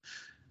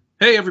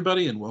Hey,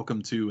 everybody, and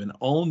welcome to an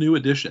all-new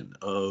edition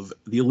of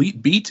The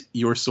Elite Beat,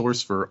 your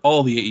source for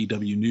all the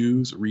AEW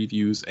news,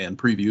 reviews, and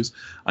previews.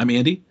 I'm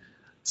Andy.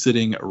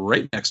 Sitting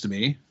right next to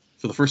me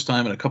for the first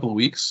time in a couple of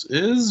weeks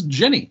is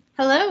Jenny.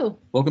 Hello.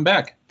 Welcome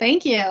back.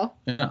 Thank you.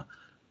 Yeah.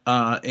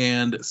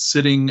 And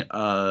sitting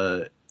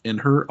in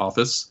her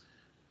office,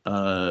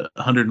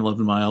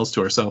 111 miles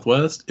to our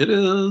southwest, it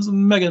is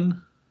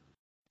Megan.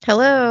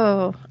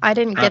 Hello. I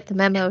didn't get the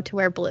memo to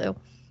wear blue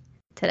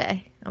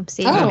today. I'm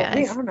seeing you guys.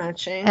 We are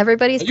matching.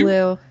 Everybody's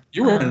blue.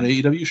 You're wearing an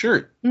AEW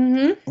shirt.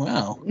 Mm-hmm.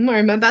 Wow. I'm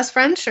wearing my best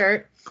friend's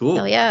shirt. Cool.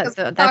 Oh yeah.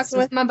 So that's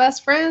with my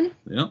best friend.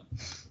 Yeah.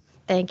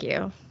 Thank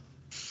you.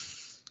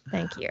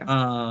 Thank you.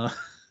 And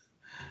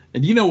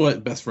you know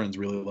what best friends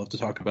really love to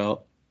talk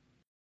about?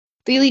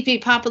 The Elite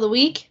Beat Pop of the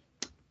Week.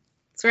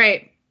 That's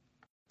right.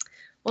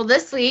 Well,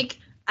 this week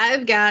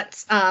I've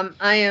got,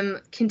 I am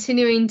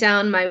continuing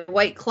down my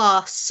White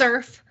Claw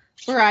Surf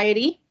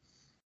variety.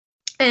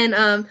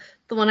 And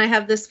the one I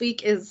have this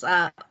week is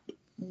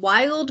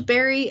Wild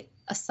Berry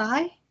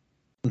Acai.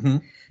 Mm-hmm.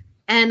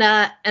 And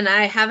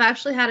I have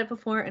actually had it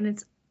before, and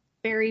it's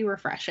very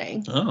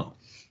refreshing. Oh.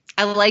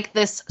 I like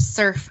this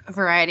surf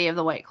variety of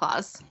the White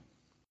Claws.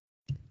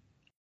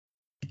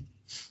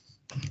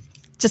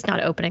 Just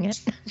not opening it.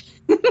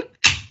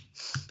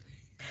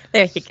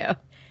 There you go.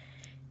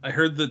 I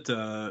heard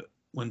that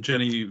when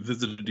Jenny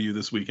visited you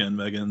this weekend,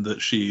 Megan,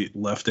 that she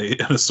left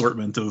an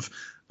assortment of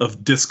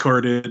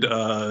discarded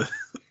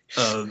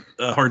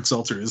hard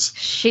seltzers.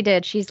 She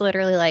did. She's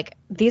literally like,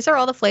 these are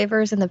all the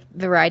flavors in the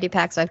variety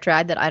packs I've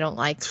tried that I don't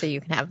like, so you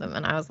can have them.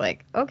 And I was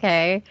like,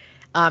 okay.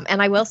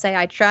 And I will say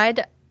I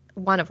tried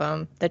one of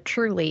them, the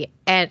Truly,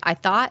 and I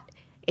thought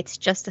it's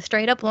just a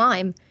straight up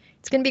lime.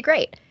 It's going to be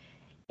great.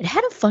 It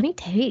had a funny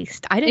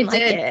taste. I didn't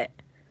like it.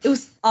 It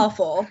was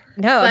awful.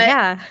 No, but,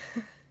 yeah.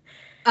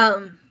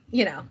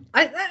 You know,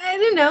 I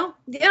didn't know.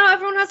 You know,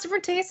 everyone has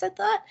different tastes. I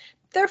thought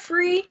they're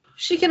free.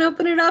 She can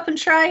open it up and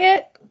try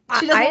it.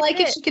 She doesn't like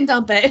it, she can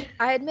dump it.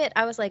 I admit,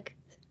 I was like,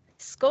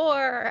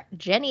 score.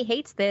 Jenny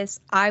hates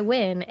this. I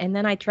win. And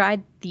then I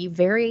tried the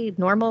very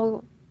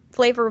normal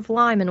flavor of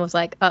lime and was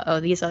like, uh-oh,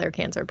 these other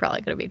cans are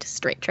probably going to be just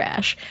straight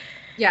trash.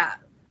 Yeah.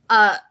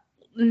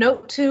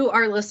 Note to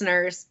our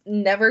listeners,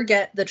 never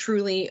get the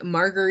Truly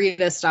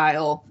margarita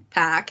style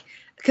pack.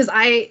 Because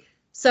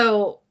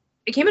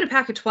it came in a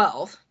pack of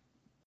 12.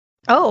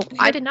 Oh,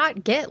 I did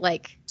not get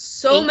like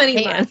so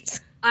many cans.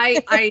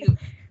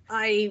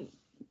 I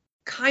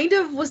kind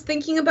of was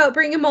thinking about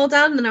bringing them all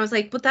down, and then I was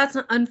like, but that's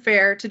not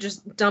unfair to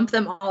just dump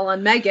them all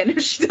on Megan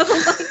if she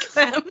doesn't like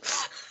them.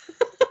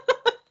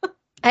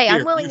 Hey,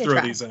 I'm willing to throw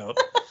try these out.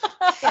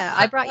 Yeah,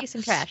 I brought you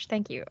some trash.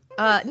 Thank you.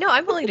 No,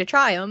 I'm willing to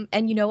try them.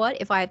 And you know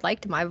what? If I had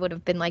liked them, I would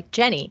have been like,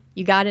 Jenny,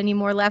 you got any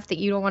more left that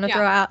you don't want to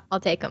throw out? I'll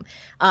take them.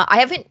 I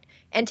haven't.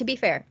 And to be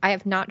fair, I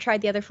have not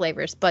tried the other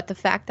flavors, but the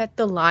fact that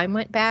the lime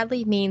went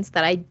badly means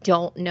that I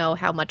don't know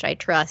how much I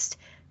trust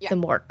the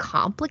more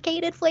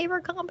complicated flavor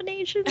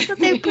combinations that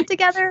they put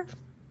together.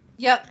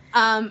 Yep.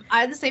 I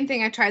had the same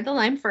thing. I tried the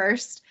lime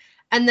first,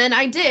 and then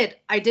I did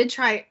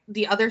try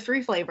the other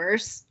 3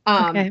 flavors.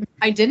 Okay.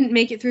 I didn't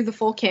make it through the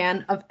full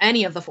can of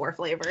any of the 4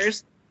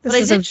 flavors. This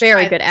is a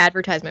very good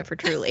advertisement for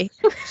Truly.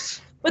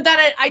 But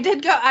then I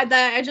did go.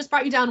 I just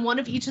brought you down one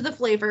of each of the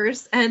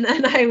flavors, and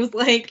then I was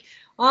like,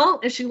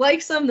 well, if she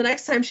likes them, the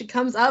next time she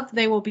comes up,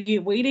 they will be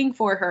waiting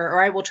for her,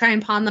 or I will try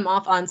and pawn them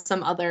off on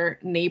some other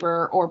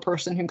neighbor or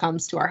person who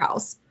comes to our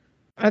house.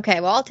 Okay,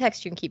 well, I'll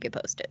text you and keep you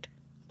posted.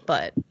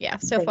 But yeah,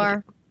 so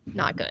far,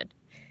 not good.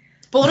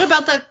 But what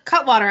about the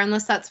Cutwater,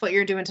 unless that's what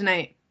you're doing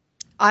tonight?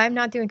 I'm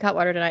not doing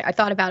Cutwater tonight. I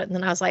thought about it, and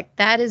then I was like,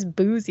 that is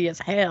boozy as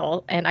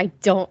hell, and I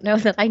don't know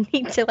that I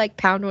need to, like,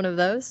 pound one of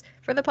those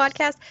for the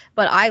podcast,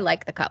 but I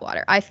like the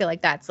Cutwater. I feel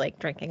like that's like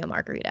drinking a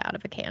margarita out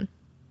of a can.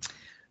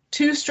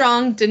 Too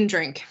strong, didn't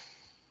drink.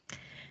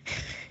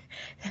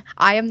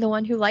 I am the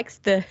one who likes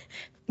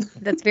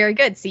that's very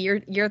good. See,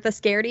 you're the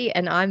scaredy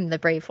and I'm the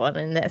brave one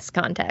in this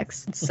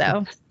context.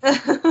 So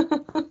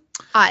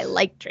I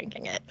like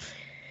drinking it.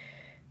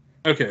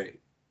 Okay.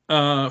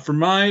 For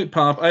my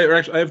pop,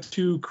 I have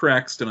 2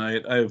 cracks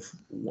tonight.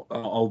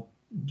 I'll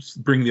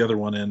bring the other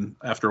one in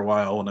after a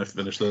while when I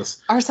finish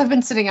this. Ours have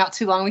been sitting out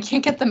too long. We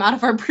can't get them out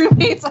of our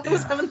brewmates. I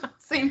was having the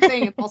same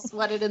thing. It's all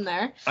sweated in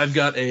there. I've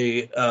got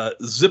a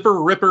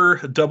Zipper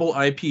Ripper double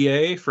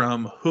IPA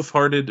from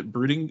Hoof-Hearted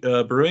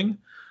Brewing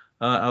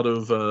out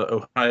of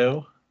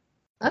Ohio.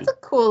 That's a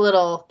cool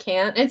little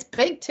can. It's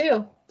big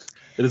too.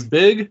 It is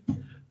big,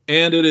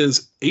 and it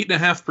is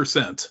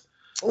 8.5%.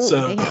 Ooh,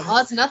 so well,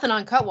 that's nothing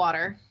on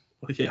Cutwater.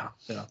 Yeah.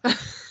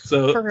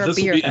 So this will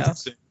be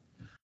interesting.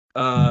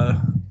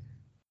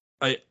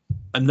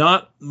 I'm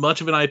not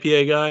much of an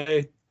IPA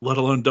guy, let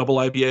alone double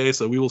IPA,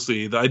 so we will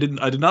see. I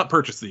did not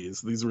purchase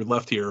these. These were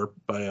left here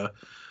by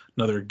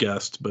another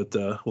guest, but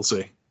we'll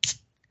see.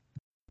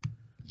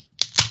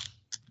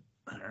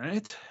 All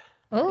right.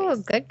 Oh,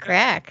 good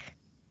crack.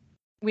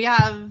 We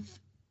have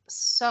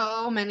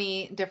so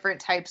many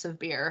different types of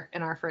beer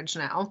in our fridge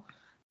now.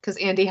 because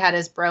Andy had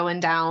his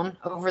broing down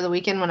over the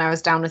weekend when I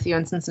was down with you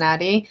in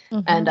Cincinnati.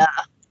 Mm-hmm. And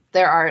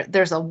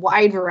there's a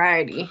wide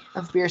variety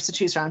of beers to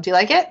choose from. Do you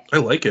like it? I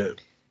like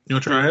it. You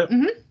want to try it?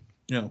 Mm-hmm.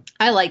 Yeah.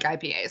 I like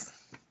IPAs.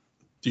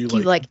 Do you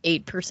like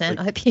 8%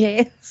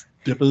 IPAs?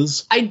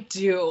 Dippas? I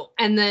do,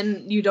 and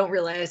then you don't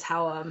realize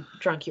how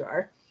drunk you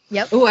are.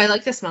 Yep. Oh, I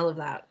like the smell of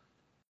that.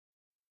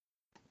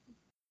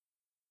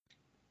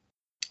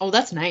 Oh,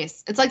 that's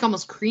nice. It's like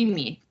almost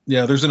creamy.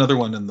 Yeah, there's another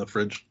one in the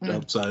fridge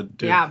outside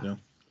too. Yeah.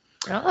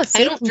 Oh,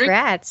 see,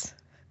 congrats.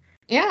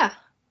 Yeah.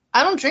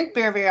 I don't drink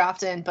beer very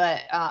often,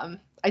 but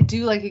I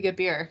do like a good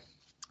beer.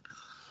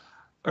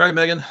 All right,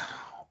 Megan,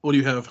 what do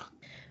you have?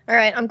 All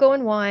right, I'm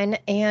going wine,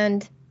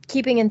 and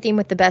keeping in theme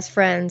with the best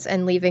friends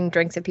and leaving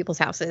drinks at people's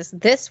houses.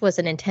 This was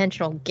an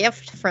intentional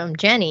gift from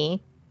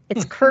Jenny.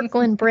 It's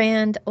Kirkland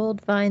brand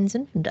Old Vine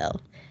Zinfandel.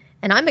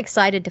 And I'm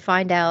excited to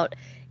find out.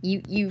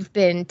 You've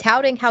been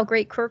touting how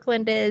great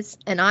Kirkland is,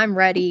 and I'm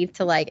ready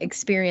to like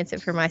experience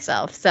it for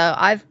myself. So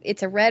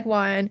it's a red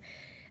wine,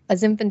 a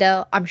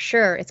Zinfandel. I'm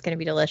sure it's going to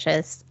be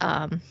delicious,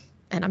 and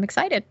I'm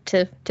excited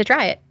to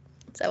try it.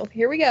 So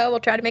here we go. We'll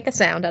try to make a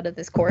sound out of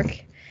this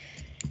cork.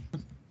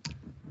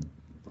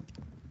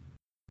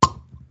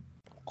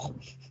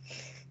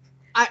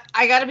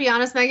 I got to be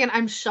honest, Megan.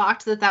 I'm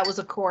shocked that was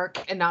a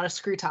cork and not a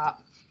screw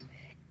top.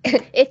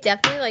 It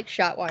definitely like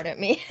shot wine at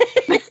me.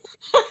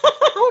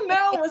 Oh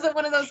no, was it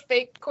one of those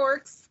fake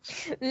corks?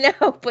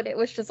 No, but it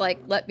was just like,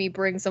 let me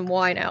bring some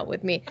wine out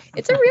with me.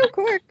 It's a real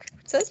cork.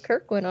 It says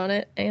Kirkland on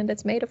it, and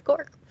it's made of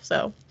cork.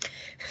 So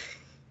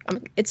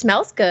it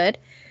smells good,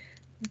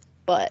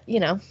 but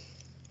you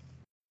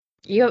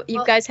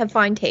guys have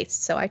fine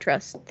taste, so I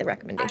trust the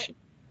recommendation.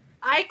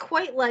 I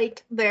quite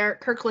like their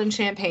Kirkland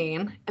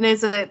champagne, and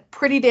it's a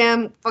pretty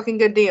damn fucking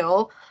good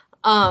deal.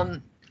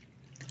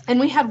 And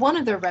we had one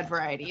of their red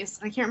varieties.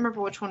 I can't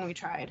remember which one we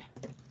tried.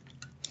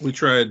 We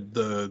tried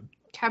the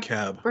Cab.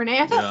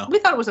 Cabernet. We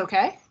thought it was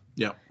okay.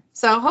 Yeah.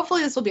 So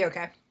hopefully this will be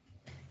okay.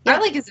 Yeah. I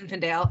like a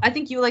Zinfandel. I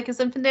think you like a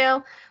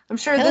Zinfandel. I'm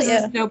sure this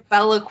is no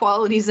Bella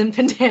quality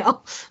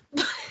Zinfandel.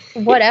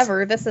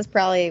 Whatever. This is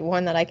probably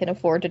one that I can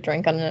afford to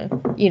drink on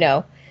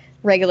a,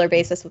 regular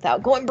basis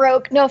without going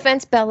broke. No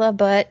offense, Bella,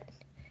 but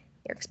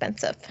you're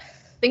expensive.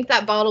 I think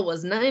that bottle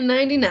was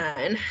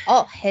 $9.99.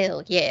 Oh,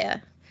 hell yeah.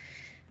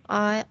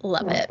 I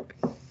love it.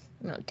 I'm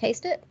going to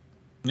taste it.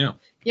 Yeah.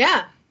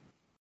 Yeah.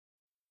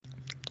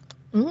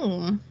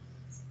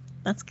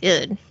 That's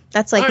good.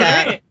 That's like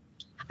right.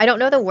 I don't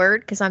know the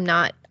word because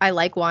I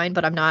like wine,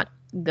 but I'm not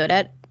good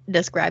at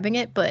describing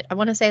it. But I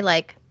want to say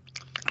like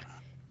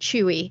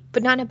chewy,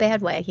 but not in a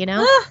bad way,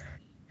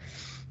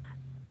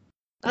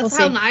 That's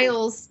how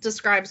Niles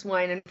describes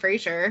wine in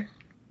Frasier.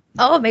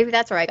 Oh, maybe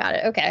that's where I got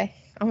it. Okay.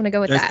 I'm going to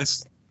go with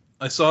that.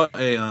 I saw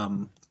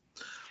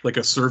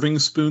a serving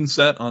spoon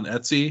set on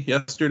Etsy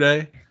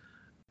yesterday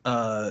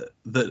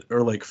that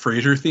are like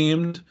Frasier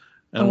themed,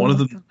 and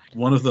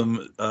one of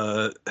them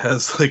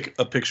has like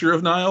a picture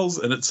of Niles,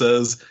 and it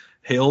says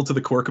 "Hail to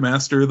the Cork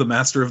Master, the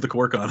Master of the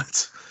Cork" on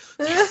it.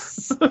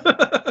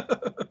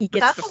 He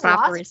gets the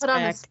proper respect. Put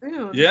on a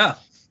spoon. Yeah.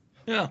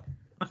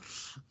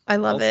 I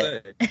love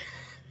it.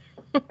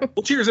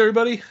 Well, cheers,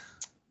 everybody.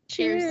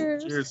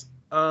 Cheers.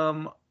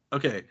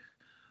 Okay.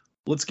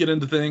 Let's get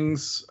into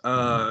things.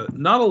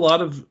 Not a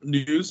lot of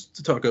news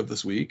to talk of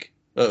this week.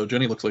 Oh,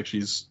 Jenny looks like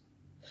she's...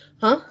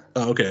 Huh?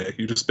 Oh, okay.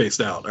 You just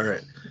spaced out. All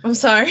right. I'm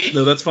sorry.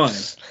 No, that's fine.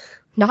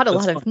 Not a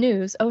lot of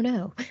news. Oh,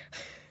 no.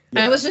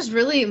 Yeah. It was just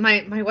really...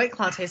 My White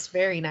Claw tastes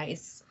very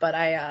nice, but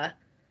I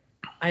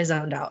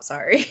zoned out.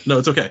 Sorry. No,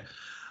 it's okay.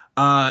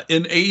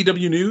 In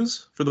AEW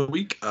news for the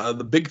week,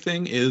 the big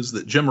thing is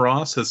that Jim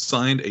Ross has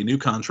signed a new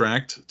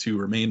contract to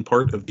remain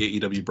part of the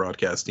AEW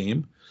broadcast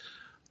team.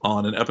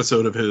 On an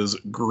episode of his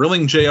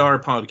Grilling JR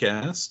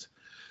podcast,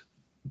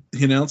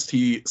 he announced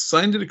he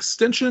signed an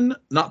extension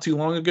not too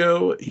long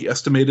ago. He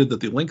estimated that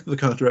the length of the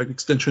contract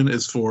extension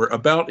is for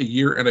about a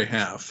year and a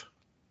half.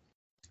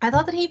 I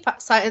thought that he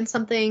signed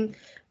something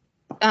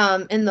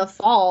in the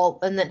fall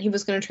and that he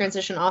was going to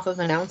transition off of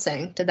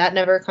announcing. Did that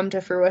never come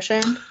to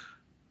fruition?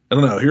 I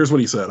don't know. Here's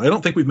what he said. I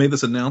don't think we've made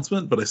this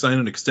announcement, but I signed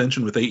an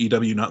extension with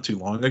AEW not too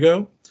long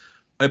ago.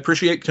 I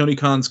appreciate Tony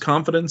Khan's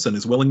confidence and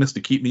his willingness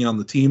to keep me on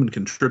the team and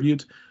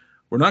contribute.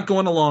 We're not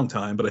going a long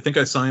time, but I think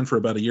I signed for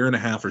about a year and a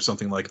half or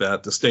something like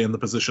that to stay in the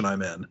position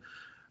I'm in.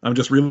 I'm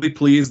just really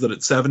pleased that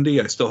at 70,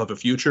 I still have a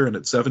future, and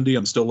at 70,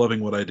 I'm still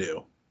loving what I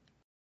do.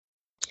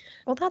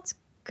 Well, that's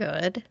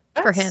good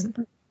for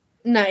him.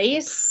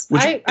 Nice.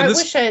 I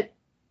wish at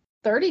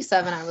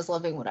 37 I was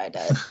loving what I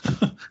did.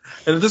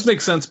 And this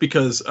makes sense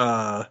because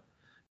we're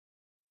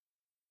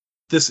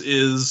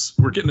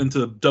getting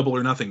into double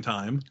or nothing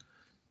time,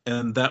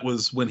 and that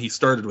was when he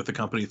started with the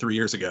company 3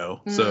 years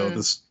ago. So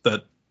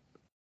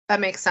that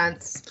makes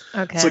sense.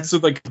 Okay. So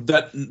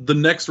the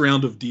next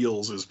round of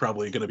deals is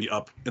probably going to be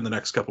up in the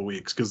next couple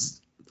weeks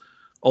because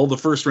all the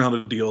first round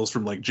of deals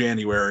from like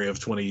January of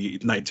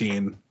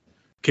 2019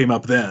 came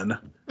up then.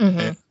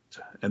 Mm-hmm.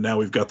 And now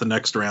we've got the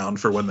next round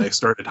for when they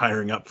started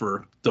hiring up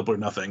for double or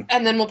nothing.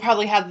 And then we'll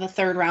probably have the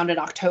third round in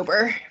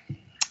October.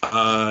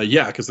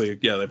 Yeah, because they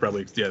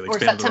probably or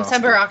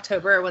September,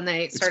 October when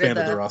they started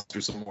the roster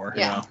some more.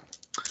 Yeah.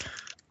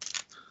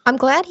 I'm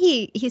glad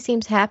he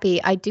seems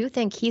happy. I do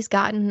think he's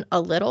gotten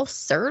a little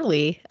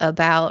surly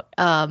about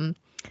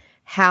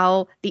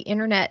how the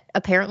internet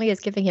apparently is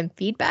giving him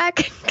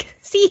feedback.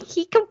 See,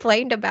 he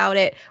complained about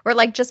it, or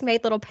like just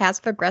made little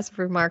passive aggressive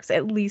remarks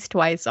at least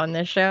twice on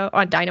this show,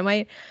 on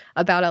Dynamite,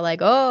 about it, like,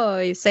 oh,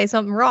 you say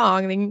something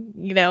wrong, then,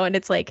 you know, and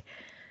it's like,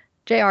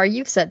 JR,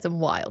 you've said some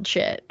wild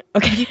shit.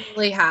 Okay. He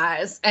really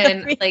has.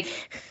 And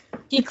like,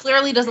 he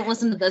clearly doesn't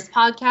listen to this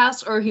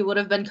podcast, or he would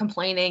have been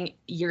complaining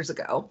years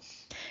ago.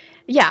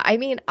 Yeah, I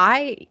mean,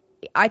 I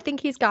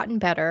think he's gotten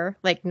better.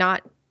 Like,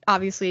 not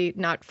obviously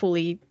not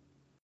fully,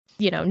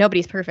 you know,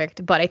 nobody's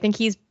perfect, but I think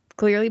he's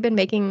clearly been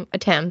making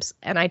attempts,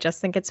 and I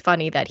just think it's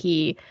funny that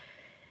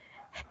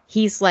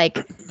he's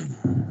like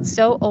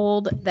so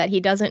old that he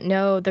doesn't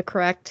know the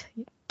correct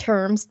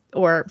terms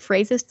or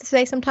phrases to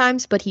say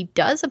sometimes, but he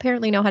does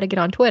apparently know how to get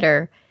on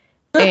Twitter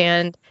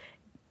and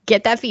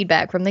get that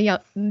feedback from the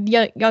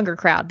younger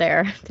crowd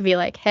there to be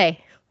like,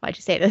 hey, why'd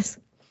you say this?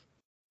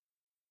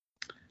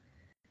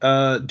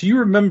 Do you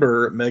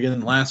remember,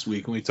 Megan, last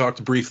week when we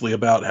talked briefly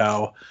about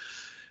how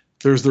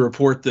there's the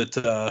report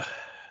that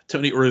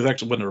Tony, or it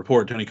actually wasn't a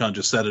report, Tony Khan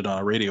just said it on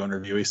a radio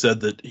interview. He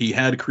said that he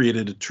had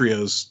created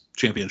trios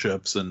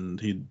championships and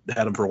he'd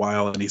had them for a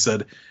while, and he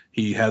said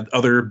he had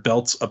other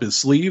belts up his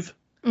sleeve.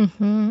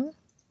 Mm-hmm.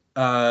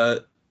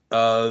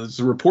 There's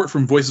a report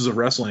from Voices of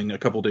Wrestling a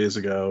couple days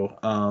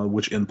ago,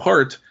 which in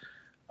part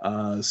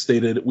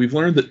stated, we've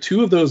learned that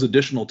 2 of those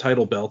additional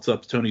title belts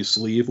up Tony's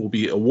sleeve will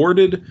be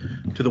awarded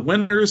to the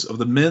winners of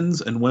the men's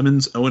and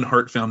women's Owen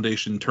Hart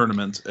Foundation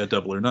tournament at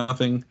Double or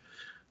Nothing.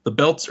 The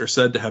belts are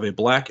said to have a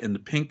black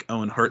and pink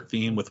Owen Hart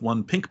theme, with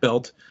 1 pink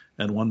belt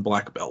and 1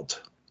 black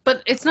belt.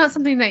 But it's not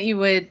something that you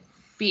would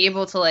be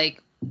able to like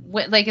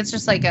it's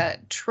just like a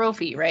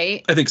trophy,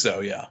 right? I think so,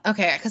 yeah.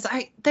 Okay,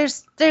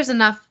 because there's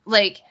enough,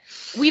 like,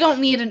 we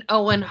don't need an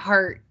Owen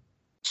Hart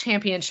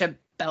championship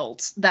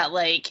belt that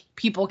like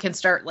people can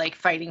start like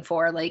fighting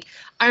for. Like,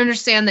 I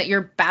understand that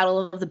your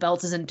battle of the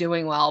belts isn't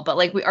doing well, but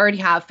like we already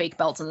have fake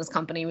belts in this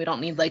company. We don't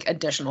need like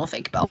additional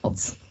fake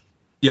belts.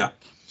 Yeah.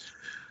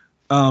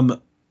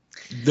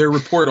 Their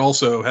report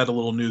also had a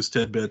little news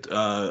tidbit.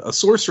 A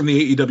source from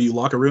the AEW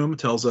locker room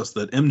tells us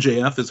that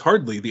MJF is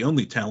hardly the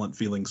only talent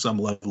feeling some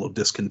level of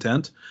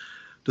discontent,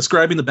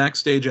 describing the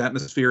backstage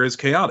atmosphere as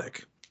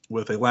chaotic,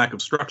 with a lack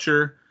of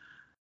structure,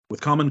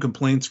 with common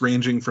complaints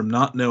ranging from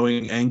not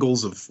knowing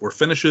angles or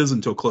finishes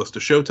until close to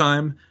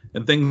showtime,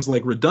 and things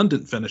like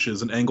redundant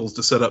finishes and angles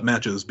to set up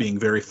matches being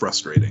very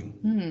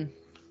frustrating.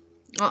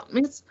 Well, I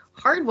mean, it's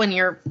hard when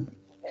your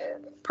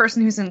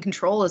person who's in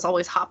control is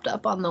always hopped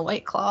up on the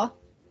White Claw.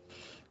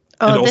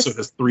 And also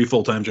has 3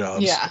 full-time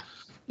jobs. Yeah.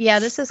 Yeah,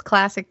 this is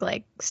classic,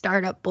 like,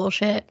 startup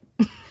bullshit.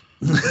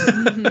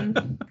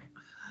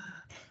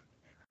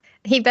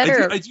 He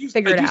better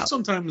figure it out.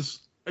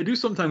 I do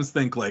sometimes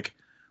think, like,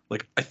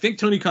 I think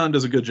Tony Khan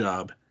does a good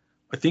job.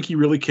 I think he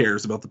really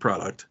cares about the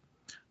product.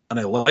 And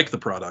I like the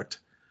product.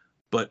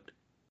 But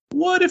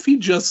what if he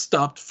just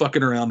stopped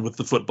fucking around with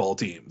the football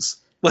teams?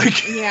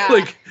 Like, yeah.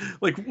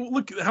 like,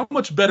 look, how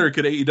much better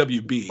could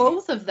AEW be?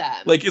 Both of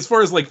them. Like, as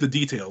far as, like, the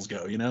details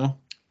go, you know?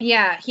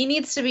 Yeah, he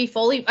needs to be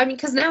fully, I mean,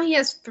 because now he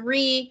has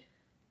 3,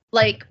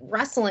 like,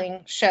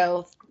 wrestling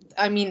show.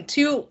 I mean,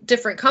 2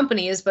 different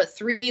companies, but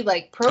 3,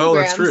 like, programs. Oh,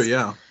 that's true,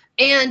 yeah.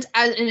 And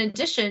in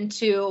addition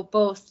to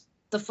both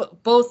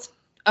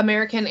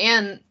American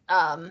and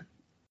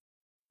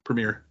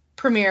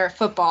Premier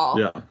football.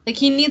 Yeah. Like,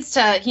 he needs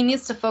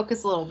to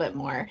focus a little bit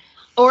more.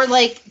 Or,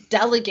 like,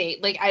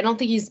 delegate. Like, I don't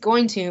think he's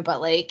going to, but,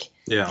 like...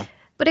 Yeah.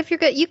 But if you're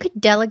good, you could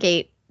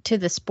delegate to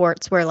the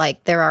sports where,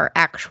 like, there are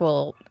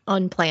actual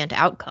unplanned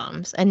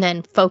outcomes, and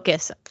then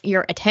focus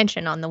your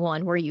attention on the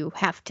one where you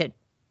have to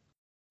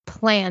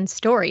plan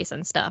stories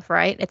and stuff,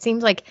 right? It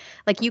seems like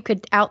you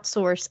could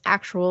outsource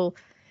actual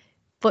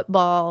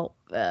football,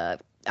 I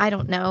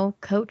don't know,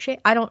 coaching.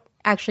 I don't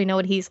actually know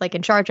what he's, like,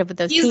 in charge of with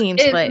those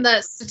teams. He's but in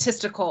the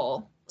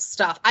statistical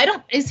stuff.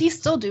 Is he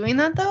still doing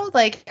that though?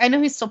 Like, I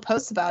know he still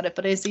posts about it,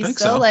 but is he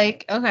still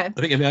like, okay.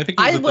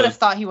 I would have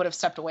thought he would have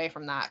stepped away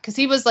from that, because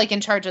he was like in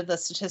charge of the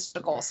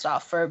statistical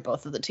stuff for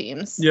both of the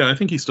teams. Yeah, I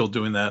think he's still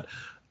doing that.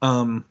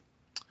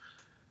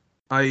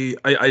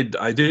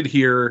 I did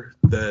hear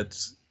that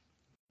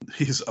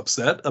he's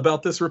upset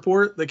about this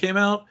report that came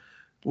out,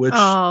 which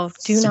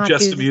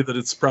suggests to me that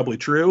it's probably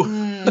true.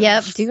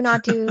 Yep, do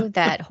not do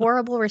that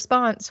horrible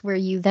response where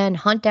you then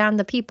hunt down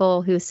the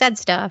people who said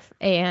stuff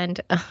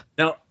and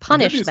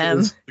punish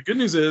them. The good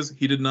news is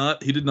he did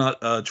not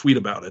tweet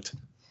about it.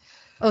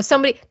 Oh,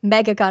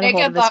 Mega got a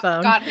hold of his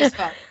phone. Got his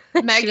phone.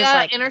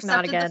 Mega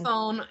intercepted the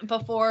phone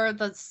before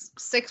the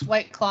 6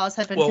 White Claws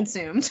had been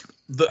consumed.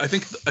 I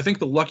think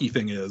the lucky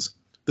thing is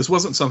this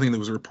wasn't something that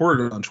was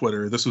reported on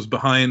Twitter. This was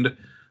behind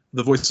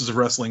the Voices of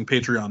Wrestling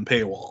Patreon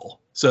paywall.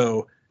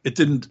 So it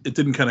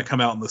didn't kind of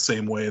come out in the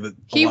same way that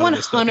he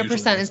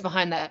 100% is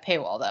behind that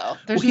paywall, though.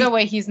 There's no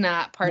way he's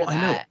not part of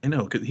that. I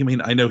know.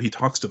 I know he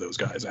talks to those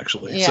guys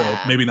actually.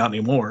 Yeah. So maybe not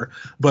anymore.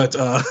 But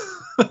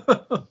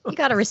you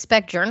got to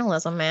respect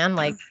journalism, man.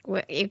 Like,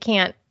 you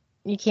can't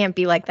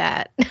be like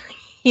that.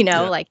 You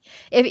know, Yeah. like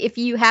if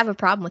you have a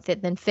problem with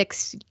it, then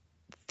fix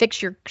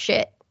your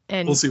shit,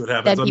 and We'll see what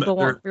happens. then people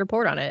won't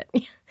report on it.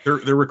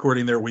 They're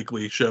recording their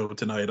weekly show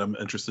tonight. I'm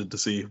interested to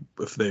see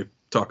if they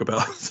talk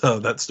about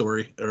that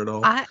story at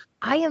all.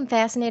 I am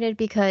fascinated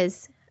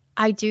because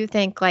I do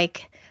think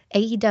like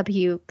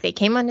AEW, they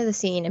came onto the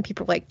scene and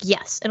people were like,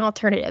 yes, an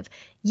alternative.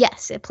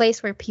 Yes, a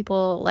place where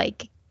people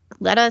like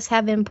let us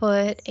have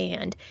input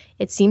and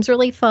it seems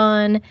really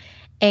fun.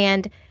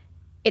 And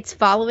it's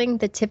following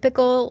the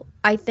typical,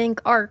 I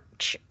think,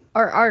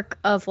 arc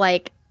of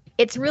like,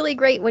 it's really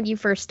great when you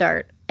first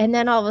start. And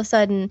then all of a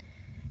sudden,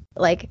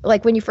 like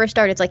when you first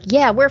start, it's like,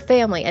 yeah, we're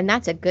family. And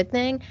that's a good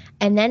thing.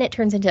 And then it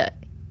turns into,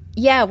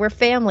 yeah, we're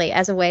family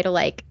as a way to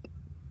like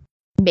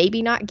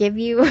maybe not give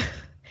you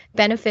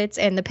benefits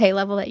and the pay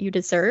level that you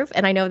deserve.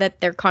 And I know that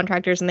they're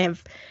contractors and they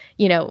have,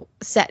 you know,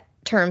 set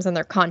terms on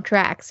their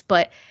contracts,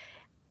 but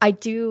I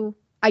did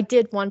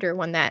wonder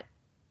when that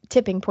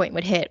tipping point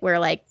would hit where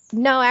like,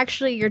 no,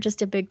 actually you're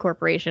just a big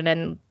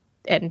corporation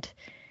and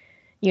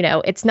you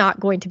know, it's not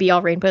going to be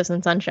all rainbows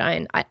and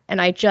sunshine.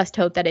 And I just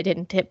hope that it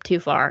didn't tip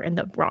too far in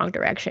the wrong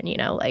direction, you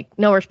know, like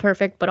nowhere's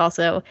perfect, but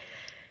also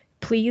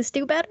please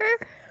do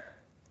better.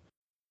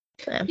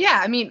 Yeah,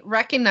 I mean,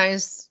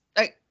 recognize,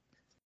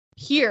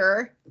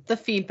 hear the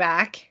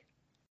feedback,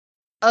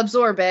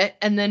 absorb it,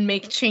 and then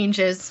make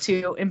changes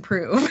to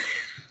improve.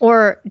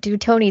 Or do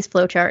Tony's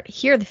flowchart,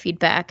 hear the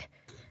feedback,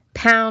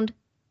 pound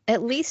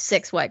at least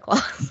 6 White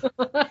Claws.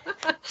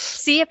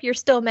 See if you're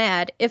still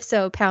mad. If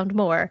so, pound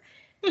more.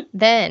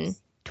 Then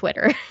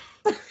Twitter.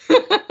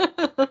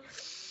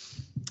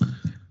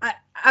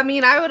 I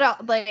mean, I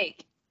would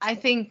like, I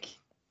think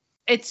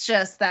it's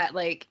just that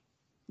like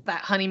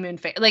that honeymoon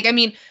phase. Like, I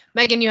mean,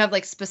 Megan, you have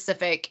like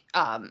specific,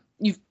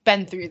 you've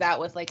been through that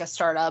with like a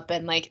startup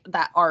and like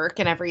that arc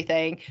and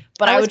everything.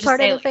 But I was would just part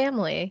say, of the like,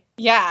 family.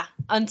 yeah,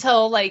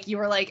 until like you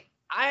were like,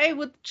 I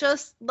would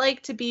just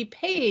like to be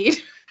paid.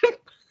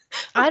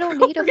 I don't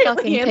need a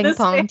fucking in ping this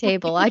pong family.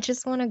 table. I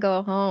just want to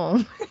go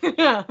home.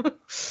 Yeah.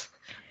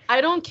 I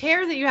don't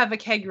care that you have a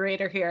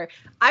kegerator here.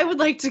 I would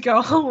like to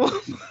go home.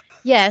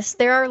 Yes,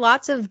 there are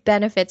lots of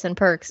benefits and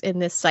perks in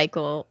this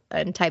cycle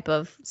and type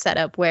of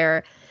setup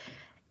where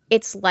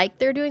it's like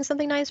they're doing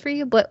something nice for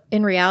you, but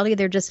in reality,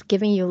 they're just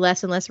giving you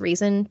less and less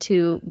reason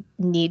to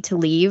need to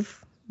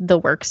leave the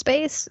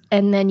workspace.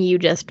 And then you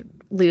just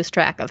lose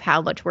track of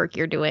how much work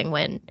you're doing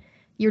when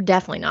you're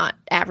definitely not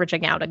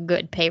averaging out a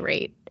good pay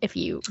rate if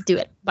you do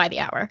it by the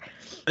hour.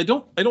 I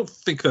don't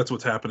think that's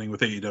what's happening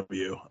with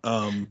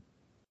AEW.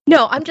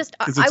 No, I'm just,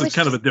 Because I it's was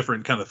kind of a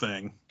different kind of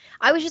thing.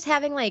 I was just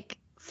having like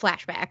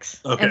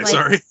flashbacks. Okay, and, like,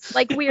 sorry.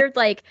 Like weird,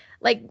 like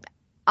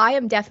I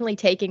am definitely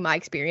taking my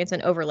experience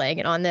and overlaying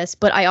it on this,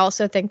 but I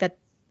also think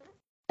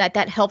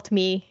that helped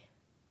me.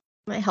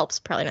 It helps,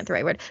 probably not the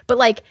right word, but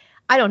like,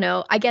 I don't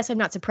know. I guess I'm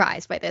not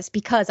surprised by this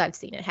because I've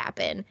seen it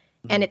happen.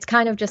 Mm-hmm. And it's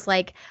kind of just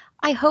like,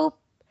 I hope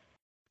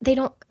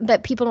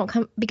that people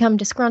don't become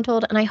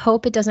disgruntled, and I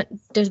hope it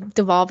doesn't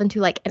devolve into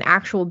like an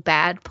actual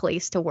bad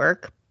place to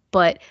work.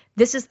 But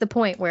this is the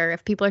point where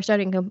if people are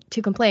starting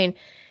to complain,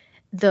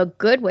 the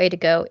good way to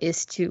go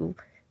is to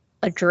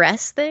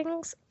address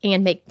things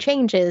and make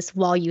changes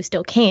while you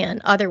still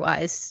can.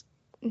 Otherwise,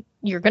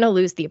 you're going to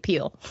lose the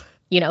appeal.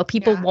 You know,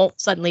 people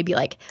won't suddenly be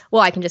like,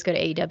 well, I can just go to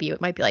AEW.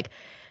 It might be like,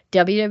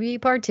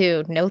 WWE Part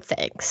 2, no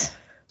thanks.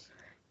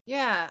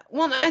 Yeah.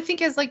 Well, I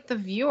think as like the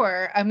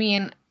viewer, I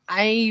mean,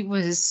 I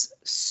was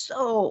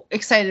so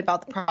excited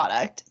about the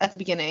product at the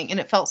beginning and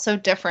it felt so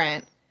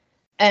different.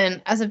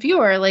 And as a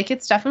viewer, like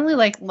it's definitely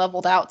like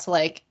leveled out to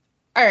like,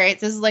 all right,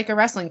 this is like a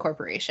wrestling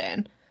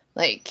corporation.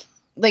 Like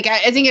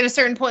I think at a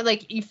certain point,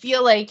 like you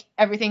feel like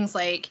everything's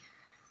like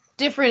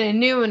different and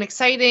new and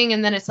exciting.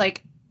 And then it's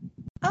like,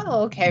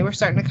 oh, okay, we're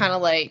starting to kind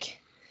of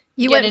like,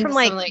 you get went from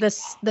into like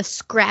some, the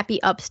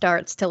scrappy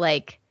upstarts to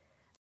like,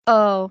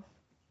 oh,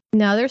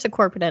 no, there's a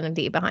corporate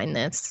entity behind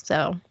this.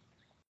 So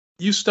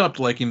You stopped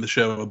liking the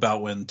show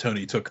about when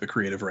Tony took the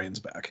creative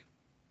reins back.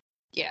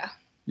 yeah.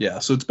 Yeah,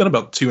 so it's been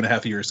about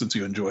 2.5 years since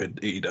you enjoyed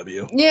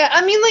AEW. Yeah,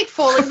 I mean, like,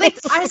 fully, like,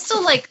 I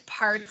still like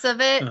parts of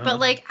it, Uh-huh. but,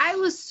 like, I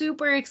was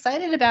super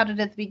excited about it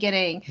at the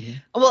beginning.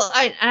 Mhm. Well,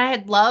 I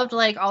had loved,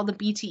 like, all the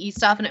BTE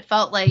stuff, and it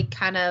felt like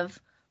kind of,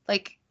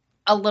 like,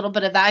 a little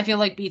bit of that. I feel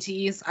like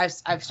BTEs,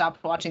 I've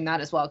stopped watching that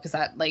as well, because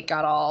that, like,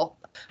 got all...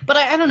 But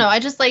I don't know, I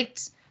just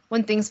liked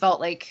when things felt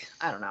like,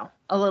 I don't know,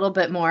 a little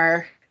bit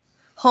more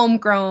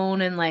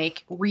homegrown and,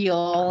 like,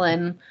 real,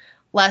 and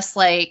less,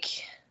 like...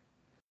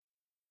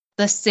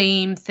 the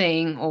same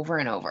thing over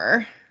and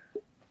over.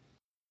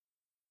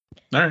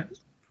 All right.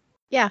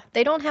 yeah,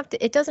 they don't have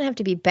to, it doesn't have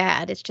to be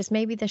bad. It's just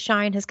maybe the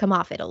shine has come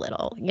off it a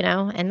little, you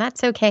know, and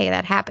that's okay.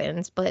 That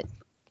happens, but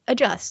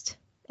adjust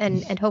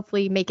and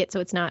hopefully make it so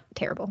it's not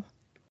terrible.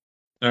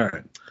 All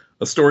right.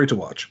 A story to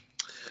watch.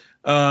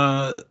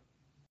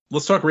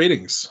 Let's talk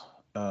ratings.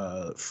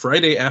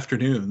 Friday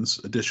afternoon's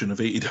edition of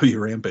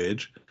AEW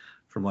Rampage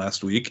from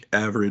last week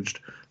averaged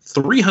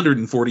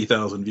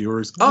 340,000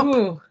 viewers,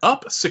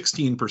 up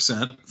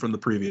 16% from the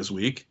previous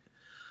week.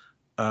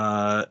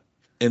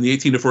 And the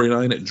 18 to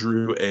 49, it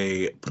drew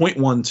a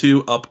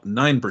 .12, up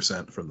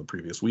 9% from the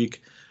previous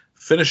week,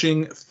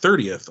 finishing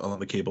 30th on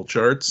the cable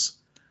charts,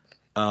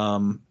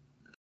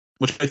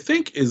 which I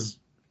think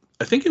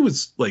it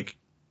was like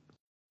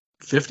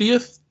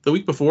 50th the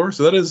week before,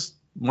 so that is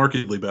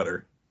markedly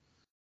better.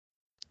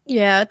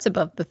 Yeah, it's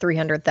above the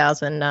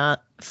 300,000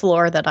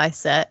 floor that I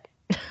set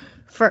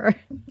for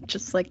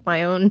just like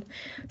my own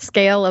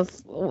scale of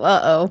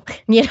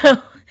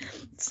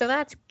so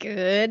that's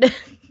good.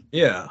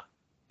 Yeah.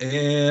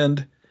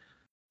 And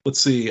let's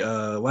see,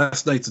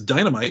 last night's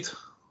Dynamite,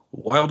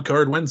 Wild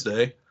Card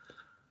Wednesday,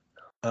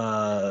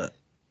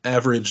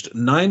 averaged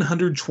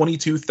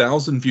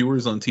 922,000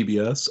 viewers on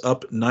TBS,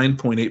 up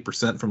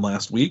 9.8% from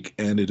last week,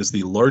 and it is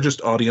the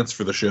largest audience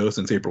for the show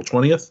since April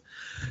 20th.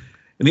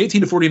 In the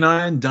 18 to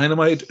 49,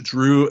 Dynamite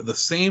drew the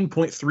same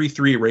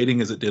 .33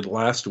 rating as it did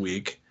last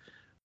week,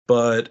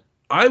 but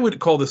I would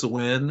call this a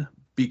win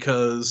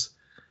because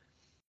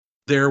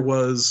there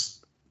was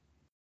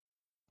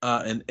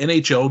an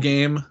NHL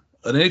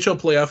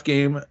playoff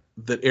game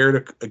that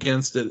aired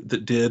against it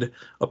that did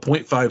a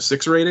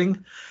 .56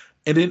 rating,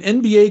 and an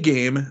NBA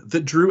game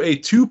that drew a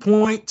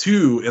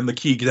 2.2 in the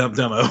key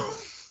demo.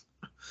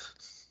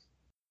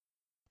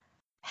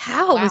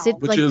 How was it?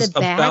 Which like is the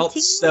bad about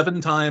team?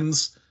 7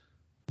 times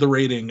the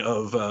rating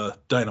of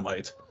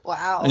Dynamite.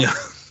 Wow. Yeah.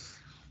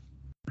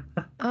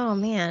 Oh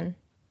man.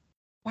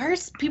 Why are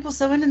people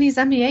so into these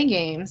NBA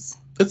games?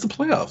 It's the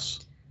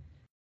playoffs.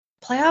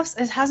 Playoffs?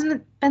 It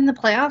hasn't been the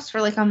playoffs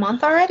for like a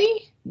month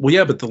already? Well,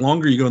 yeah, but the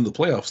longer you go into the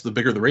playoffs, the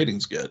bigger the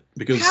ratings get.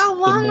 Because How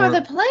long are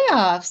the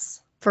playoffs?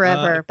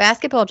 Forever.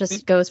 Basketball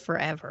just goes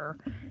forever.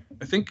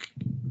 I think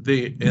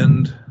they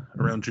end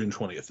around June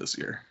 20th this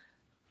year.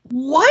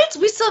 What?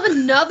 We still have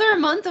another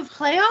month of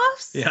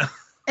playoffs? Yeah.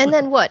 And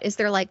then what? Is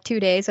there like 2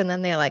 days and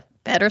then they like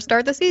better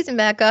start the season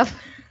back up?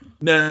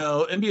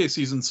 No, NBA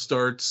season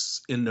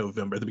starts in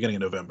November, at the beginning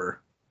of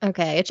November.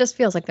 Okay, it just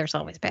feels like there's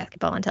always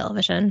basketball on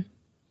television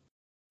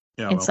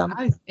Yeah, in well,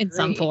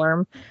 some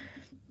form.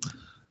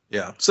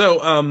 Yeah.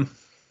 So,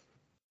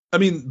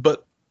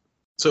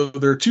 so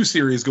there are 2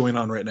 series going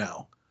on right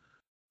now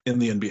in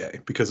the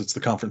NBA because it's the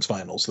conference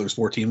finals. So there's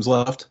 4 teams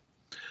left.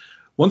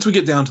 Once we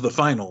get down to the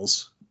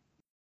finals,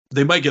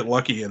 they might get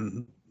lucky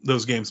and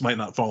those games might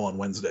not fall on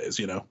Wednesdays,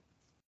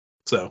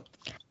 So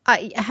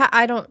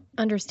I don't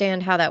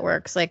understand how that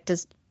works. Like,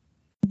 does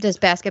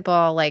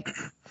basketball like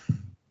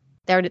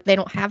they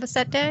don't have a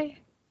set day,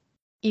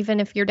 even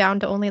if you're down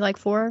to only like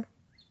 4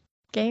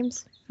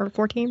 games or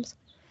 4 teams?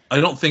 I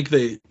don't think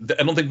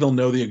they'll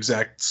know the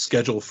exact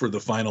schedule for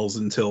the finals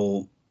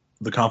until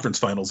the conference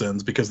finals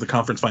ends, because the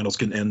conference finals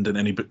can end in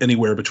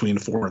anywhere between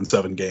 4 and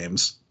 7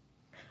 games.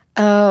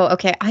 Oh,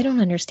 okay. I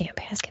don't understand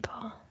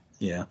basketball.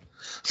 Yeah.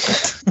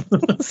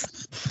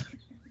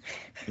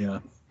 Yeah.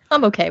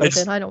 I'm okay with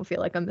it. I don't feel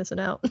like I'm missing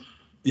out.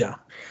 Yeah.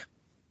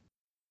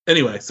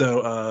 Anyway,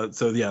 so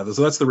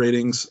that's the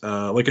ratings.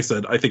 Like I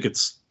said, I think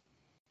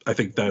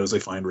that was a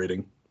fine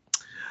rating.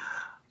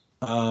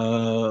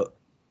 All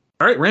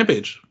right,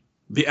 Rampage.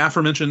 The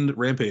aforementioned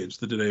Rampage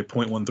that did a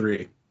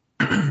 .13.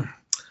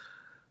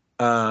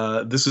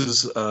 This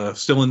is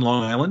still in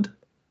Long Island.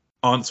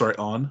 On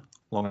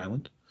Long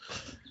Island.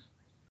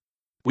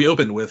 We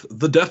opened with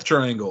the Death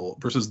Triangle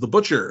versus the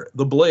Butcher,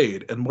 the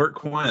Blade, and Mark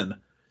Quinn.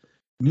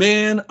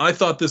 Man, I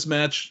thought this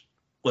match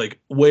like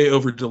way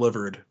over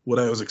delivered what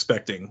I was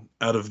expecting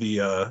out of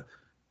the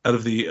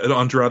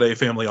Andrade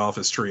Family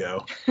Office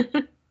trio.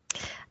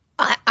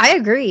 I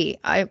agree.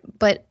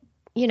 But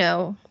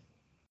you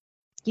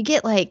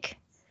get like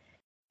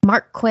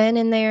Mark Quinn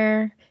in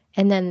there,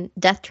 and then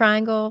Death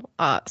Triangle.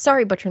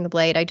 Sorry, Butcher and the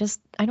Blade. I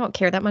don't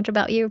care that much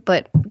about you,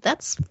 but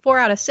that's 4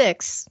 out of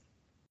 6.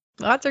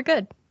 Odds are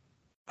good.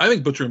 I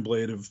think Butcher and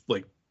Blade have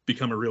like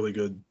become a really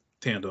good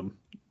tandem,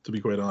 to be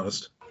quite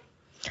honest.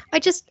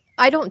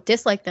 I don't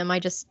dislike them. I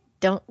just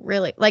don't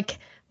really like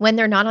when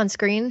they're not on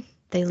screen.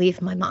 They leave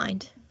my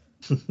mind.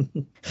 So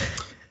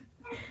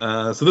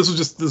this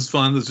is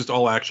fun. This is just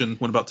all action.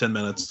 Went about 10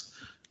 minutes.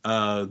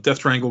 Death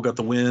Triangle got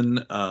the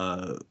win.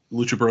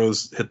 Lucha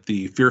Bros hit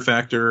the Fear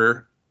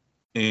Factor,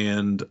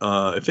 and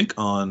I think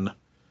on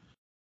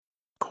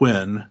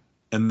Quinn,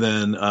 and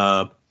then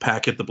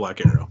Pac hit the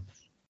Black Arrow.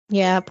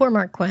 Yeah, poor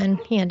Mark Quinn.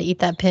 He had to eat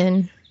that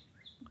pin.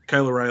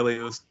 Kyle O'Reilly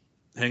was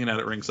hanging out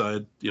at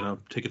ringside,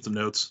 taking some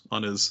notes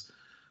on his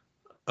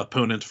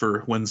opponent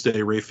for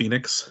Wednesday, Ray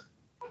Phoenix.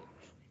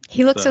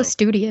 He looked so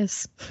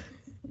studious.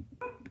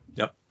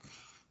 Yep.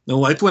 The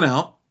lights went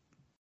out.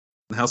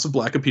 The House of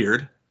Black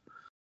appeared.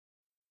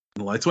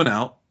 And the lights went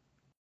out.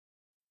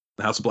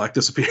 The House of Black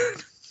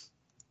disappeared.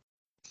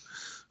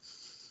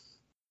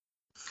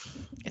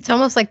 It's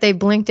almost like they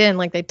blinked in,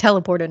 like they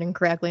teleported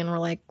incorrectly, and were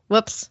like,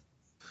 whoops,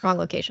 wrong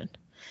location.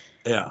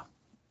 Yeah.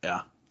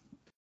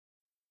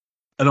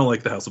 I don't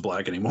like the House of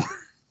Black anymore.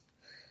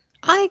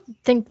 I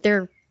think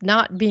they're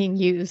not being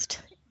used,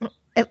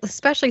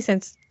 especially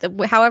since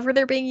however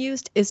they're being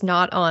used is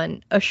not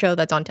on a show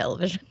that's on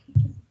television.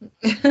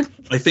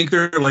 I think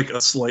they're like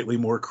a slightly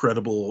more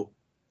credible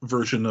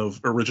version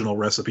of Original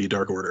Recipe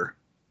Dark Order.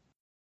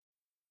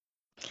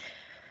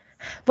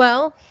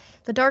 Well,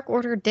 the Dark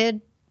Order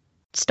did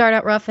start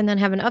out rough and then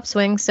have an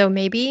upswing, so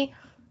maybe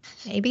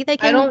they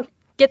can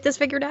get this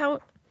figured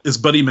out. Is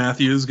Buddy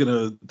Matthews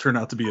gonna turn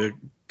out to be a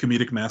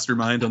comedic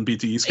mastermind on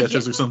BTE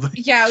sketches or something?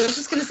 Yeah, I was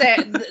just gonna say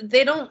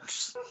they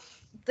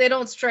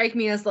don't strike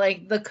me as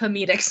like the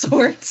comedic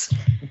sort.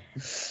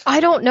 I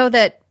don't know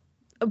that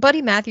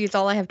Buddy Matthews,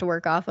 all I have to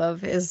work off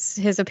of is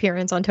his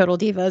appearance on Total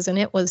Divas, and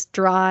it was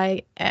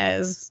dry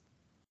as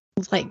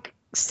like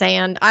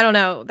sand. I don't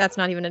know. That's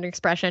not even an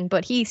expression,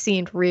 but he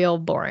seemed real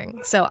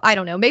boring. So I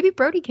don't know. Maybe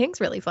Brody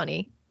King's really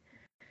funny.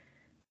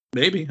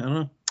 Maybe. I don't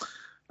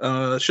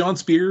know. Sean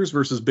Spears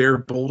versus Bear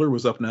Boulder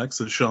was up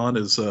next, as Sean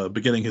is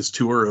beginning his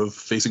tour of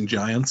facing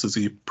giants as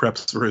he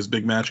preps for his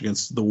big match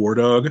against the War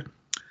Dog.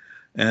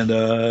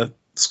 And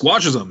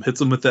squashes him,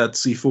 hits him with that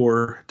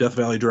C4 Death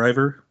Valley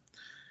driver.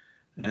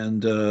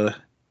 And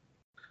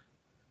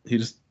he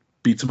just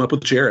beats him up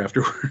with a chair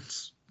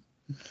afterwards.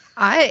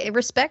 I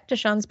respect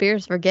Deshaun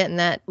Spears for getting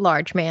that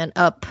large man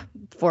up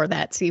for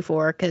that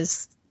C4,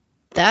 because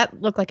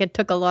that looked like it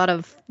took a lot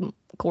of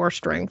core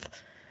strength.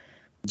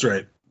 That's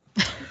right.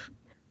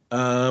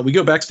 We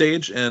go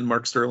backstage, and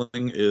Mark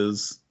Sterling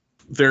is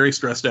very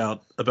stressed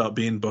out about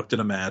being booked in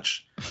a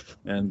match.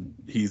 And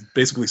he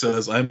basically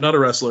says, I'm not a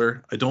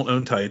wrestler. I don't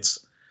own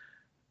tights.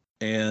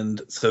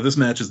 And so this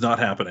match is not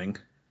happening.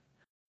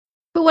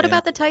 But what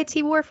about the tights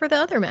he wore for the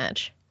other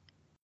match?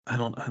 I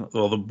don't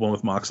well, the one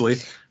with Moxley.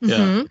 Mm-hmm.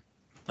 Yeah.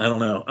 I don't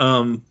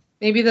know.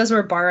 Maybe those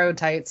were borrowed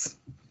tights.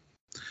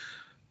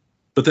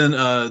 But then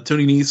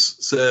Tony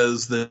Nese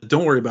says that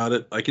don't worry about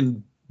it. I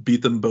can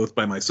beat them both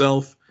by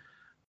myself.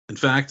 In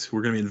fact,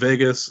 we're going to be in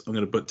Vegas. I'm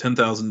going to put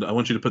 $10,000. I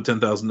want you to put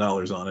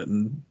 $10,000 on it.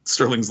 And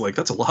Sterling's like,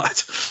 that's a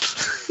lot.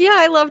 Yeah,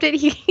 I loved it.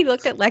 He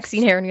looked at Lexi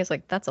and Hair and he was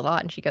like, that's a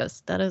lot. And she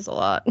goes, that is a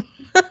lot.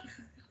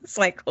 It's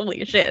like,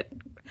 holy shit.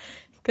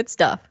 Good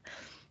stuff.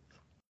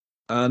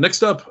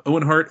 Next up,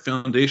 Owen Hart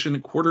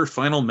Foundation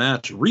quarterfinal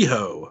match,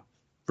 Riho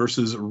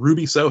versus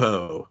Ruby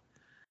Soho.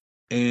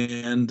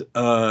 And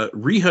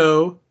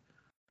Riho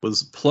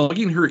was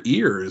plugging her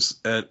ears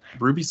at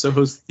Ruby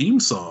Soho's theme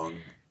song.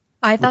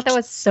 I thought that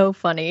was so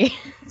funny.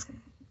 It's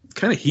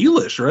kind of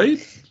heelish,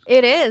 right?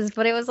 It is,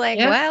 but it was like,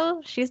 Yeah.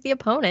 well, she's the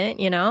opponent,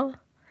 you know?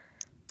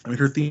 I mean,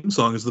 her theme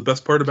song is the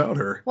best part about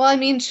her. Well, I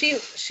mean, she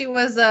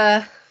was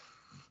That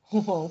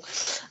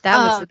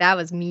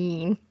was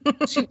mean.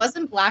 she was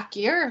in black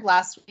gear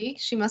last week.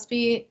 She must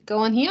be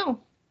going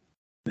heel.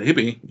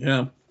 Maybe,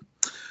 yeah.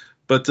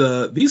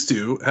 But these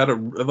two had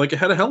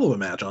a hell of a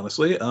match,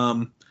 honestly.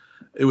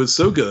 It was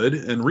so good,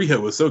 and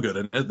Riho was so good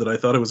in it that I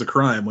thought it was a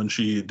crime when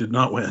she did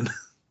not win.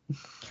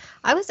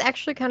 I was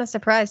actually kind of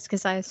surprised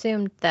because I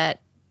assumed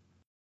that,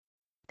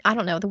 I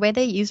don't know, the way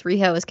they use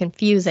Riho is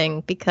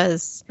confusing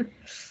because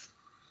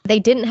they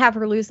didn't have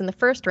her lose in the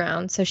first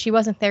round, so she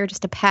wasn't there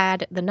just to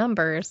pad the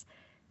numbers.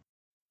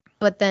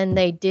 But then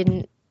they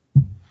didn't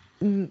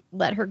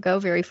let her go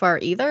very far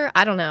either.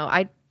 I don't know.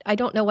 I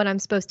don't know what I'm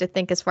supposed to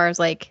think as far as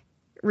like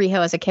Riho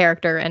as a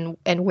character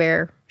and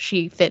where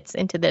she fits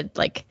into the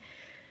like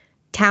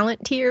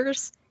talent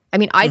tiers. I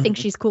mean, I think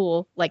she's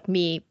cool, like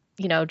me,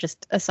 you know,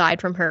 just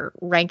aside from her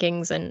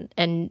rankings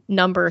and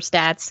number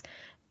stats,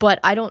 but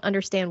I don't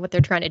understand what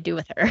they're trying to do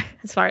with her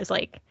as far as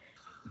like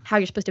how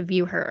you're supposed to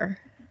view her.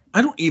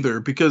 I don't either,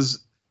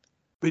 because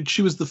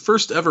she was the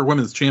first ever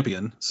women's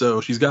champion,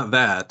 so she's got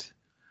that.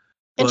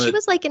 And But, she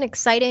was like an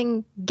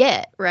exciting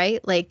get,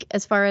 right? Like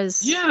as far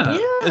as yeah,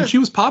 and she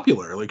was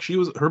popular. Like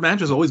her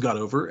matches always got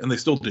over, and they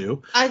still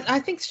do. I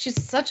think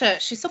she's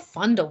so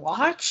fun to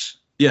watch.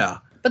 Yeah,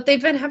 But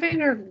they've been having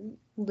her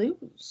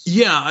lose.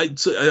 yeah. I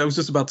was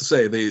just about to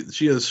say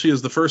she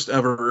is the first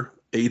ever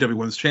AEW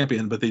Women's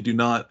Champion, but they do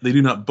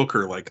not book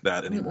her like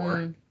that anymore.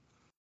 Mm-mm.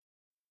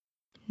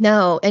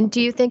 No. And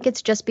do you think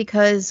it's just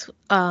because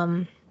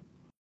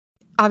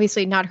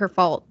obviously not her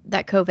fault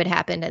that COVID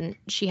happened and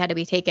she had to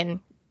be taken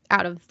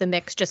out of the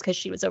mix just because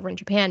she was over in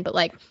Japan, but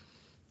like,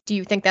 do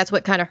you think that's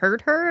what kind of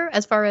hurt her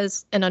as far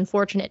as an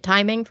unfortunate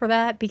timing for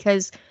that?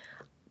 Because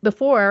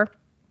before,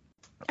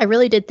 I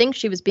really did think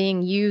she was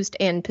being used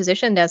and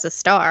positioned as a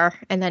star,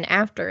 and then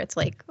after it's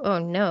like, oh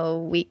no,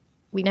 we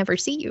never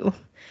see you.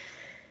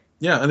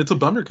 Yeah, and it's a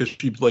bummer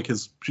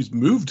because she's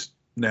moved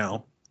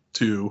now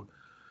to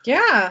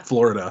Yeah.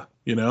 Florida,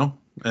 you know,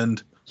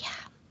 and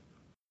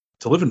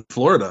to live in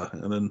Florida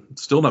and then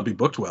still not be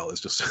booked well is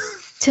just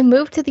To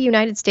move to the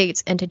United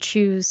States and to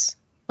choose,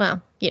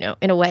 well, you know,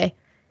 in a way,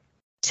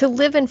 to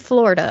live in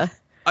Florida.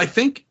 I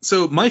think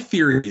so. My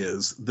theory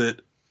is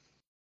that,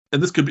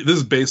 and this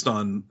is based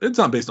on, it's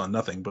not based on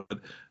nothing, but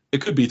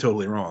it could be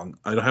totally wrong.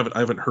 I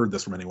haven't heard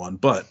this from anyone,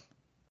 but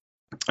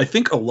I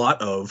think a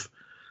lot of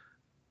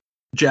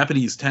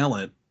Japanese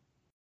talent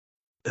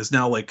is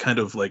now like kind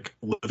of like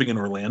living in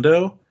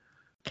Orlando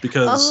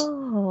because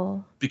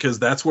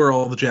that's where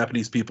all the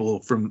Japanese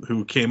people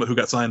who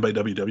got signed by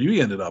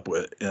WWE ended up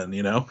with, and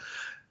you know,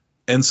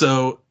 and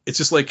so it's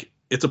just like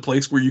it's a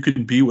place where you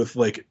can be with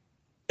like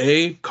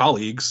A,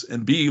 colleagues,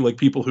 and B, like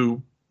people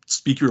who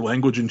speak your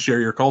language and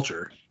share your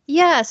culture.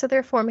 Yeah, so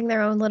they're forming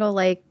their own little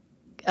like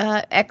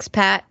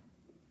expat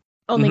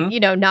only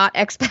not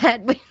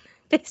expat, but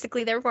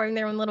basically they're forming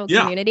their own little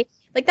community.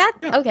 Like that.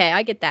 Yeah. Okay,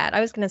 I get that.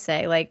 I was gonna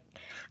say, like,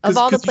 of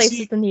all the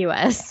places in the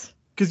U.S.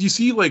 Because you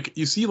see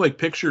like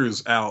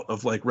pictures out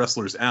of like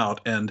wrestlers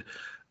out, and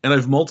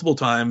I've multiple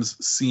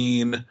times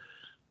seen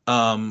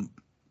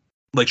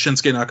like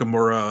Shinsuke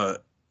Nakamura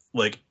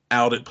like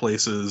out at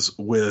places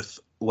with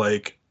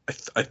like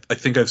I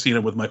think I've seen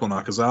him with Michael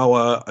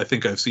Nakazawa. I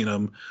think I've seen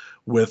him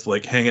with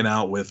like hanging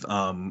out with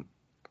like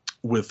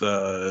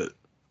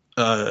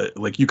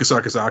Yuka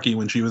Sakazaki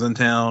when she was in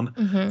town.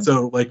 Mm-hmm.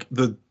 So like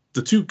the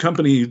two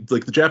companies,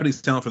 like the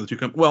Japanese talent for the two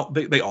companies, well,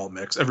 they all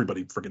mix.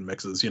 Everybody freaking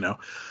mixes, you know.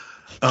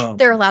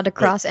 They're allowed to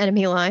cross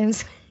enemy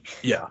lines.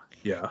 Yeah.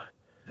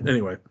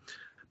 Anyway,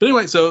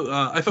 so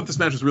I thought this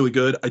match was really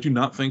good. I do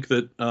not think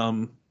that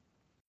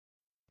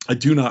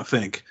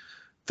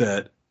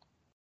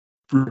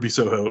Ruby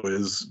Soho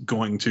is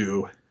going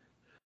to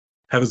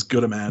have as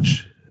good a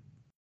match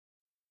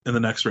in the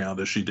next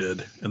round as she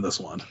did in this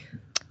one.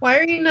 Why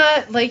are you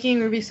not liking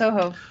Ruby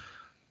Soho?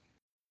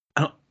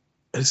 I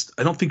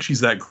don't think she's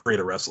that great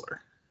a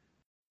wrestler.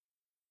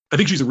 I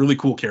think she's a really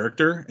cool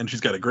character, and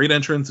she's got a great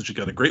entrance, and she's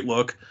got a great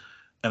look,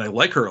 and I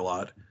like her a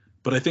lot.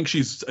 But I think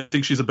she's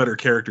a better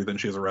character than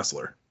she is a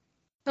wrestler.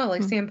 Oh,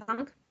 like CM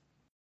Punk?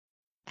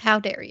 How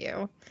dare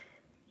you?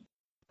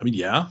 I mean,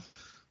 yeah.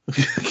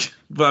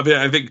 But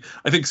I think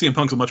CM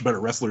Punk's a much better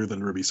wrestler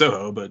than Ruby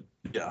Soho, but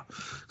yeah.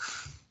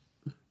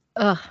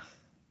 Ugh.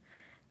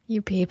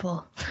 You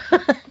people.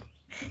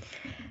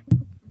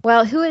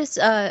 Well, who is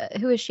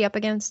she up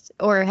against,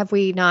 or have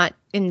we not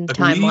in the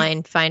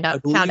timeline found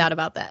out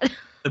about that?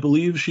 I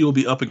believe she will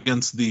be up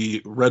against the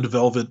Red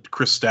Velvet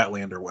Chris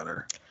Statlander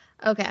winner.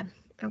 Okay.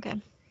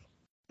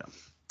 Yeah.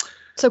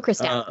 So Chris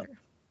Statlander.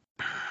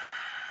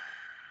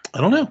 I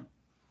don't know.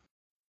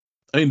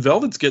 I mean,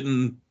 Velvet's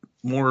getting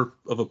more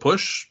of a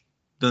push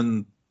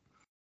than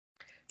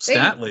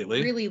Stat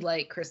lately. Really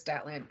like Chris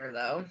Statlander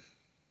though.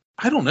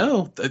 I don't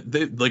know.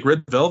 They like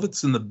Red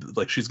Velvet's in the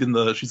like she's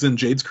in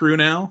Jade's crew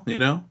now, you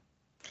know.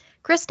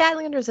 Chris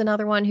Statlander's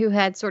another one who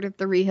had sort of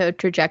the Riho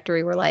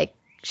trajectory where like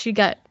she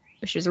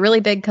was really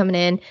big coming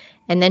in,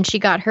 and then she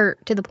got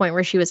hurt to the point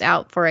where she was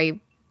out for a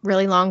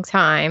really long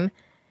time,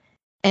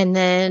 and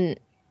then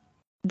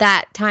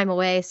that time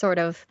away sort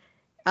of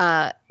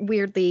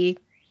weirdly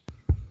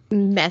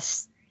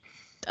messed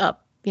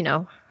up,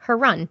 her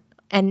run,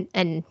 and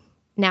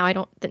now I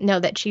don't know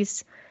that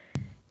she's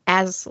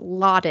as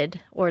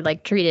lauded or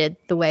like treated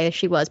the way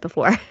she was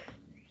before.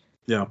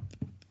 Yeah.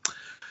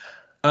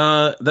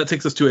 That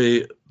takes us to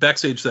a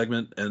backstage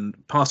segment and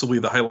possibly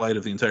the highlight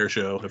of the entire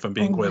show, if I'm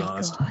being quite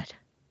honest.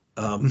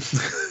 God.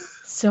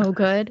 So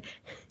good.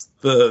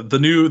 The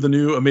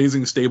new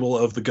amazing stable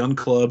of the Gun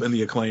Club and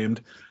the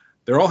Acclaimed,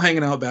 they're all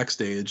hanging out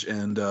backstage,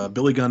 and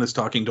Billy Gunn is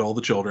talking to all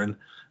the children,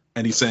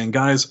 and he's saying,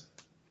 guys,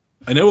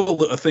 I know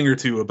a thing or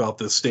two about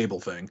this stable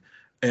thing,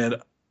 and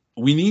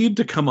we need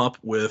to come up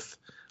with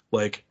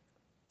like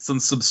some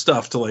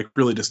stuff to like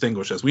really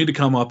distinguish us. We need to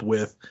come up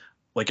with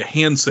like a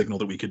hand signal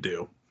that we could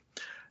do.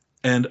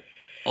 And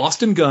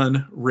Austin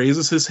Gunn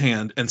raises his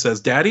hand and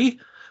says, "Daddy,"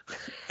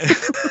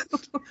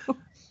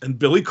 and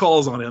Billy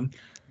calls on him,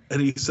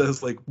 and he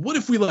says, like, what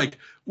if we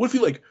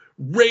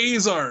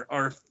raise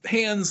our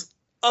hands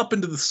up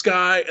into the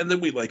sky, and then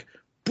we like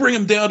bring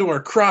them down to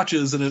our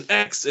crotches in an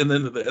X, and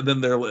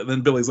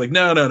then Billy's like,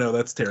 no,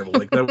 that's terrible.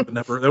 Like that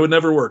would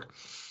never work.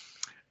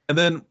 And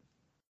then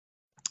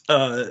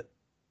I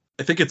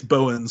think it's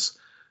Bowens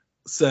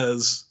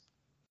says,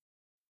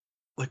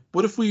 like,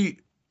 what if we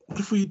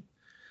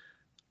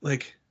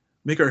like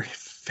make our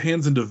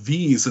hands into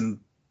V's and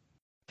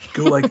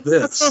go like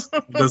this?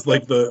 Does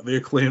like the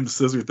Acclaimed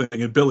scissor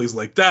thing, and Billy's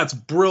like, that's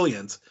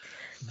brilliant.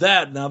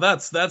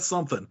 That's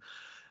something.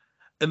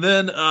 And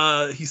then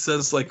he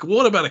says, like,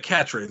 what about a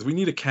catchphrase? We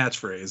need a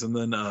catchphrase. And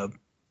then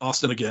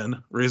Austin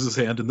again raises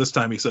his hand, and this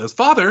time he says,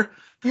 "Father."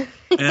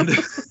 And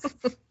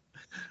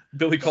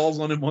Billy calls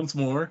on him once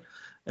more,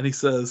 and he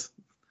says,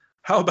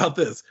 "How about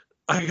this?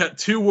 I got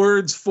 2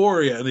 words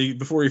for you." And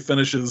before he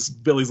finishes,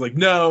 Billy's like,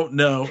 no.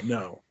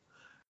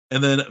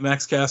 And then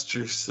Max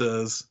Caster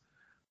says,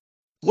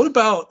 "What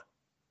about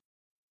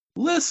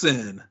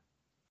listen,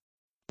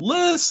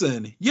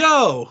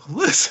 yo,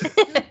 listen."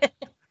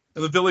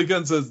 And the Billy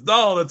Gunn says,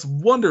 "Oh, that's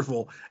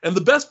wonderful." And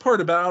the best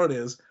part about it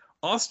is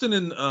Austin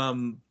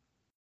and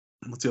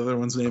what's the other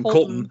one's name?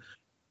 Colton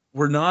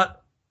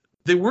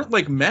they weren't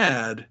like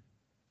mad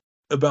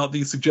about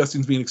these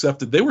suggestions being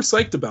accepted. They were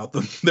psyched about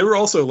them. They were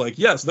also like,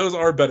 yes, those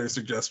are better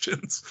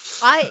suggestions.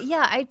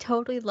 I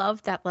totally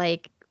love that,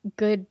 like,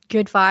 good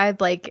vibe.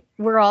 Like,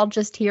 we're all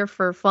just here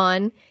for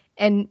fun,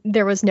 and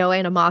there was no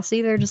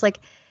animosity. They're just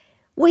like,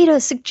 way to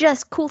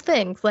suggest cool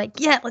things. Like,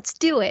 yeah, let's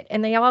do it.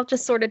 And they all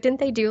just sort of,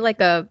 didn't they do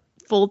like a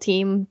full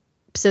team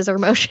scissor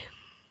motion?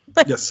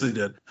 Yes, they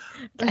did.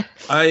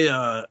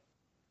 I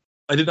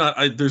did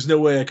not. There's no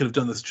way I could have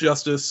done this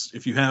justice.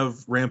 If you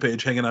have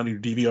Rampage hanging on your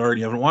DVR and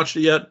you haven't watched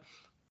it yet,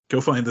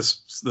 go find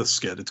this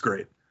skit. It's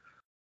great.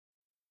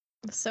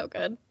 So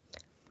good.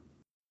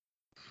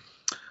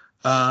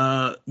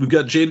 We've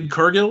got Jade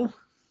Cargill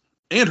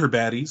and her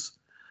baddies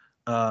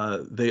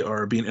They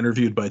are being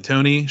interviewed by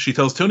Tony. She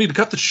tells Tony to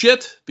cut the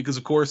shit because,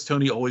 of course,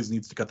 Tony always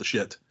needs to cut the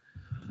shit.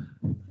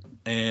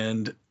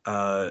 And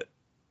Tony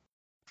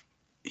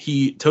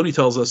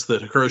tells us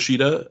that Hikaru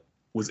Shida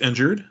was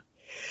injured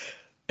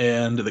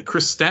and that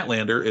Chris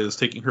Statlander is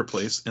taking her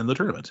place in the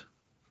tournament.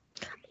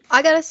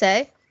 I gotta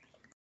say,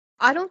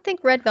 I don't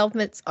think Red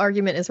Velvet's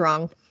argument is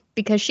wrong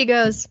because she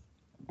goes,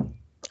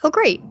 oh,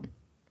 great.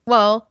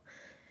 Well,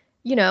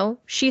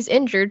 she's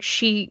injured.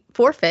 She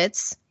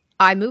forfeits.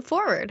 I move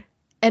forward.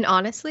 And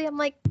honestly, I'm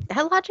like,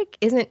 that logic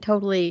isn't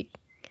totally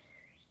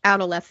out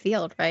of left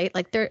field, right?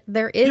 Like there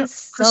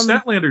is Chris some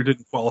Statlander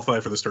didn't qualify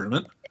for this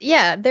tournament.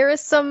 Yeah, there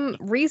is some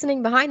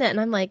reasoning behind that,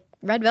 and I'm like,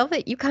 Red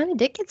Velvet, you kind of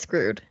did get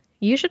screwed.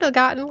 You should have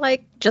gotten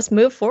just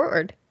move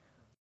forward.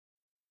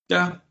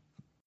 Yeah.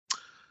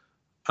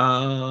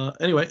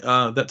 Anyway,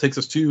 that takes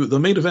us to the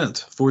main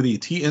event for the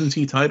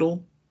TNT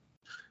title.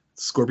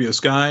 Scorpio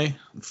Sky,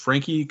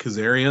 Frankie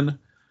Kazarian.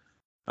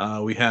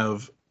 We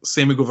have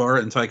Sammy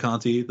Guevara and Ty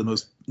Conti, the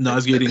most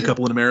nauseating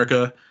couple in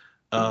America,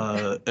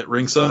 at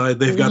ringside.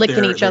 They've got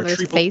licking each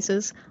other's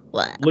faces.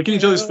 Licking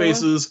each other's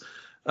faces,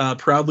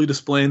 proudly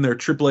displaying their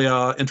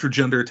AAA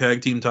intergender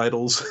tag team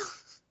titles.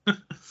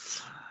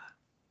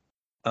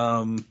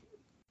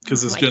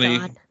 Because as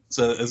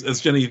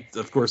Jenny,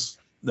 of course,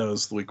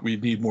 knows, we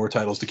need more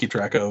titles to keep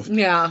track of.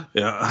 Yeah.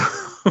 Yeah.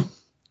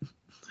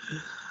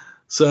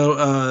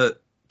 So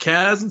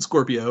Kaz and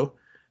Scorpio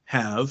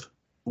have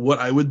what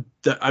I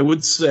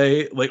would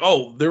say,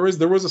 there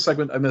was a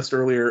segment I missed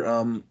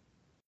earlier,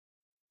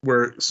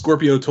 where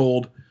Scorpio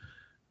told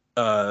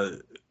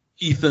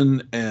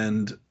Ethan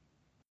and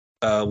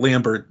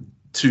Lambert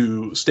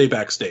to stay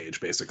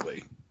backstage,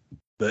 basically.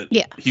 That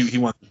he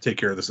wanted to take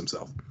care of this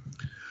himself.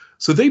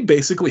 So they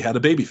basically had a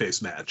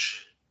babyface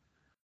match.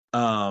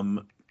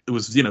 It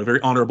was,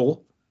 very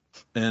honorable,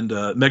 and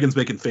Megan's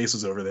making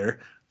faces over there.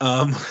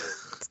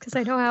 It's because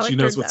I know how she it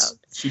knows turns out.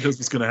 She knows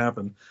what's going to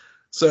happen.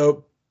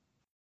 So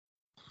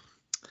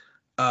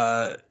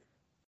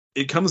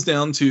it comes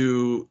down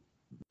to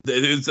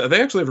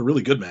they actually have a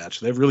really good match.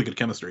 They have really good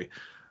chemistry,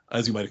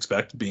 as you might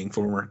expect, being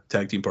former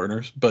tag team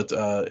partners. But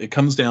it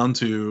comes down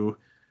to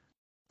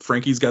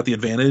Frankie's got the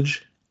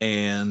advantage,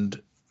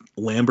 and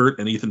Lambert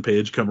and Ethan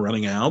Page come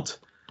running out.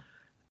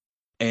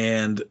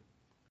 And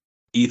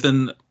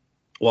Ethan,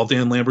 while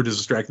Dan Lambert is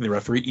distracting the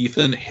referee,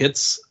 Ethan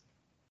hits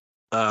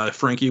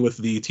Frankie with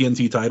the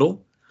TNT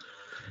title.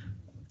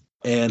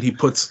 And he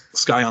puts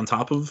Sky on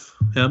top of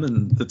him,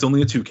 and that's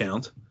only a 2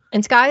 count.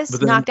 And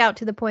Sky's knocked out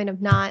to the point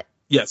of not.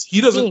 Yes, he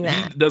doesn't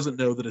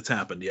know that it's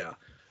happened. Yeah,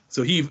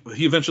 so he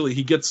eventually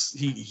gets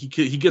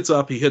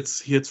up, he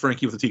hits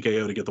Frankie with a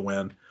TKO to get the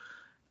win,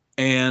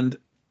 and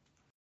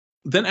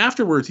then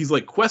afterwards he's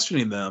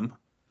questioning them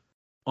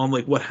on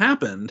what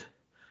happened.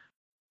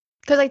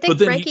 Because I think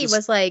Frankie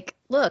was like,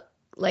 "Look,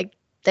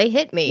 they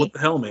hit me. What the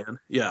hell, man?"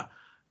 Yeah.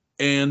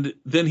 And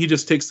then he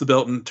just takes the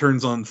belt and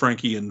turns on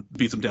Frankie and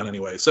beats him down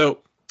anyway. So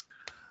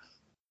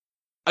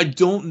I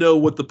don't know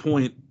what the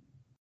point.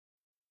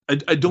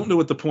 I don't know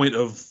what the point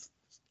of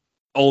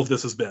all of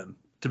this has been,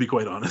 to be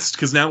quite honest,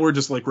 because now we're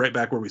just right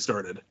back where we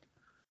started.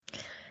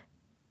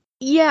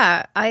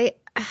 Yeah, I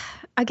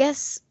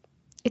guess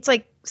it's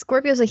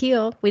Scorpio's a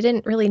heel. We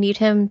didn't really need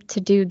him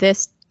to do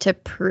this to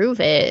prove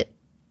it,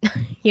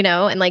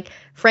 and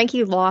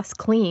Frankie lost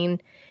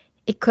clean.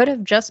 It could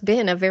have just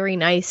been a very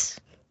nice,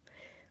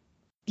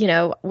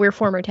 we're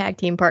former tag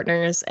team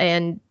partners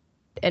and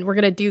we're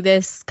going to do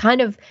this kind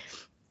of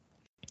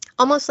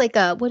almost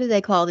what do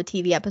they call the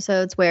TV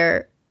episodes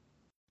where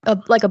a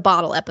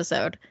bottle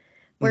episode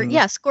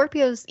where,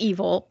 Scorpio's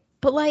evil,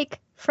 but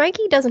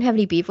Frankie doesn't have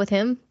any beef with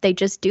him. They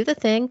just do the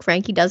thing.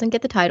 Frankie doesn't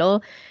get the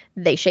title.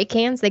 They shake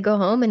hands, they go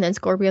home, and then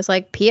Scorpio's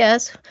like,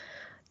 P.S.,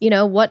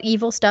 what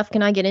evil stuff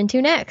can I get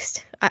into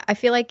next? I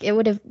feel like it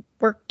would have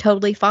worked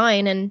totally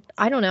fine. And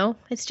I don't know.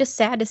 It's just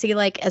sad to see,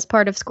 as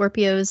part of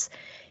Scorpio's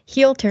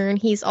heel turn,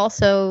 he's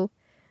also,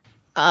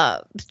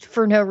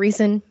 for no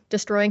reason,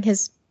 destroying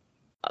his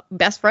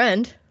best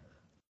friend.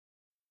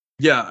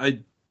 Yeah,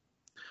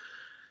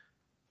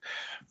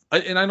 I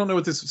don't know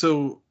what this.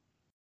 So,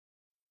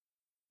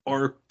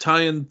 are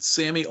Ty and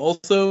Sammy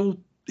also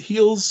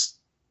heels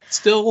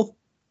still?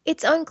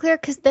 It's unclear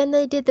because then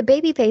they did the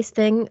babyface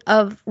thing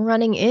of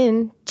running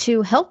in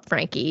to help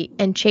Frankie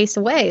and chase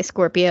away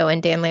Scorpio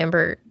and Dan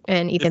Lambert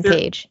and Ethan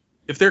Page.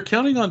 If they're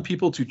counting on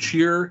people to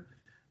cheer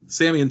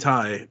Sammy and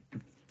Ty,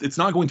 it's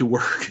not going to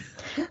work.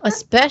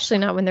 Especially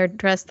not when they're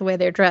dressed the way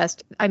they're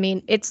dressed. I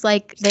mean, it's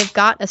they've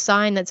got a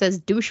sign that says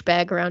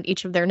douchebag around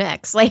each of their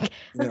necks.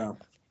 Yeah.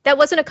 That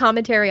wasn't a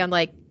commentary on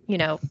it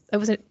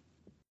wasn't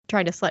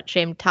trying to slut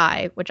shame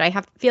Ty, which I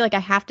feel like I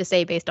have to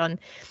say based on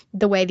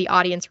the way the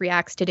audience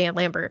reacts to Dan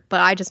Lambert.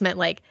 But I just meant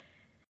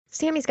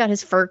Sammy's got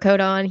his fur coat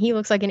on. He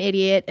looks like an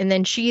idiot. And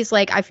then she's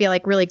I feel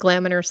really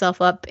glamming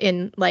herself up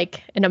in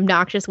an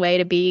obnoxious way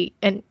to be,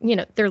 and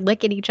they're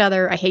licking each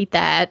other. I hate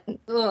that.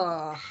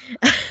 Ugh.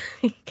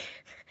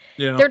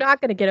 Yeah. They're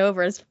not going to get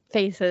over his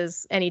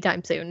faces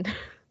anytime soon.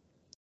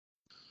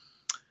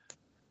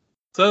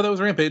 So that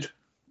was Rampage.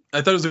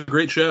 I thought it was a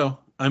great show.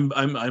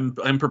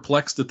 I'm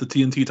perplexed at the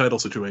TNT title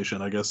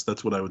situation. I guess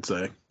that's what I would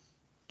say.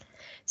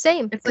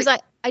 Same, because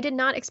I did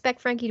not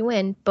expect Frankie to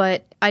win,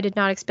 but I did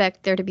not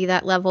expect there to be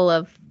that level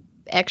of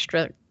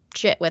extra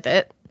shit with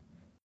it.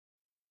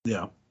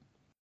 Yeah.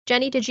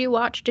 Jenny, did you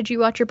watch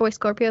your boy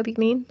Scorpio be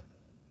mean?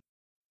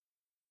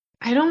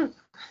 I don't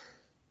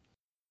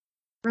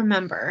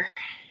remember.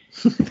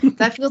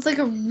 That feels like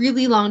a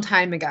really long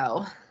time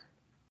ago.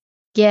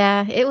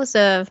 Yeah, it was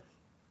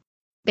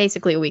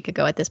basically a week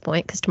ago at this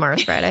point, because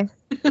tomorrow's Friday.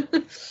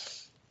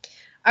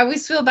 I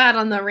always feel bad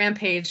on the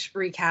Rampage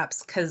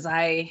recaps because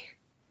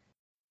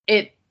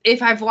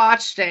if I've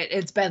watched it,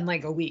 it's been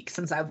like a week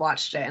since I've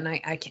watched it, and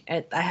I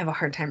have a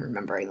hard time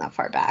remembering that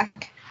far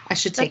back. I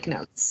should take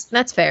notes.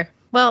 That's fair.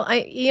 Well,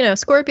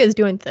 Scorpio's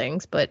doing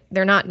things, but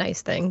they're not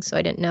nice things, so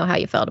I didn't know how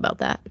you felt about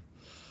that.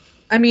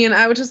 I mean,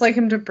 I would just like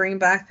him to bring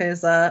back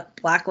his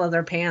black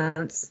leather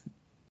pants.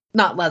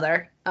 Not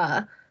leather.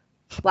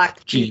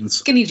 Black jeans.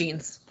 Skinny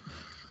jeans.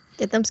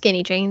 Get them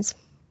skinny jeans.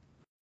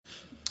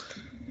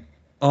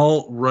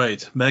 All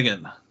right,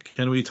 Megan,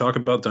 can we talk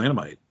about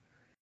Dynamite?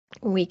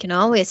 We can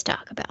always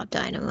talk about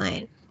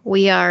Dynamite.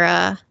 We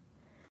are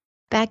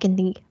back in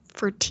the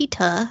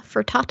Fertitta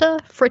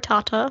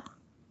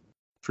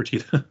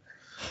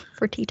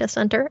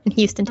Center in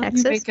Houston,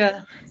 Texas.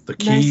 The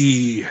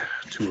key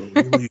to a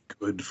really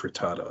good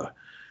frittata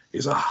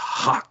is a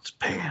hot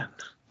pan.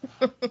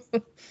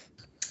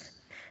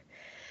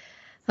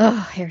 Oh,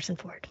 Harrison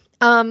Ford.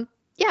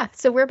 Yeah,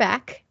 so we're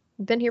back.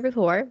 We've been here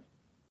before.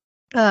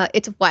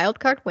 It's Wild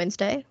Card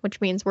Wednesday,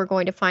 which means we're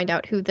going to find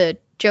out who the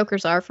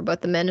jokers are for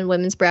both the men and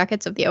women's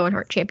brackets of the Owen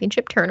Hart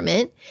Championship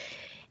Tournament.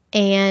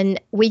 And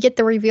we get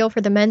the reveal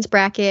for the men's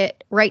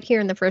bracket right here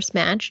in the first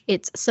match.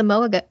 It's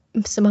Samoa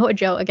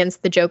Joe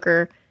against the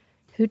Joker,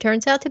 who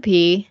turns out to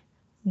be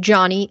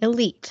Johnny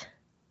Elite.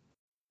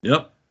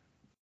 Yep.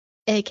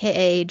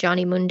 AKA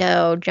Johnny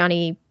Mundo,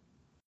 Johnny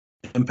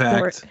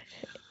Impact,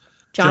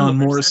 John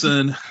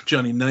Morrison,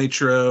 Johnny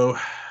Nitro.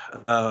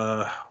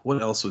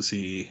 What else was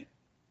he?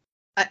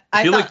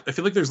 I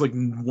feel like there's like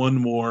one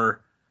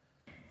more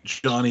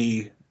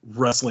Johnny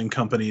wrestling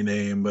company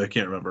name, but I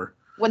can't remember.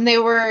 When they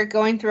were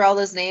going through all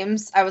those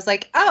names, I was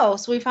like, oh,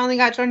 so we finally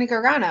got Johnny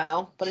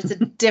Gargano, but it's a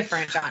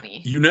different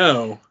Johnny. You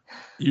know,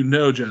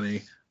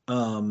 Jenny,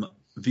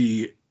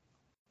 the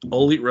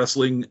All Elite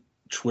Wrestling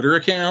Twitter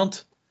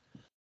account,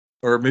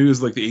 or maybe it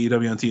was like the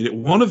AEW on TV,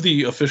 one of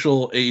the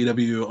official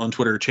AEW on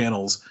Twitter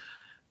channels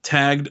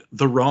tagged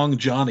the wrong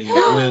Johnny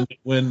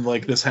when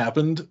like this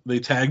happened. They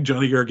tagged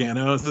Johnny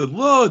Gargano and said,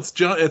 "Whoa,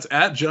 it's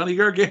at Johnny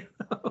Gargano."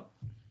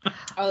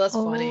 Oh, that's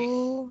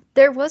funny.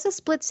 There was a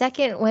split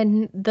second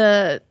when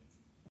the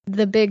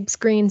big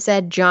screen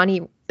said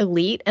Johnny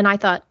Elite, and I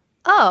thought,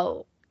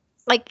 oh,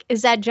 like,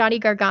 is that Johnny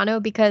Gargano?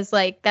 Because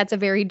like that's a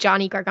very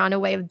Johnny Gargano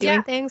way of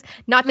doing things.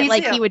 Not that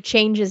like he would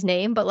change his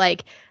name, but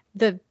like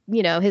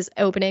his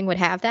opening would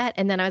have that.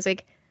 And then I was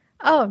like,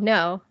 oh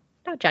no,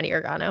 not Johnny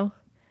Gargano.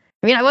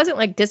 I mean, I wasn't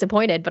like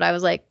disappointed, but I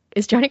was like,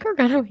 is Johnny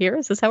Gargano here?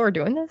 Is this how we're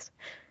doing this?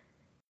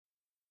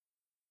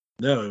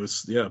 No, it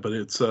was, but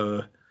it's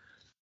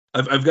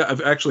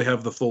I've actually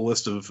have the full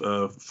list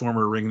of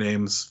former ring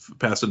names,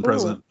 past and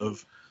present.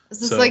 Is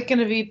this like going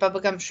to be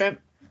bubblegum shrimp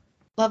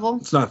level?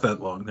 It's not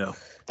that long, no.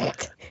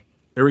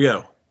 Here we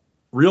go.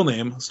 Real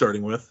name,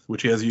 starting with,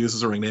 which he has used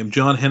as a ring name: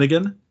 John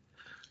Hennigan,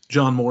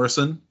 John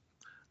Morrison,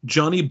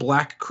 Johnny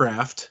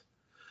Blackcraft,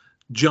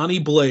 Johnny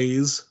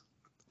Blaze,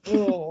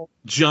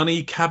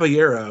 Johnny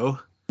Caballero,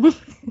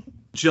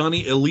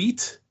 Johnny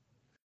Elite,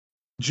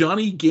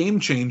 Johnny Game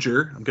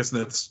Changer. I'm guessing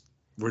that's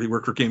where he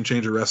worked for Game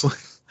Changer Wrestling.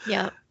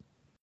 Yeah.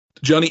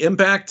 Johnny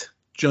Impact,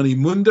 Johnny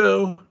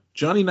Mundo,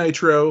 Johnny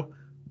Nitro,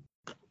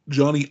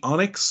 Johnny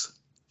Onyx,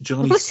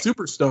 Johnny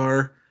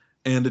Superstar,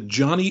 and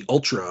Johnny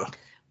Ultra.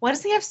 Why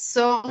does he have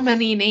so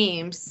many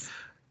names?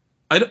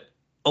 A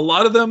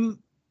lot of them.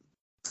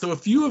 So a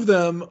few of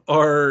them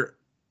are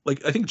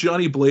like, I think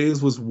Johnny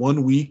Blaze was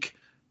 1 week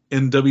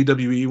in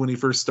WWE when he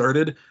first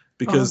started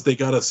because they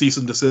got a cease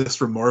and desist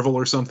from Marvel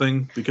or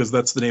something, because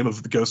that's the name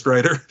of the Ghost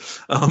Rider.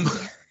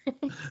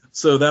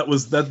 So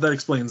that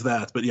explains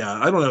that. But yeah,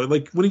 I don't know.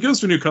 Like when he goes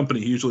to a new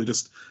company, he usually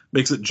just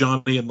makes it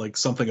Johnny and like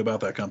something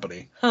about that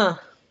company. Huh.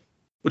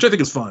 Which I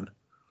think is fun.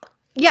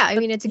 Yeah, I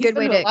mean, it's a good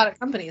way to a lot of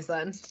companies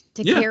then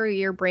to carry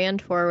your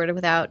brand forward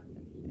without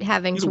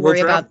having to worry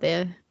about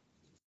the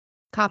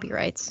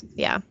copyrights.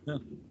 Yeah.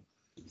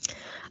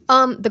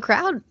 The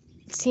crowd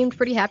seemed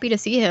pretty happy to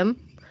see him.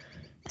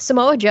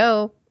 Samoa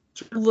Joe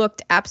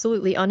looked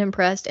absolutely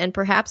unimpressed, and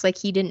perhaps like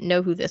he didn't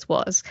know who this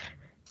was.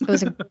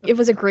 It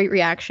was a great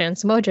reaction.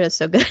 Samoa Joe is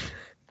so good.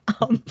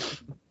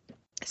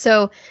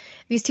 So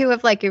these two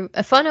have like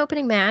a fun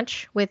opening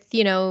match with,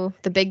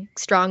 the big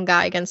strong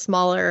guy against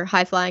smaller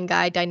high flying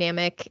guy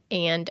dynamic,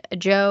 and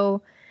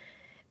Joe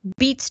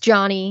beats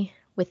Johnny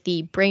with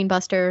the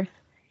brainbuster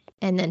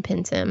and then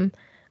pins him.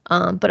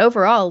 But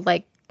overall,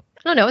 like, I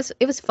don't know,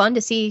 it was fun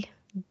to see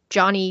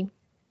Johnny,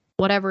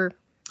 whatever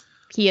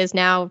he is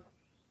now,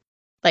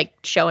 like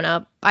showing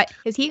up.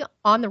 Is he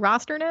on the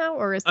roster now,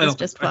 or is this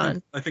just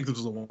fun? I think this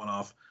was a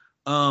one-off.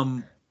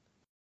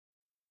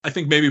 I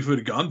think maybe if it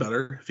had gone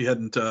better, if he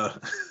hadn't,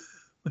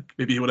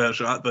 maybe he would have had a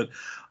shot. But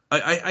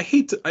I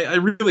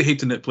really hate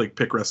to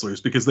pick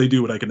wrestlers because they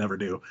do what I could never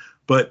do.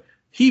 But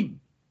he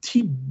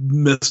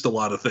missed a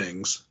lot of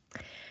things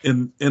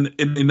in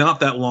not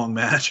that long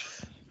match.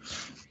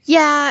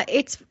 Yeah,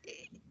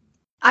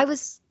 I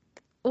was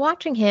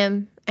watching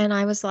him and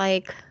I was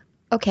like,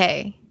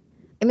 okay,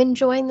 I'm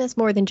enjoying this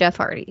more than Jeff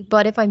Hardy.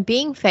 But if I'm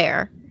being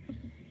fair,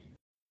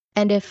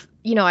 and if,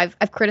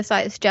 I've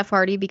criticized Jeff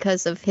Hardy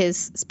because of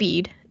his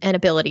speed and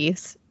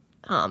abilities,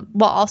 while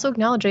also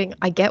acknowledging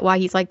I get why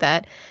he's like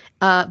that.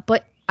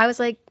 But I was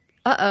like,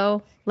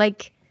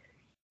 like,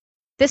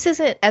 this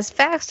isn't as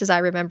fast as I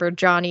remember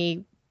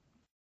John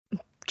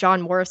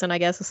Morrison, I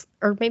guess,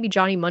 or maybe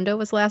Johnny Mundo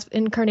was the last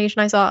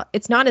incarnation I saw.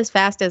 It's not as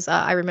fast as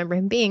I remember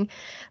him being.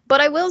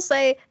 But I will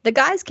say the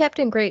guy's kept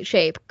in great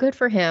shape. Good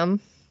for him.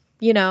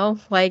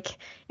 Like,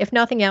 if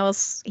nothing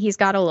else, he's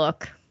got a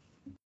look.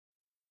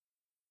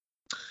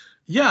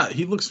 Yeah,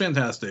 he looks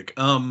fantastic.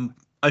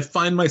 I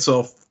find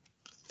myself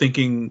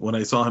thinking when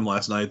I saw him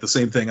last night, the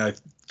same thing I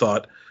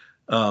thought,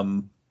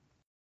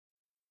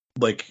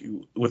 like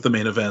with the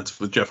main event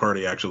with Jeff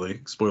Hardy,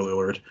 actually, spoiler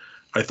alert,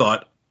 I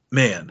thought,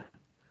 man,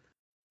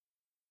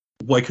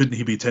 why couldn't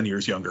he be 10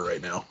 years younger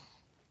right now?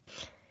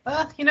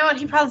 You know what?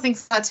 He probably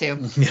thinks that too.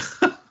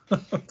 Yeah.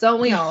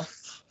 Don't we all?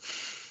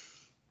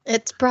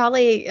 It's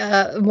probably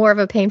more of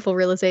a painful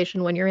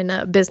realization when you're in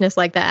a business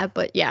like that.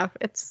 But yeah,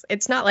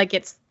 it's not like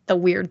it's the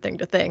weird thing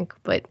to think.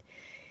 But,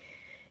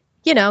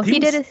 he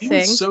did his thing. He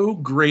was so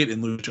great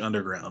in Lucha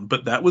Underground,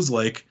 but that was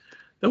like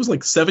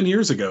 7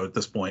 years ago at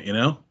this point,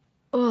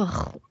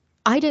 Ugh,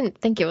 I didn't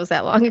think it was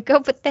that long ago,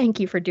 but thank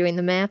you for doing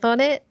the math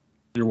on it.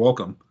 You're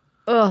welcome.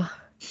 Ugh,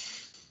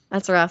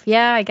 that's rough.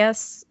 Yeah, I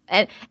guess.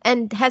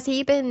 And has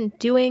he been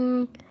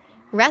doing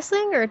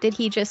wrestling, or did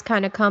he just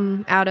kind of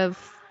come out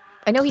of?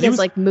 I know he does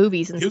like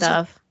movies and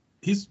stuff.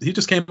 He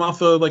just came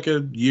off like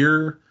a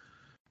year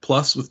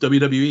plus with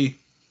WWE.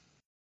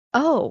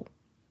 Oh.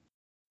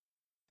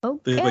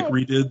 Okay. They like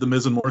redid the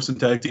Miz and Morrison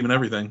tag team and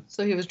everything.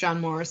 So he was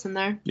John Morrison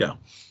there? Yeah.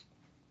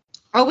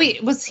 Oh,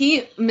 wait. Was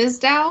he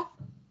Mizdow?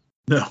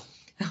 No.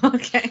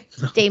 Okay.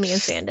 Damian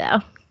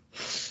Sandow.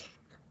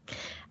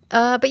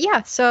 But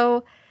yeah,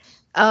 so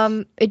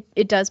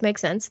it does make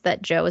sense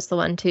that Joe is the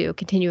one to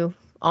continue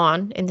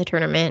on in the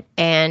tournament.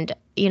 And,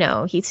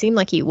 he seemed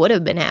like he would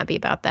have been happy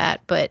about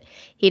that. But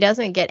he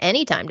doesn't get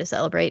any time to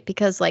celebrate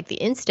because, like, the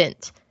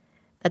instant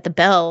that the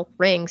bell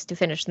rings to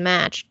finish the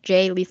match,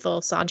 Jay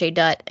Lethal, Sanjay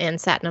Dutt, and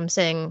Satnam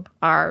Singh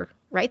are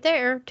right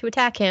there to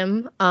attack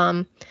him.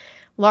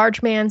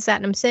 Large man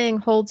Satnam Singh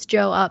holds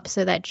Joe up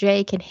so that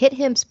Jay can hit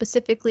him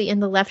specifically in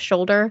the left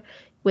shoulder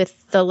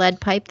with the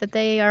lead pipe that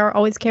they are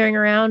always carrying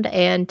around.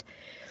 And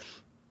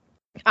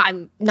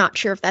I'm not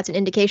sure if that's an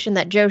indication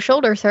that Joe's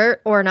shoulders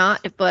hurt or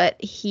not, but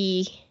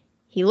he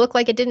looked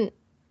like it didn't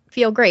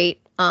feel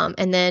great.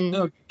 And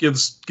then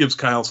gives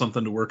Kyle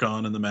something to work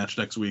on in the match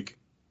next week.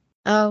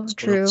 Oh,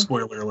 true.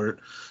 Spoiler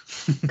alert.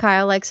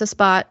 Kyle likes a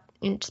spot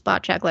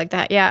check like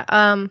that.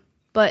 Yeah.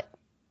 But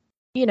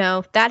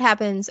that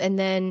happens, and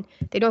then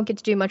they don't get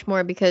to do much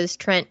more because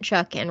Trent,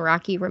 Chuck, and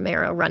Rocky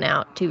Romero run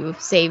out to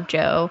save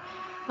Joe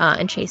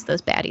and chase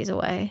those baddies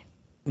away.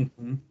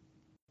 Mm-hmm.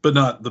 But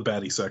not the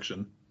baddie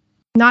section.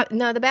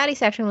 The baddie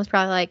section was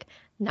probably like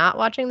not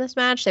watching this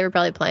match. They were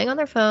probably playing on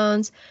their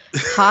phones,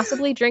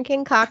 possibly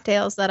drinking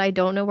cocktails that I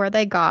don't know where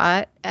they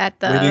got at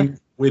the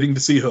waiting to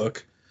see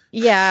Hook.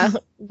 Yeah,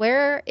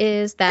 where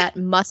is that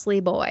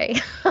muscly boy?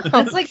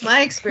 That's like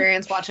my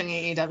experience watching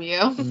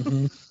AEW.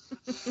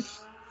 Mm-hmm.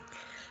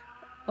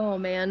 Oh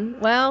man,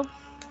 well,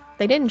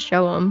 they didn't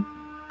show him.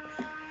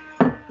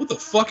 What the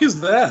fuck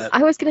is that?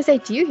 I was gonna say,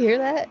 do you hear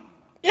that?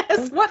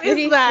 Yes, what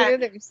is that? Sure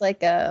there's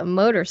like a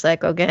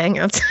motorcycle gang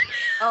outside.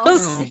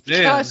 Oh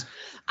gosh,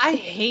 I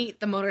hate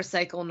the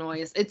motorcycle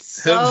noise. It's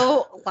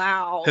so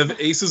loud. Have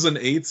aces and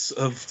eights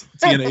of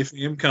TNA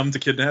fame come to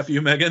kidnap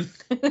you, Megan?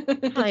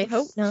 I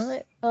hope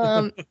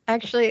not.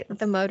 Actually,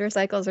 the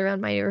motorcycles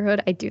around my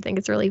neighborhood, I do think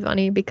it's really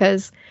funny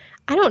because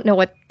I don't know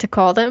what to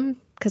call them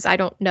because I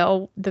don't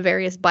know the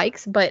various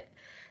bikes, but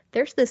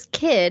there's this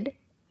kid,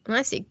 and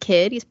I say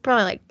kid, he's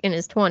probably like in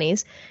his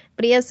 20s,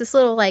 but he has this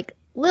little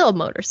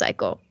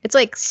motorcycle. It's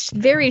like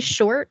very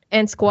short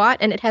and squat,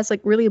 and it has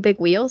like really big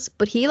wheels,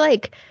 but he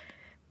like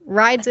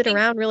rides it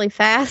around really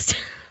fast.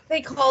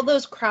 They call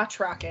those crotch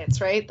rockets,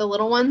 right? The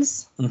little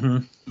ones.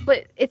 Mm-hmm.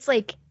 But it's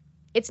like,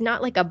 it's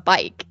not like a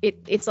bike.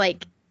 It's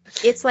like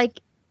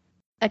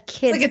a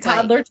kid's like a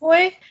toddler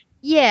toy.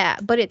 Yeah,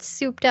 but it's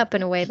souped up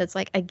in a way that's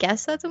like, I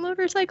guess that's a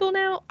motorcycle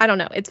now. I don't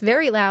know. It's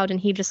very loud, and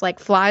he just like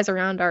flies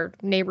around our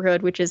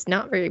neighborhood, which is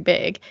not very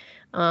big,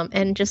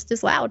 and just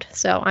is loud.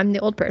 So I'm the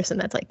old person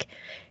that's like,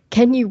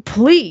 can you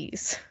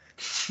please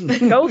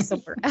go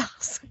somewhere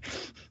else?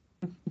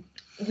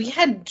 We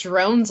had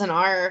drones in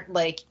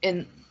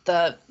in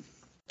the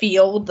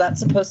field that's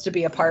supposed to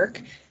be a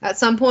park at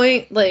some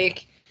point.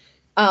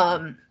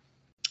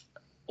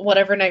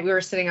 Whatever night we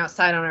were sitting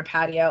outside on our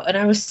patio, and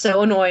I was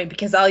so annoyed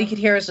because all you could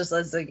hear was just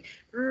this like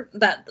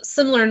that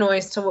similar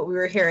noise to what we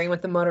were hearing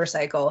with the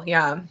motorcycle.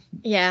 Yeah.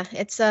 Yeah,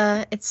 it's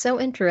so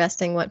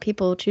interesting what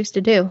people choose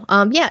to do.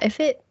 Yeah, if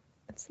it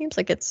seems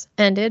like it's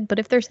ended, but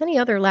if there's any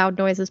other loud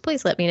noises,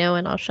 please let me know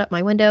and I'll shut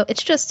my window.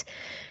 It's just,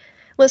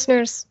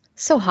 listeners,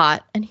 so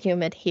hot and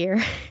humid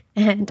here,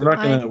 and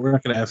we're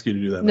not gonna ask you to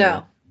do that.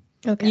 No.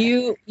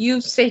 Okay.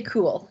 You stay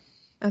cool.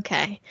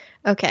 Okay.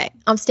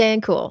 I'm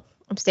staying cool.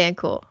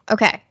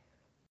 Okay.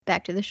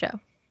 Back to the show.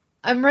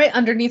 I'm right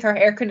underneath our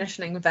air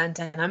conditioning vent,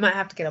 and I might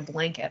have to get a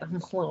blanket. I'm a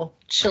little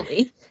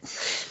chilly.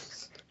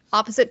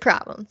 Opposite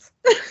problems.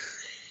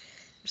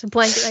 There's a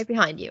blanket right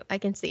behind you. I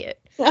can see it.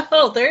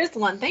 Oh, there's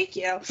one. Thank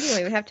you. You don't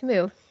even have to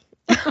move.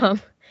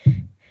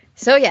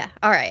 So yeah,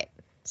 all right.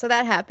 So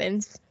that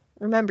happens.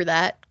 Remember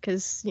that,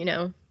 because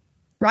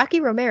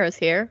Rocky Romero's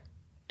here,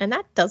 and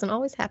that doesn't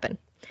always happen.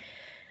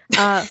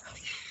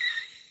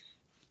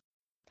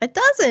 It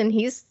doesn't.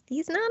 He's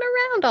not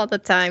around all the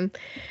time.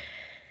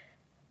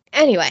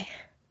 Anyway,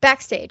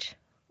 backstage,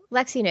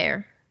 Lexi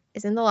Nair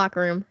is in the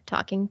locker room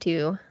talking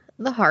to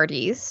the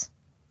Hardys.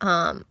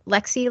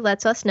 Lexi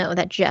lets us know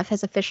that Jeff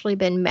has officially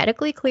been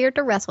medically cleared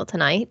to wrestle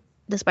tonight,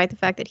 despite the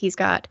fact that he's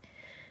got,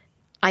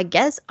 I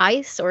guess,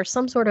 ice or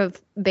some sort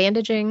of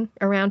bandaging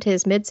around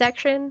his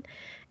midsection.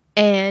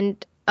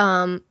 And,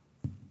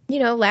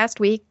 last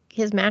week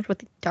his match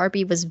with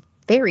Darby was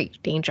very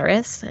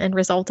dangerous and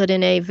resulted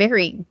in a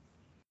very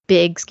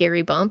big,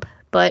 scary bump.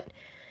 But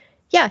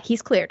yeah,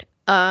 he's cleared.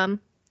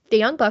 The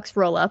Young Bucks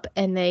roll up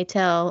and they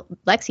tell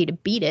Lexi to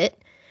beat it.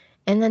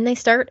 And then they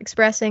start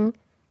expressing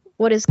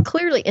what is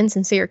clearly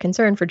insincere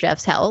concern for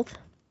Jeff's health.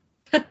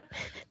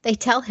 They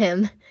tell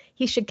him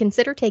he should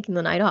consider taking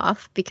the night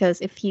off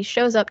because if he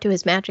shows up to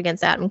his match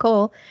against Adam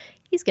Cole,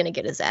 he's going to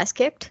get his ass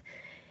kicked.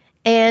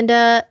 And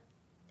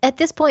at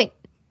this point,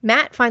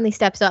 Matt finally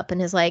steps up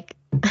and is like,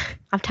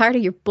 I'm tired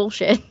of your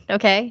bullshit,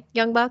 okay,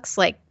 Young Bucks?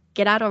 Like,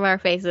 get out of our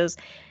faces.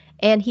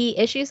 And he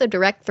issues a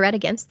direct threat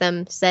against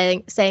them,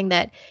 saying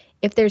that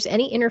if there's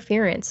any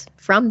interference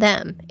from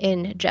them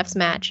in Jeff's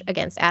match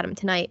against Adam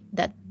tonight,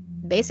 that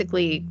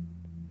basically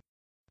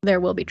there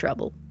will be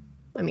trouble.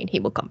 I mean, he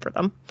will come for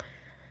them.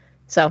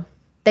 So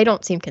they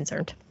don't seem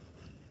concerned.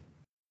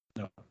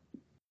 No.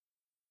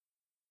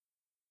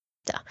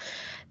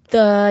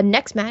 The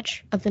next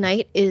match of the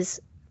night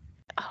is,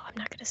 I'm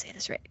not going to say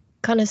this right.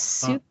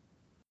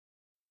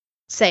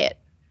 Say it.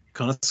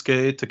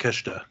 Konosuke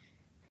Takeshita.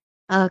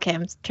 Okay,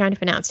 I'm trying to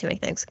pronounce too many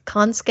things.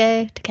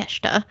 Konosuke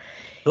Takeshita.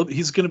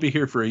 He's going to be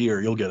here for a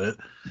year. You'll get it.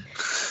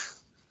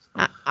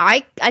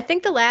 I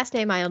think the last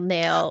name I'll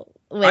nail.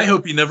 I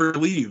hope he never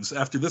leaves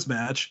after this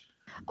match.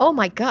 Oh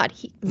my God,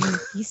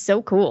 he's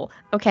so cool.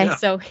 Okay, yeah.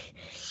 So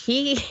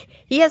he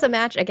has a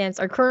match against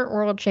our current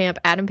world champ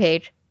Adam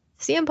Page.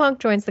 CM Punk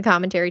joins the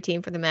commentary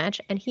team for the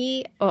match, and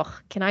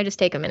can I just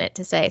take a minute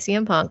to say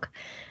CM Punk,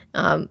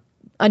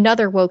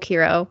 another woke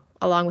hero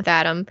along with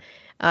Adam.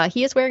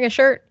 He is wearing a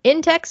shirt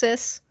in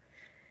Texas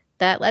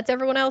that lets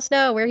everyone else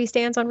know where he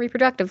stands on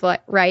reproductive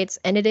rights,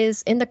 and it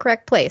is in the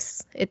correct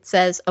place. It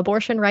says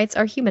abortion rights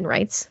are human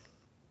rights.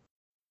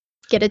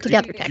 Get it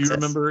together, Texas.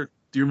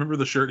 Do you remember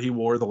the shirt he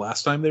wore the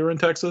last time they were in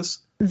Texas?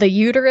 The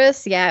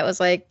uterus, yeah, it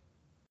was like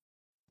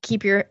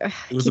keep your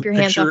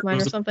hands off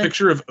mine or something. A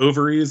picture of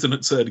ovaries, and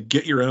it said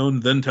 "Get your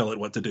own, then tell it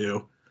what to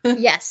do."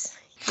 Yes.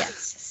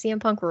 CM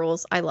Punk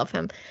rules. I love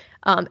him.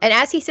 And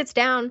as he sits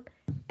down,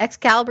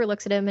 Excalibur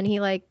looks at him and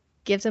he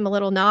gives him a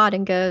little nod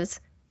and goes,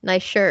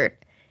 "Nice shirt."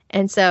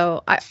 And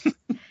so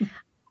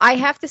I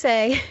have to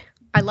say,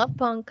 I love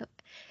Punk,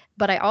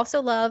 but I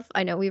also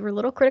I know we were a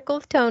little critical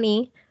of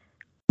Tony,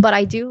 but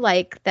I do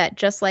like that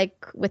just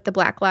like with the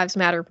Black Lives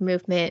Matter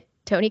movement,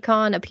 Tony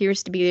Khan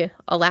appears to be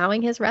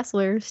allowing his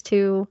wrestlers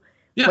to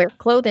wear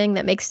clothing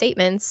that makes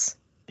statements.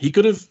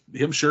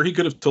 I'm sure he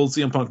could have told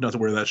CM Punk not to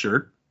wear that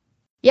shirt.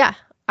 Yeah,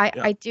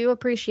 I do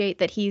appreciate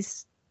that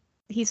he's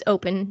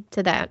open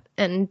to that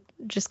and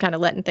just kind of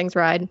letting things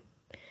ride.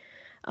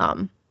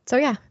 So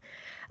yeah,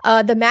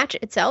 the match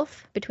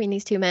itself between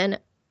these two men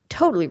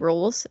totally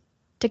rules.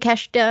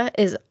 Takeshita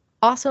is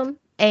awesome,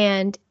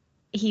 and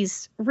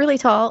he's really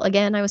tall.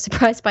 Again, I was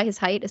surprised by his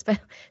height,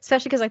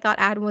 especially because I thought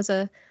Adam was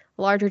a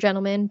larger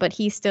gentleman, but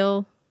he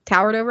still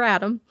towered over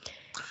Adam.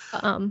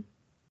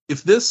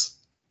 If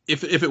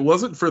it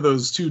wasn't for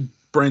those two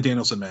Bryan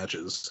Danielson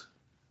matches,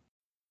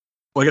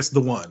 well, I guess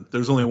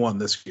there's only one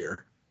this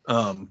year.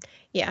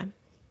 Yeah.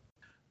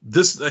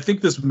 I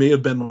think this may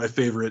have been my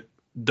favorite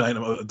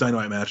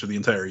Dynamite match of the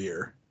entire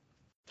year.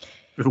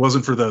 If it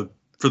wasn't for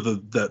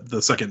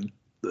the second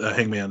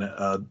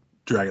Hangman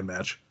Dragon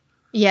match.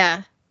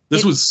 Yeah.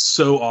 This was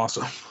so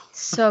awesome.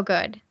 So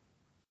good.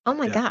 Oh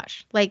my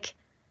gosh. Like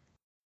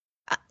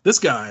this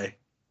guy.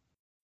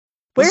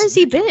 Where has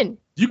he been?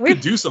 You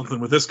could do something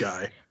with this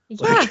guy.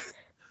 Yeah.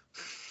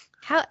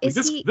 How is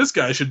this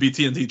guy should be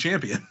TNT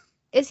champion.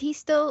 Is he's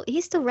still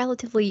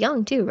relatively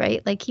young too,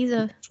 right? Like he's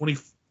 20.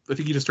 I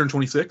think he just turned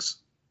 26.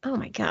 Oh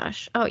my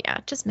gosh. Oh yeah,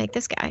 just make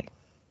this guy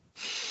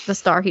the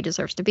star he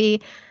deserves to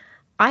be.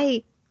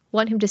 I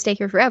want him to stay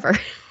here forever.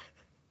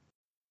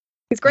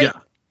 He's great.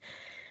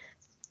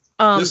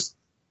 Yeah.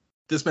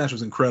 this match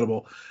was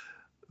incredible.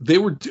 They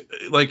were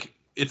like,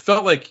 it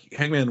felt like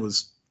Hangman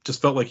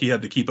just felt like he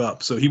had to keep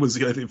up. So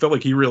it felt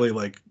like he really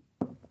like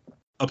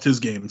upped his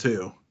game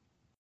too.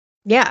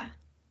 Yeah.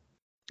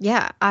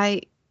 Yeah.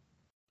 I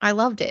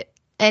loved it.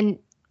 And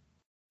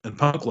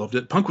Punk loved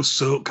it. Punk was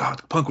so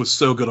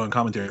good on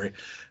commentary.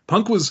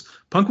 Punk was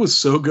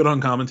so good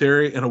on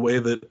commentary in a way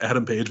that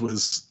Adam Page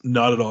was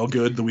not at all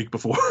good the week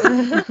before.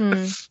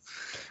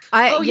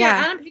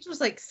 Adam Page was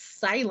like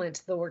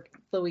silent the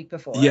week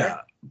before.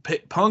 Yeah,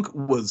 Punk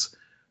was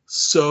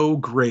so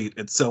great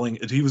at selling.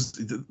 He was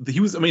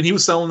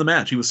selling the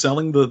match. He was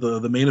selling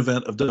the main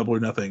event of Double or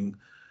Nothing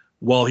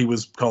while he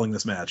was calling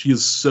this match.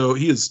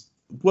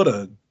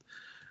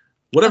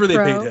 Whatever they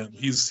paid him,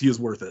 he is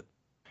worth it.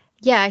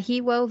 Yeah, he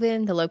wove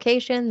in the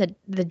location,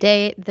 the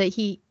day that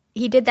he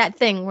did that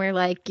thing where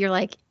like you're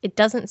like, it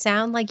doesn't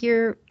sound like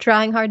you're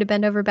trying hard to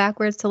bend over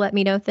backwards to let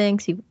me know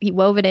things. He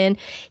wove it in.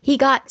 He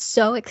got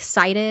so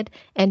excited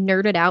and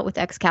nerded out with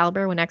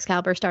Excalibur when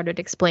Excalibur started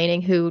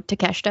explaining who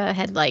Takeshita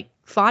had like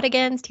fought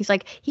against. He's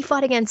like, he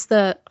fought against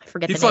I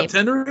forget the name. He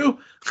fought Tenryu?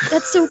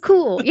 That's so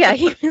cool. Yeah,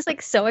 he was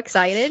like so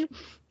excited.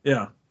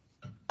 Yeah.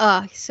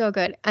 So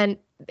good. And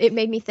it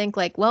made me think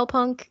like, well,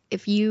 Punk,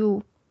 if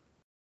you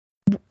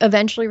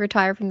eventually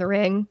retire from the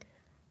ring,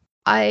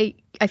 I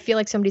feel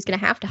like somebody's gonna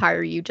have to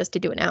hire you just to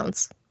do an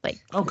ounce.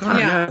 Like, oh god,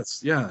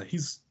 yes, yeah.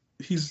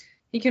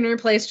 He can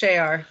replace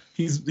JR.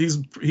 He's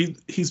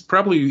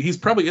probably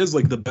is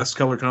like the best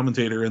color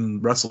commentator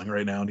in wrestling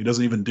right now, and he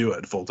doesn't even do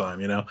it full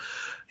time. You know,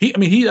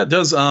 he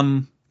does.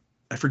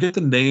 I forget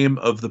the name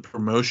of the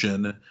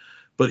promotion,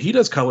 but he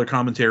does color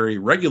commentary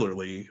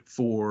regularly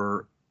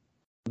for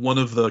one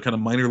of the kind of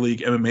minor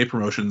league MMA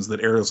promotions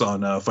that airs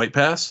on Fight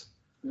Pass.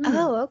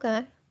 Oh,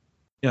 okay.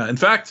 Yeah, in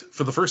fact,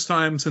 for the first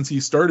time since he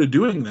started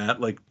doing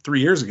that, like 3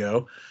 years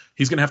ago,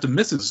 he's going to have to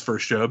miss his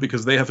first show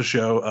because they have a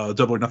show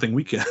Double or Nothing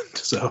weekend.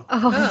 So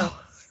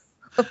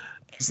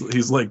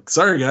he's like,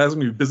 sorry, guys, I'm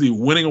going to be busy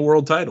winning a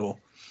world title.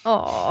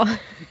 Oh,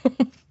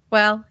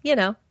 well, you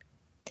know.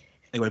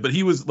 Anyway, but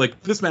he was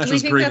like, this match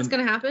was great. Do you think that's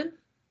going to happen?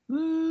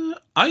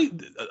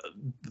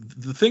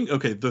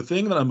 The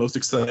thing that I'm most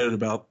excited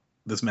about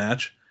this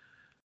match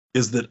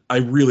is that I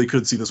really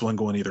could see this one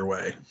going either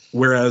way.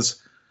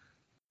 Whereas,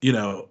 you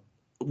know,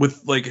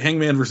 with like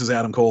Hangman versus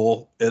Adam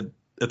Cole at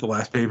the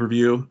last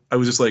pay-per-view, I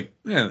was just like,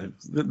 yeah,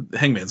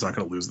 Hangman's not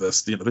going to lose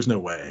this. You know, there's no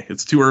way.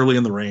 It's too early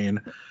in the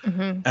reign.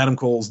 Mm-hmm. Adam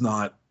Cole's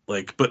not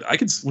like, but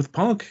with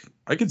Punk,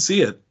 I could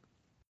see it.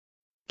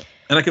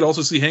 And I could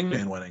also see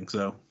Hangman winning.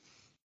 So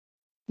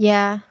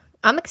yeah,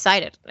 I'm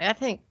excited. I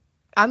think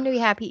I'm going to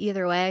be happy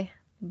either way,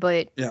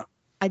 but yeah,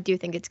 I do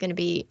think it's going to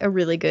be a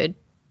really good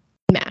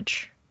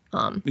match.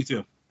 Me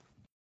too.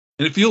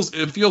 And it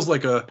feels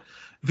like a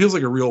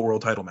real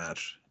world title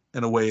match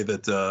in a way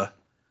that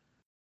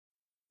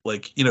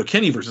like, you know,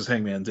 Kenny versus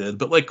Hangman did,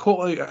 but like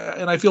Cole,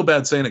 and I feel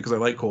bad saying it because I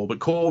like Cole, but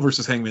Cole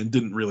versus Hangman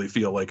didn't really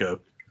feel like a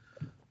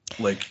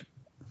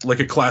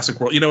classic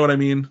world. You know what I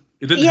mean?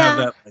 It didn't have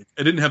that.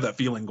 It didn't have that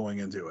feeling going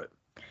into it.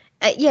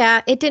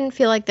 Yeah, it didn't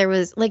feel like there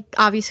was like,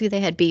 obviously they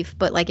had beef,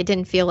 but like it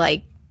didn't feel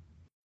like,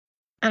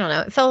 I don't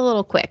know, it felt a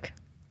little quick.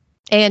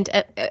 And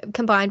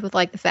combined with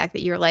like the fact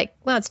that you're like,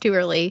 well, it's too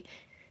early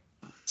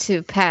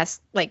to pass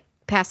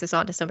this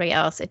on to somebody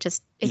else. It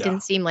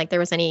didn't seem like there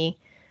was any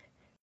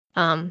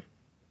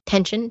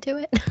tension to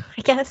it,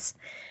 I guess.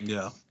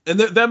 Yeah. And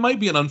that might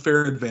be an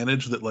unfair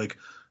advantage that like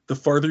the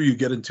farther you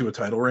get into a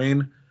title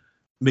reign,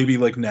 maybe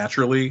like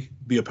naturally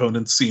the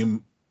opponents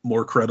seem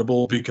more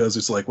credible because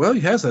it's like, well,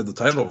 he has had the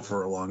title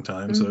for a long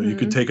time, so you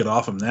could take it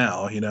off him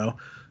now, you know?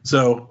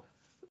 So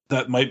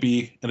that might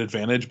be an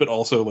advantage, but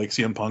also like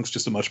CM Punk's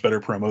just a much better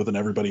promo than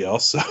everybody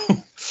else. So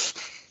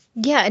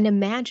yeah, and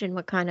imagine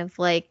what kind of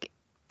like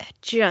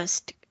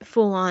just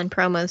full on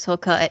promos he'll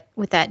cut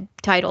with that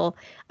title.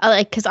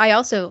 Because I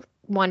also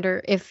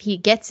wonder if he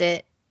gets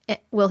it,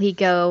 will he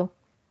go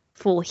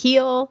full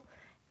heel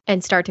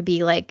and start to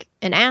be like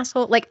an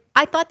asshole? Like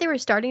I thought they were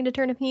starting to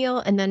turn him heel,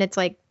 and then it's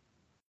like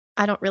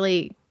I don't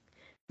really.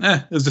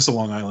 It was just a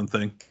Long Island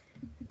thing.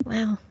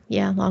 Well,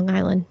 yeah, Long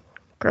Island,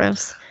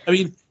 gross. I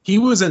mean, he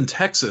was in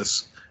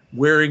Texas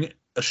wearing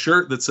a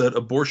shirt that said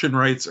abortion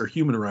rights are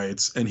human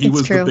rights, and he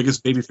was the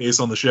biggest babyface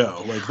on the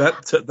show. Like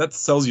that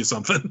tells you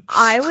something.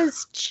 I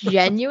was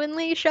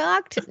genuinely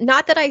shocked.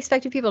 Not that I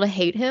expected people to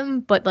hate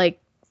him, but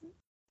like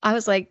I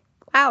was like,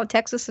 wow,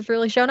 Texas has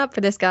really shown up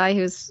for this guy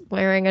who's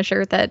wearing a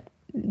shirt that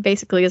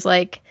basically is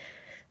like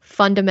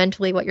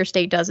fundamentally what your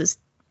state does is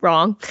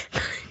wrong.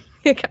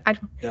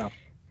 Yeah.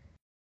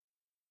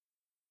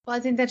 Well, I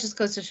think that just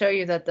goes to show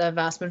you that the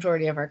vast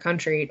majority of our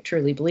country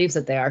truly believes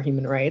that they are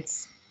human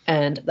rights,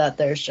 and that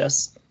there's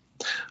just...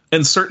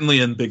 And certainly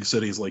in big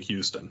cities like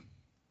Houston.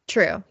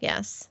 True,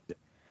 yes.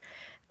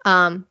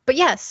 Yeah. But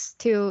yes,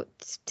 to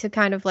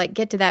kind of like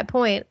get to that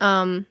point,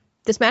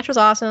 this match was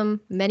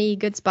awesome. Many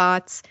good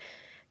spots.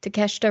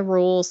 Takeshita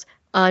rules.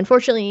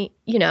 Unfortunately,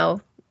 you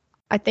know,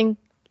 I think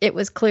it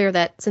was clear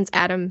that since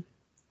Adam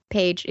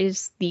Page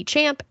is the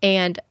champ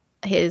and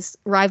His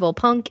rival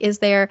Punk is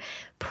there.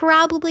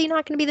 Probably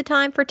not going to be the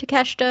time for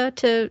Takeshita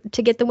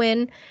to get the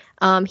win.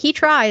 He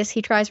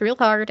tries real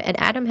hard, and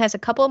Adam has a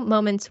couple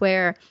moments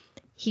where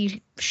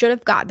he should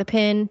have got the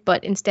pin,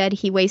 but instead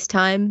he wastes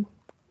time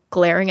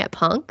glaring at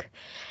Punk.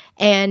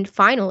 And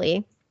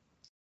finally,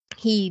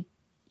 he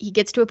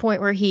gets to a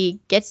point where he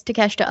gets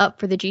Takeshita up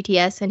for the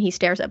GTS, and he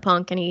stares at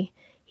Punk, and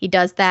he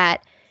does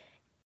that,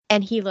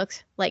 and he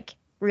looks like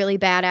really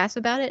badass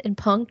about it, and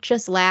Punk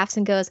just laughs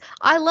and goes,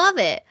 I love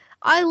it.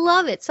 I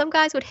love it. Some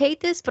guys would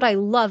hate this, but I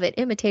love it.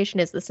 Imitation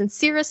is the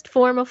sincerest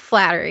form of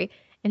flattery.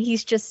 And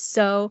he's just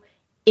so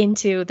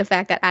into the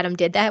fact that Adam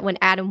did that when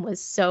Adam was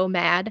so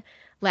mad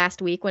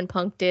last week when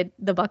Punk did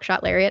the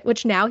buckshot lariat,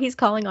 which now he's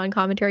calling on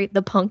commentary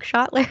the Punk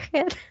shot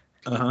lariat.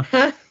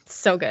 Uh-huh.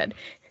 So good.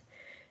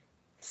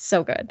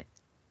 So good.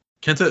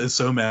 Kenta is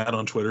so mad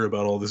on Twitter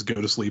about all this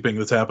go to sleeping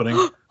that's happening.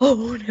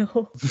 Oh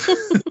no.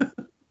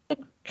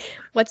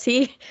 What's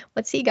he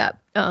got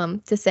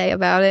to say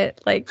about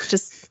it? Like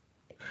just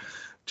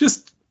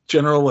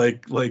general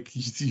like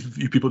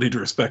you people need to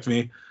respect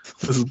me.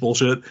 This is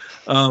bullshit.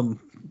 I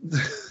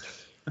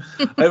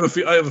have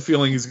a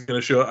feeling he's going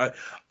to show.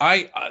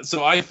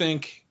 So I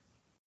think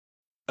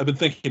I've been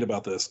thinking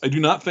about this. I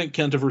do not think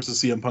Kenta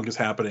versus CM Punk is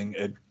happening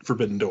at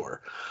Forbidden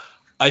Door.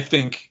 I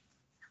think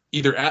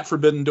either at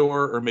Forbidden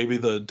Door or maybe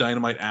the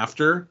Dynamite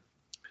after,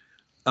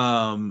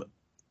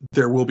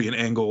 there will be an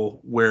angle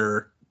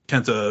where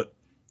Kenta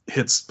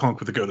hits Punk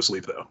with a go to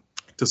sleep though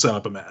to set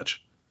up a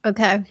match.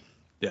 Okay.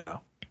 Yeah.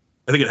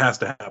 I think it has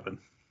to happen.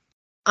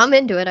 I'm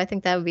into it. I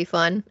think that would be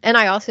fun. And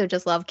I also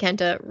just love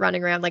Kenta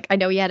running around. Like, I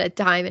know he had a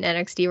time in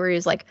NXT where he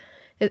was like,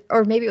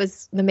 or maybe it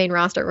was the main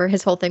roster where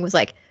his whole thing was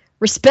like,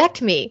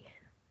 respect me.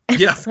 And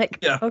Yeah. it's like,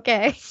 yeah.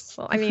 Okay.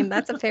 Well, I mean,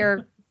 that's a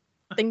fair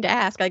thing to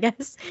ask, I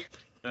guess.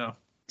 Yeah.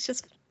 It's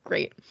just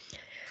great.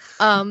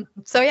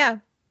 So yeah.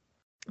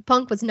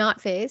 Punk was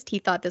not phased. He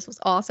thought this was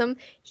awesome.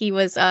 He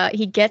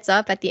gets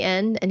up at the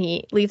end and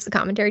he leaves the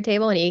commentary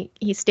table and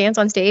he stands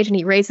on stage and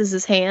he raises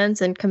his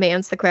hands and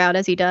commands the crowd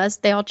as he does.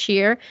 They all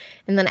cheer.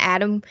 And then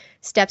Adam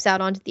steps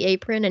out onto the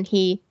apron and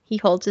he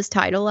holds his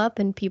title up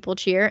and people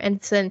cheer.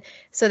 And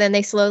so then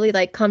they slowly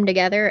like come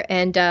together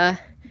and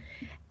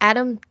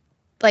Adam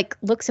like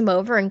looks him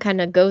over and kind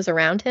of goes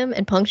around him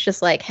and Punk's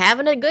just like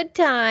having a good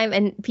time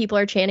and people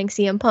are chanting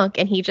CM Punk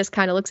and he just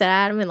kind of looks at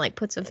Adam and like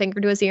puts a finger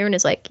to his ear and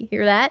is like, you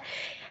hear that?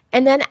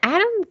 And then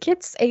Adam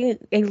gets a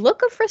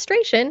look of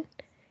frustration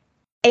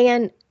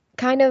and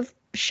kind of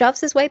shoves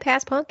his way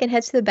past Punk and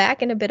heads to the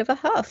back in a bit of a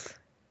huff.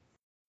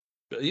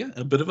 Yeah,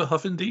 a bit of a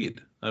huff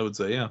indeed, I would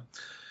say, yeah.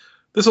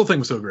 This whole thing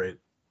was so great.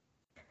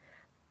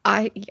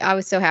 I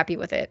was so happy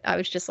with it. I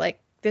was just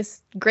like,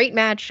 this great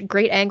match,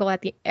 great angle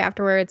at the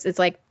afterwards. It's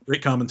like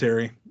great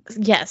commentary.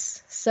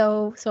 Yes,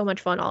 so much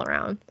fun all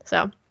around.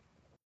 So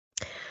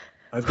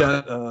I've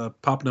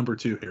got pop number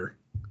 2 here.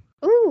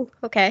 Ooh,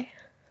 okay.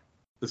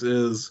 This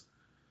is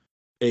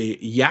a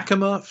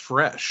Yakima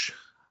Fresh,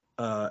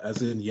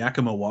 as in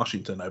Yakima,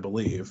 Washington, I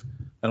believe.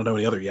 I don't know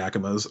any other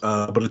Yakimas,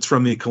 but it's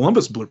from the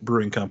Columbus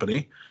Brewing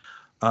Company.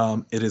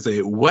 It is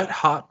a wet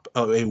hop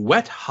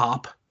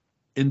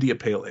India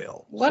Pale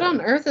Ale. What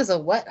on earth is a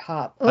wet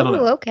hop?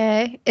 Oh,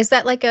 okay. Is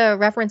that like a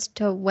reference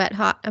to Wet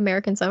Hot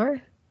American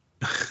Summer?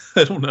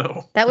 I don't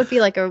know. That would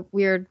be like a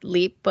weird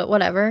leap, but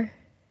whatever.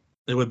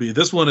 It would be.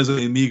 This one is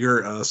a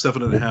meager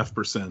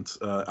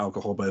 7.5%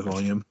 alcohol by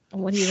volume.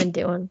 What are you even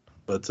doing?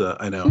 But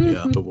I know,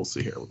 yeah. But we'll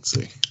see here. Let's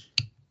see.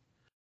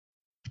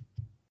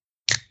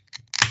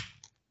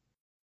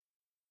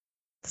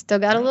 Still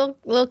got a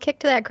little kick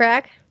to that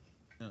crack.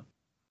 Yeah.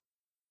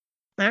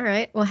 All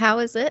right. Well, how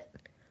is it?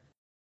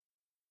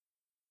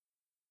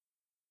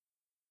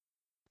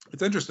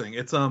 It's interesting.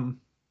 It's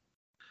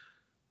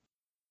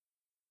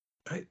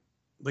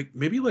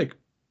maybe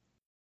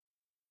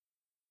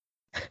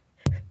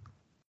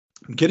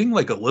I'm getting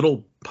like a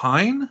little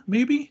pine,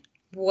 maybe.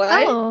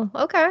 What? Oh,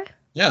 okay.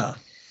 Yeah.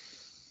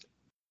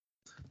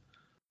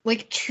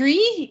 Like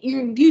tree?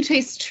 You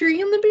taste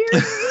tree in the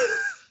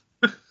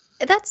beer?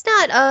 That's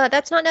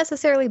not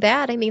necessarily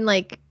bad. I mean,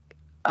 like,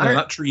 No,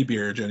 not Tree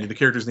Beard, Jenny. The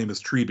character's name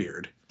is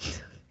Treebeard.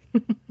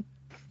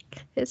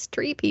 It's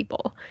tree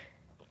people.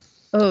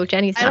 Oh,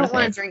 Jenny's not I don't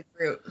want to drink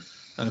fruit.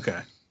 Okay.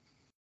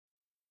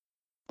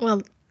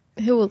 Well,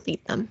 who will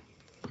eat them?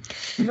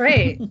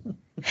 Right.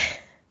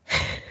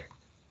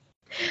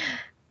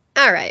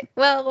 All right.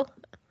 Well,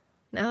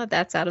 now that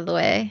that's out of the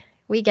way,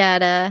 we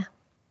get a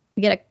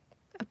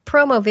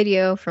promo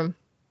video from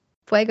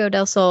Fuego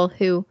del Sol,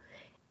 who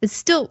is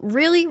still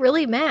really,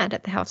 really mad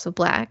at the House of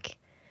Black.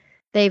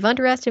 They've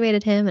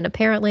underestimated him, and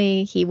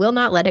apparently he will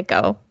not let it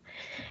go.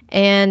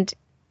 And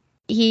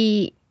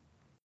he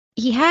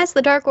has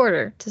the Dark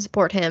Order to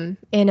support him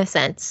in a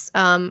sense.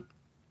 In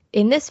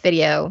this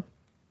video,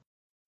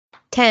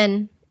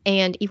 Ten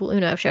and Evil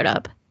Uno showed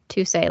up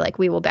to say, like,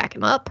 we will back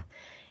him up.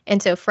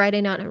 And so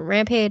Friday night on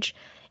Rampage,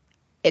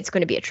 it's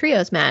going to be a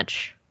trios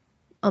match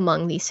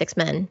among these 6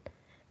 men.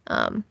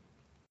 And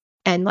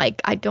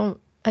like, I don't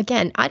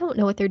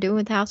know what they're doing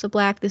with House of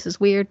Black. This is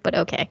weird, but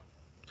okay.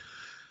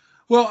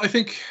 Well, I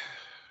think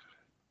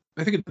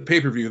I think at the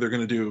pay-per-view they're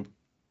going to do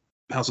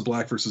House of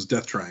Black versus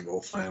Death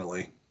Triangle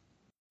finally.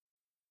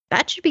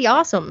 That should be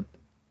awesome.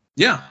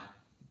 Yeah.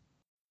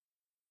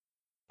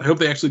 I hope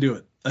they actually do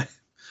it.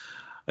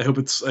 I hope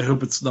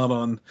it's not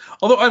on.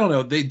 Although I don't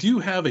know, they do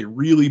have a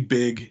really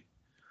big,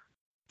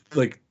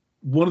 like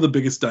one of the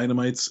biggest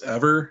Dynamites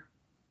ever,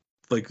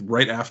 like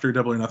right after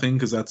Double or Nothing,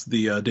 because that's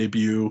the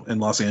debut in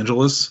Los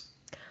Angeles.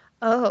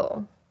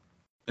 Oh.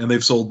 And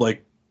they've sold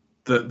like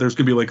there's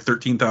gonna be like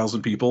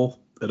 13,000 people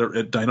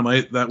at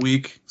Dynamite that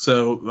week.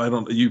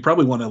 So you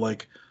probably want to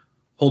like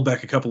hold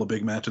back a couple of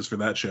big matches for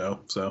that show.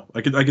 So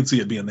I could see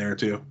it being there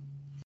too.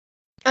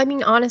 I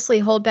mean, honestly,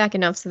 hold back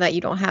enough so that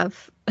you don't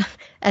have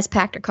as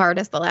packed a card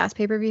as the last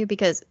pay-per-view,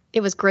 because it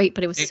was great,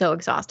 but it was so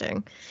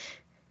exhausting.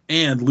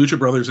 And Lucha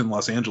Brothers in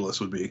Los Angeles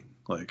would be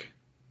like,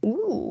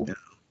 ooh,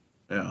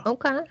 yeah.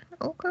 Okay.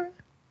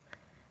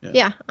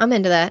 Yeah, I'm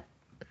into that.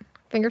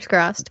 Fingers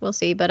crossed. We'll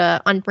see. But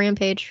on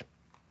Rampage,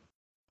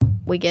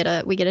 we get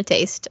a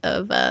taste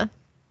of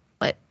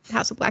what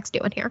House of Black's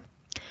doing here.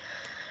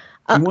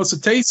 Who wants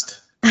a taste?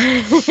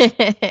 Oh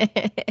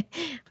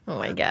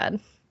my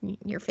God.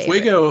 Your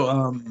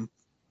favorite.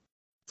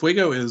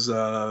 Fuego is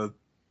I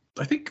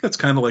think that's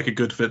kind of like a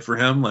good fit for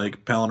him,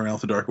 like palling around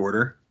with the Dark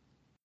Order.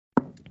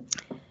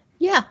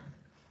 Yeah.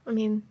 I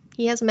mean,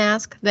 he has a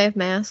mask. They have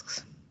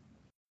masks.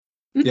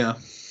 Yeah.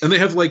 And they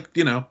have like,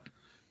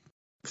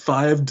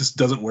 Five just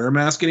doesn't wear a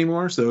mask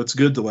anymore, so it's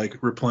good to like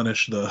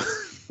replenish the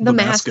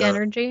mask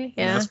energy.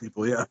 Yeah. Mask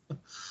people, yeah.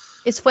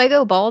 Is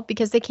Fuego bald?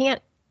 Because they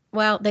can't.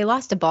 Well, they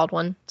lost a bald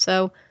one,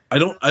 so. I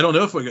don't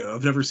know if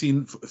I've never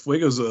seen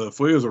Fuego's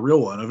a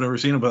real one. I've never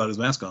seen him without his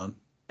mask on.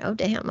 Oh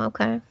damn!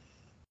 Okay.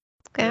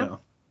 Yeah.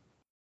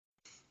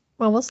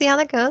 Well, we'll see how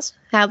that goes.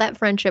 How that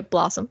friendship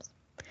blossoms.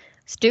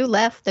 Stu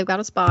left. They've got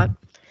a spot.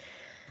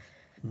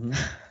 Mm-hmm.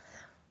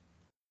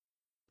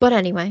 But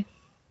anyway,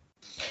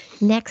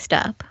 next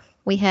up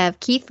we have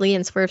Keith Lee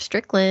and Swerve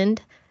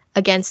Strickland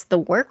against the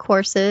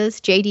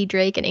Workhorses, JD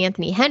Drake and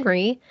Anthony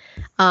Henry.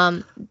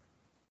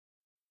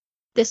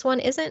 This one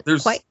isn't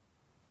quite.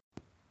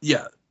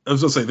 Yeah, I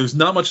was gonna say there's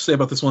not much to say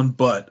about this one,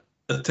 but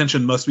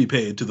attention must be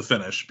paid to the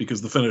finish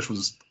because the finish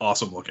was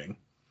awesome looking.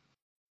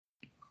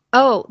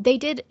 Oh, they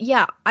did.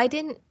 Yeah, I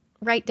didn't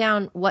write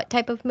down what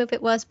type of move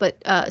it was,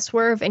 but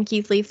Swerve and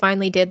Keith Lee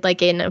finally did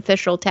like an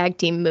official tag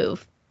team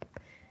move.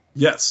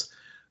 Yes.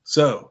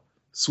 So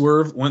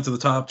Swerve went to the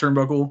top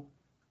turnbuckle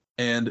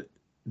and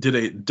did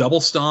a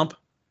double stomp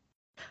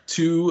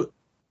to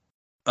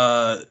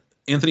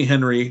Anthony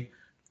Henry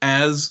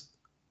as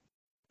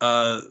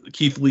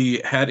Keith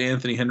Lee had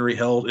Anthony Henry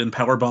held in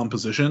powerbomb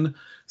position.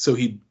 So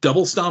he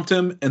double stomped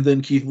him, and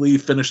then Keith Lee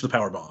finished the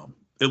powerbomb.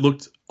 It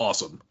looked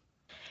awesome.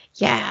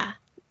 Yeah.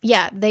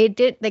 Yeah, they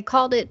did. They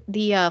called it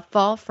the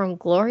Fall from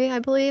Glory, I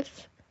believe.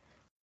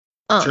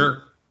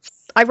 Sure.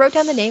 I wrote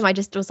down the name. I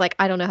just was like,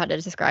 I don't know how to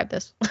describe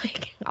this.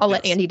 Like, I'll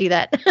let Andy do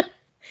that.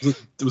 It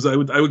was I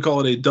would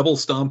call it a double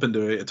stomp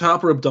into a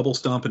top rope double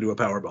stomp into a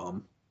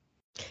powerbomb.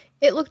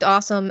 It looked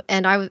awesome,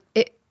 and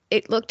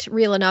it looked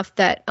real enough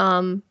that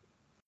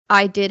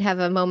I did have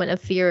a moment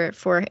of fear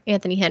for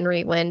Anthony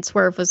Henry when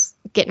Swerve was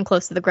getting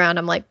close to the ground.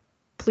 I'm like,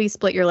 please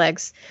split your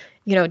legs.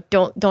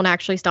 Don't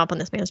actually stomp on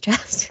this man's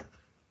chest.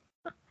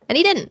 And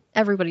he didn't.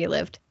 Everybody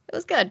lived. It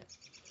was good.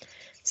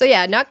 So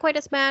yeah, not quite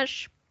a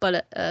smash,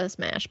 but a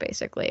smash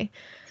basically.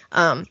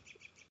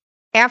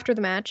 After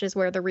the match is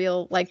where the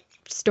real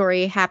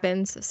story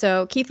happens.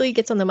 So Keith Lee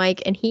gets on the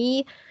mic and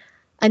he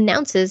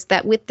announces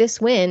that with this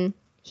win,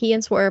 he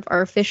and Swerve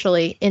are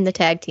officially in the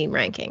tag team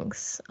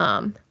rankings.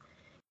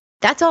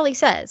 That's all he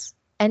says.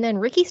 And then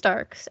Ricky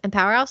Starks and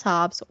Powerhouse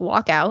Hobbs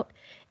walk out,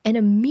 and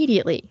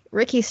immediately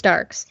Ricky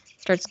Starks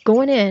starts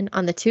going in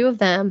on the two of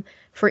them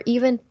for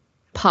even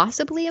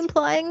possibly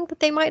implying that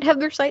they might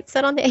have their sights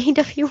set on the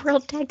AEW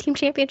World Tag Team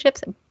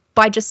Championships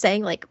by just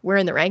saying, we're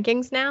in the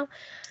rankings now.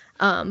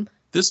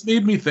 This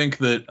made me think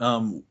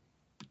that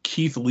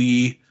Keith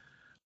Lee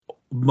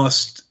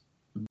must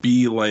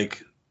be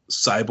like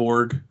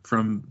Cyborg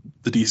from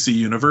the DC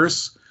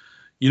universe.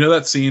 You know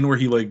that scene where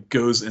he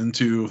goes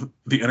into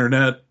the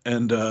internet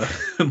and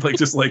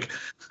just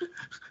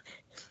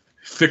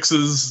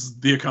fixes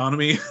the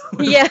economy?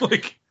 Yeah.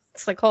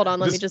 It's hold on,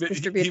 let me just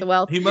distribute the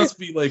wealth. He must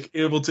be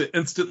able to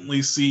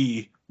instantly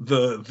see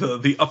the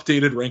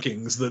updated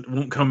rankings that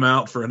won't come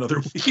out for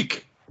another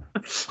week.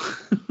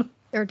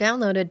 They're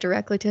downloaded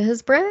directly to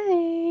his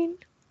brain.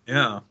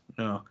 Yeah.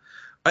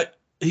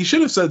 He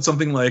should have said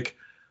something like,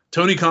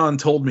 Tony Khan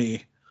told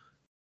me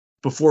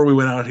before we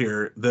went out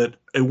here that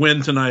a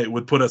win tonight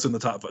would put us in the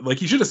top 5.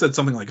 He should have said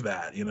something like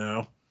that,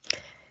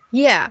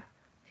 Yeah.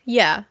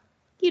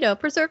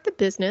 Preserve the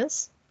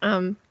business.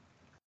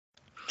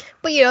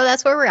 But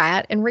that's where we're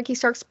at, and Ricky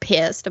Stark's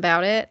pissed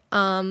about it.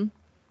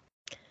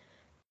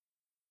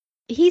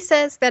 He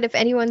says that if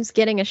anyone's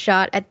getting a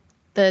shot at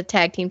the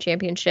tag team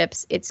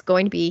championships, it's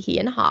going to be he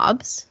and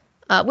Hobbs.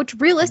 which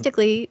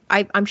realistically,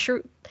 I'm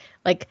sure,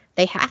 like,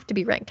 they have to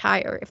be ranked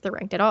higher if they're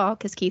ranked at all,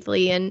 because Keith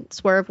Lee and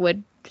Swerve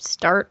would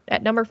start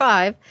at number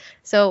 5.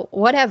 So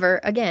whatever.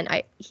 Again,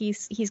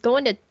 he's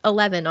going to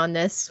 11 on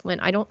this when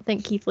I don't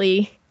think Keith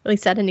Lee really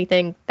said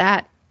anything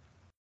that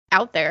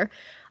out there.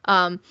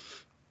 But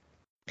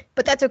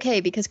that's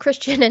okay, because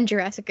Christian and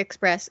Jurassic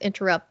Express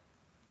interrupt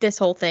this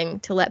whole thing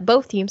to let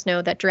both teams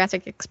know that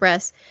Jurassic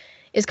Express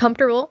is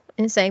comfortable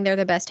in saying they're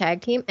the best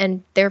tag team,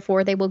 and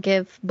therefore they will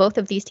give both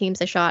of these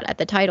teams a shot at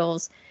the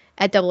titles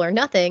at Double or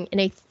Nothing in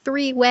a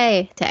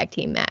 3-way tag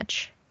team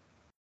match.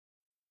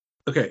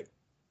 Okay.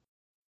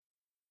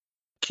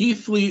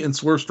 Keith Lee and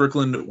Swerve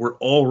Strickland were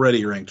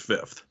already ranked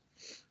 5th.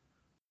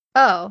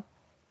 Oh.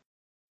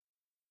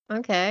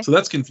 Okay. So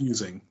that's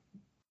confusing.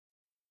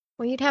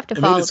 Well, you'd have to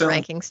follow the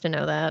rankings to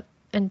know that.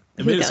 And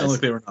it made it sound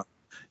like they were not.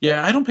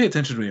 Yeah, I don't pay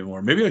attention to it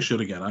anymore. Maybe I should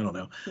again. I don't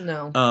know.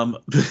 No.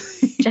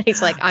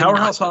 Jenny's like, I'm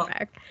Powerhouse not going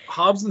back.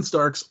 Hobbs and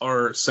Starks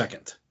are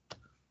 2nd.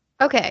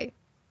 Okay.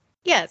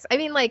 Yes. I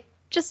mean, like,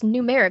 just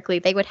numerically,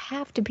 they would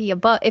have to be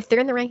above, if they're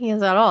in the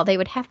rankings at all, they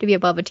would have to be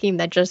above a team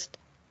that just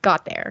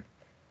got there.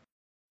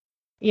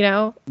 You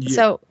know? Yeah.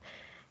 So.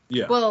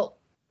 Yeah. Well,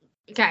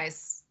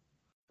 guys,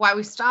 why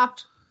we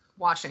stopped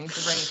watching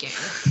the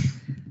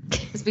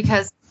ranking is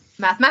because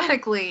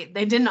mathematically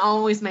they didn't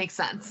always make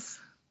sense.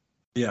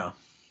 Yeah.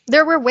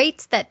 There were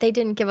weights that they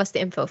didn't give us the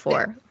info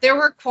for. There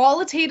were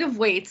qualitative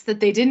weights that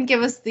they didn't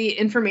give us the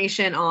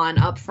information on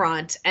up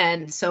front,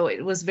 and so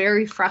it was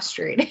very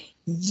frustrating.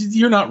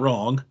 You're not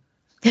wrong.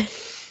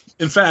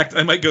 In fact,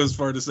 I might go as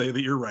far to say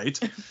that you're right.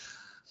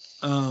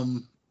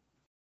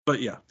 But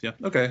yeah,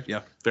 okay,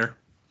 yeah, fair.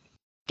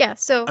 Yeah,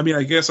 so I mean,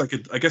 I guess I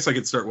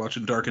could start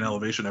watching Dark and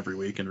Elevation every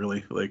week and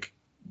really like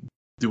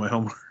do my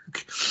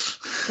homework.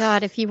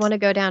 God, if you want to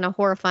go down a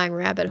horrifying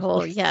rabbit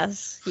hole,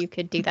 yes, you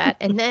could do that.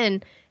 And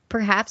then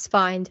perhaps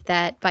find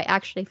that by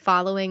actually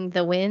following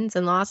the wins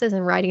and losses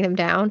and writing them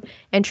down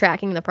and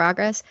tracking the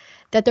progress,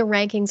 that the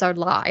rankings are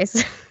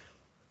lies.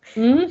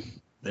 Mm-hmm.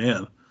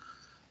 Man,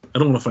 I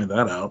don't want to find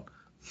that out.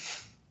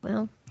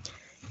 Well,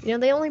 you know,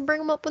 they only bring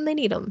them up when they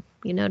need them.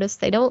 You notice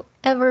they don't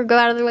ever go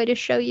out of their way to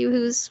show you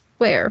who's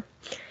where.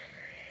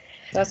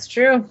 That's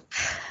true.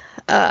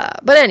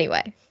 But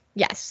anyway,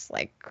 yes,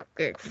 like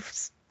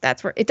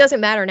that's where it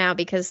doesn't matter now,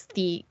 because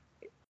the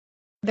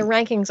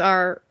rankings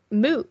are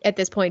moot at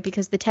this point,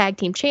 because the tag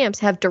team champs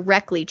have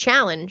directly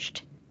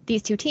challenged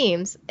these two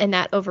teams, and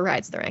that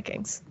overrides the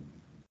rankings.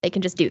 They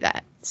can just do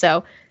that.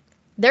 So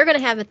they're going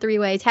to have a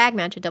 3-way tag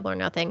match at Double or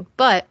Nothing,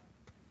 but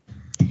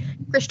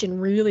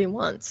Christian really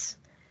wants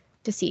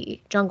to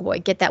see Jungle Boy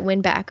get that win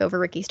back over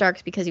Ricky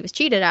Starks because he was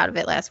cheated out of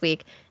it last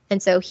week.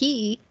 And so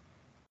he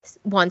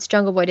wants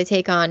Jungle Boy to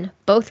take on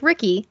both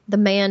Ricky, the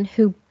man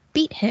who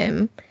beat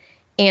him,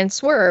 and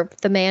Swerve,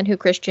 the man who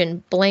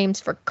Christian blames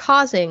for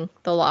causing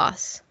the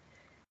loss,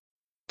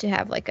 to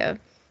have like a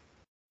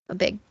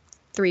big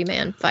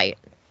 3-man fight.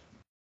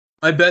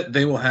 I bet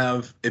they will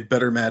have a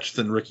better match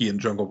than Ricky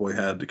and Jungle Boy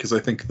had, because I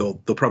think they'll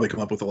probably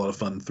come up with a lot of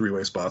fun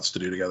 3-way spots to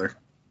do together.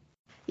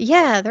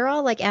 Yeah, they're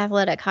all like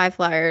athletic high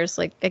flyers.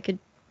 Like I could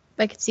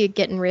see it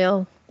getting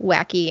real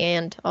wacky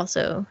and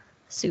also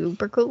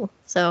super cool.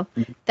 So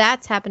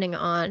that's happening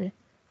on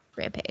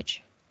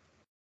Rampage.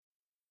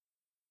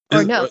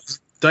 Or no,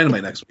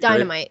 Dynamite next week.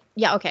 Dynamite. Right?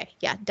 Yeah. Okay.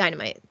 Yeah.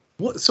 Dynamite.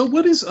 So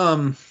what is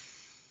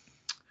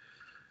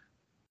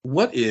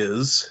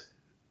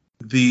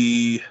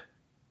the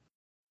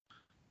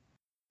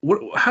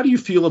how do you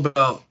feel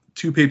about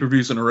 2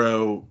 pay-per-views in a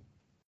row?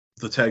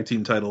 The tag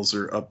team titles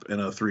are up in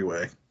a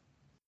 3-way.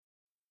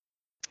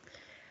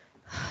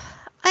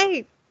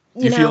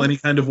 Do you feel any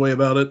kind of way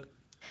about it?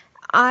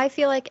 I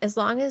feel like as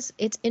long as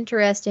it's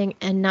interesting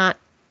and not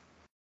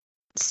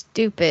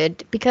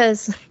stupid,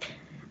 because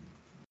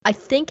I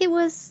think it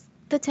was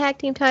the tag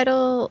team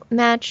title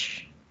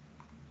match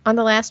on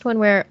the last one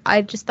where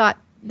I just thought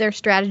their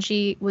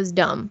strategy was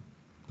dumb.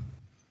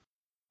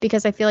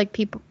 Because I feel like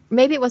people,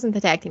 maybe it wasn't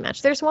the tag team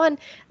match. There's one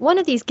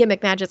of these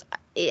gimmick matches.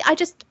 I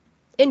just,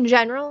 in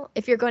general,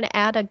 if you're going to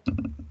add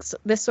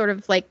this sort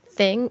of like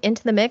thing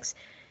into the mix,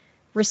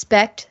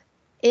 respect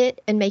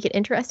it and make it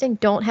interesting.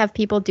 Don't have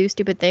people do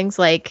stupid things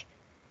like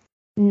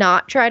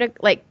not try to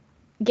like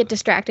get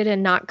distracted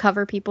and not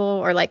cover people,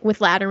 or like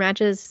with ladder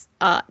matches,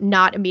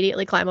 not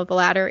immediately climb up a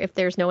ladder if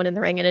there's no one in the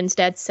ring, and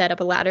instead set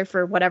up a ladder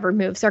for whatever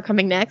moves are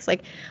coming next.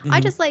 Like I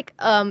just like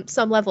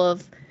some level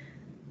of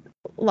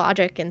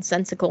logic and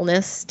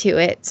sensicalness to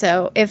it.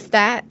 So if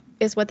that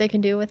is what they can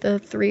do with a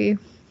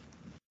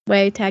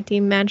 3-way tag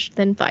team match,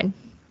 then fine.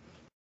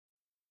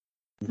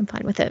 I'm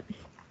fine with it.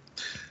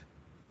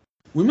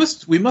 We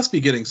must be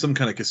getting some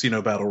kind of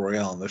casino battle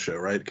royale on this show,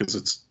 right? Because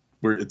it's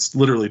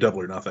literally Double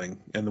or Nothing,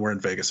 and we're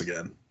in Vegas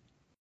again.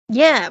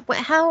 Yeah, but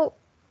how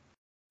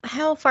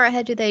far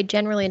ahead do they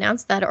generally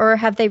announce that, or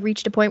have they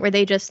reached a point where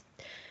they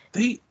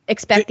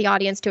expect the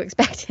audience to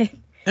expect it?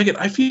 Again,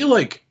 I feel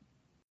like,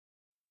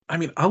 I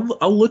mean,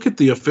 I'll look at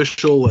the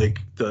official I'm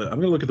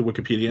gonna look at the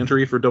Wikipedia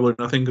entry for Double or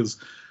Nothing, because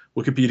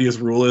Wikipedia's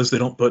rule is they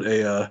don't put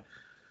a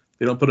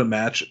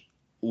match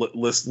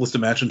list a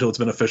match until it's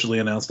been officially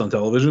announced on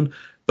television.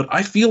 But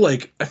I feel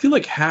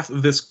like half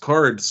of this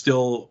card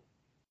still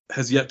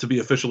has yet to be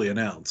officially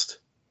announced.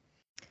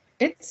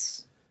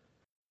 It's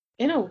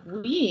in a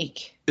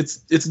week.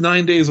 It's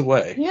 9 days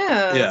away.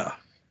 Yeah. Yeah.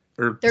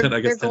 Or They're 10, I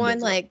guess. they're going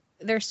like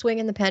they're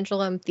swinging the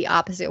pendulum the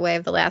opposite way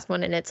of the last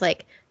one, and it's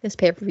like this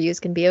pay-per-view is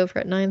gonna be over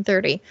at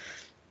 9:30.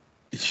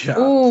 Yeah.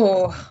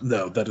 Ooh.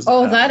 No, that is.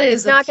 Oh, that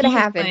is It's not gonna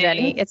appealing. happen,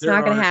 Jenny. It's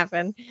not gonna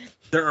happen.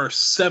 There are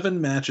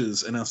 7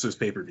 matches announced as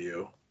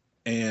pay-per-view,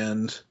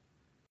 and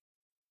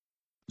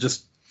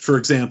just for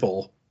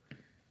example,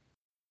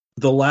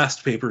 the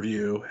last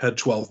pay-per-view had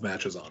 12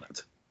 matches on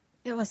it.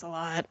 It was a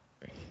lot.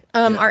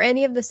 Yeah. Are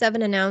any of the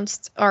 7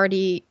 announced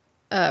already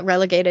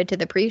relegated to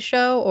the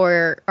pre-show,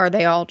 or are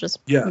they all just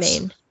Yes.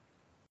 main?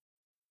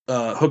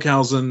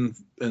 Hookhausen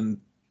and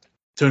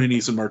Tony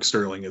Nese and Mark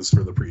Sterling is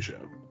for the pre-show.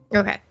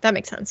 Okay, that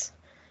makes sense.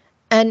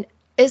 And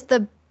is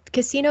the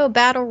Casino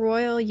Battle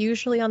Royal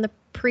usually on the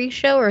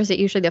pre-show, or is it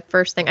usually the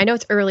first thing? I know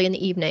it's early in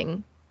the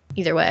evening,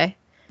 either way.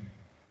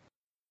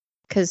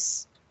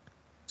 Because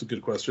It's a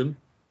good question.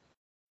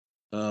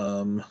 I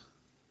can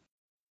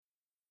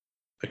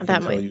That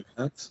tell might- you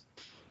that.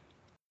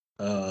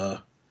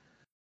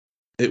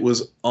 It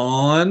was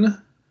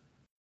on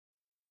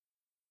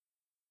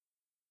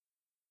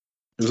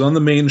the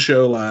main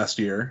show last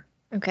year.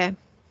 okay,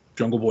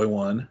 Jungle Boy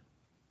won.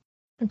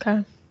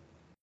 okay,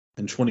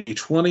 In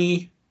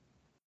 2020,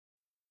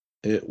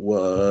 it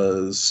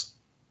was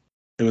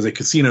a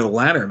casino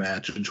ladder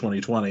match in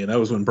 2020, and that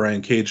was when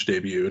Brian Cage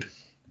debuted.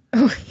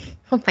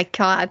 oh my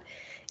God,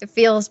 it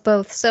feels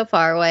both so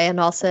far away and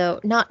also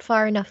not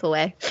far enough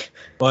away.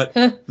 But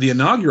the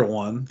inaugural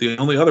one, the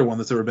only other one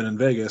that's ever been in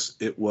Vegas,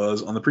 it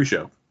was on the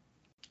pre-show.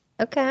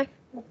 Okay.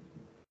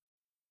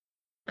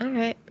 All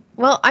right.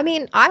 Well, I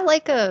mean, I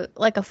like a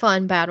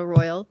fun battle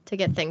royal to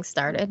get things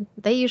started.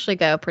 They usually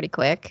go pretty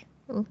quick.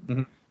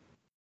 Mhm.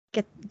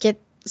 Get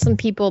some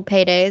people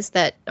paydays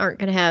that aren't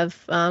going to have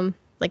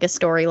like a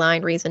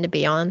storyline reason to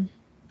be on.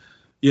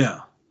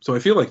 Yeah. So I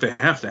feel like they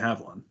have to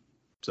have one.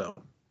 So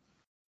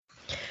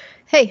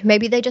Hey,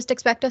 maybe they just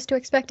expect us to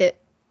expect it.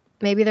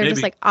 Maybe they're just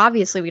Maybe. like,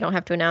 obviously we don't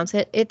have to announce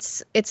it.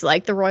 It's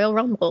like the Royal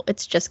Rumble.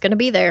 It's just going to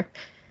be there.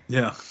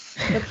 yeah,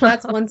 But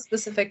that's one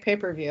specific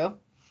pay-per-view.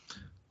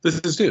 this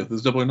is too. This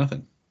is Double or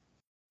Nothing.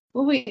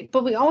 Well, we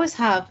always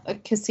have a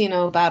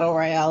casino battle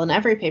royale in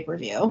every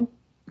pay-per-view.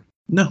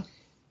 No.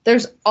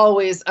 There's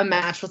always a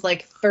match with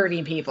like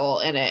 30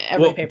 people in it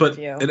every But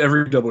pay-per-view. at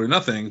every Double or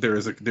Nothing, there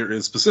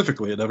is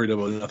specifically at every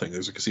Double or Nothing,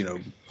 there's a casino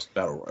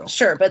battle royal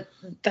Sure, but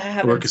that or a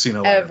happens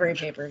casino ladder every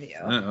match. pay-per-view.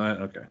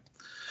 Okay.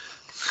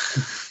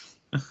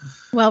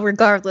 Well,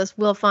 regardless,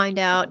 we'll find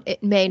out.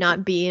 It may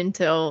not be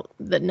until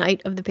the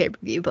night of the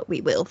pay-per-view, but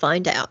we will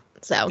find out.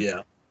 So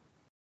Yeah.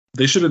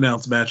 They should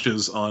announce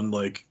matches on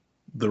like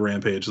the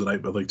Rampage the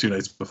night, but like 2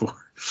 nights before.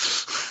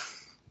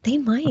 they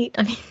might.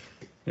 I mean,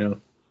 Yeah.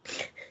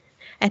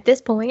 at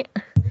this point,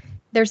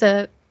 there's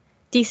a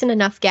decent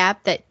enough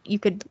gap that you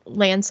could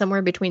land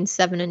somewhere between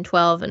 7 and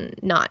 12 and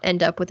not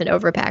end up with an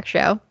overpack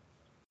show.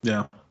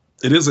 Yeah.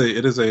 It is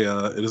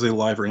a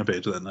live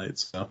Rampage that night.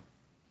 So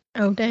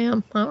Oh,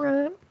 damn. All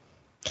right.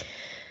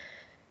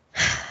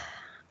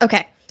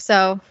 Okay,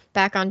 so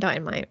back on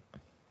Dynamite.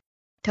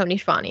 Tony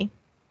Schiavone.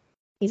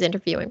 He's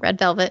interviewing Red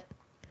Velvet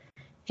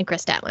and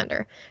Chris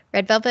Statlander.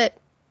 Red Velvet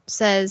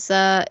says,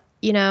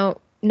 no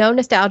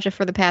nostalgia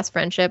for the past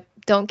friendship.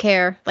 Don't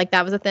care. Like,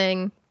 that was a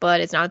thing, but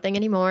it's not a thing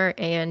anymore.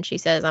 And she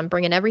says, I'm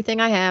bringing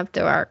everything I have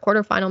to our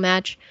quarterfinal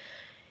match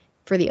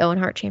for the Owen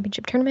Hart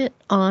Championship Tournament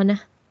on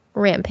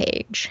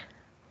Rampage.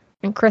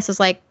 And Chris is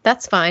like,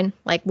 that's fine.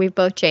 Like, we've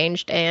both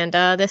changed, and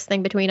this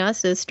thing between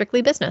us is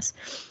strictly business.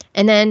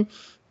 And then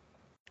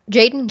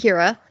Jade and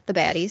Kira, the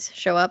baddies,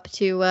 show up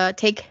to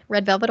take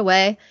Red Velvet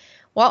away,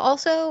 while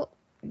also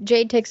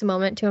Jade takes a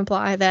moment to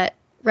imply that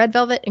Red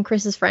Velvet and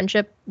Chris's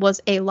friendship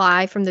was a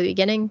lie from the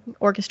beginning,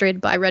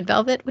 orchestrated by Red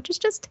Velvet, which is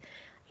just,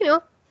 there's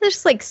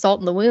just like salt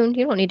in the wound.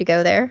 You don't need to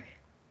go there.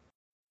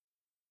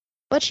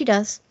 But she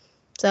does.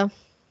 So,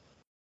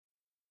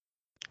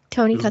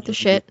 Tony cut the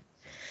shit.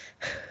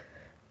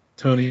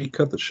 Tony,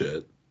 cut the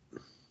shit.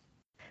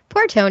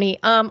 Poor Tony.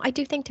 I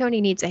do think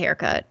Tony needs a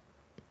haircut.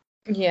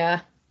 Yeah.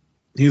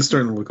 He's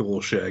starting to look a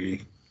little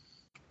shaggy.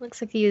 Looks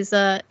like he's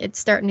it's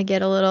starting to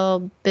get a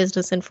little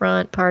business in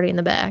front, party in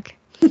the back.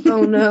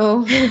 Oh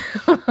no.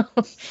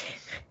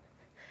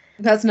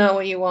 That's not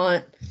what you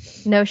want.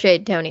 No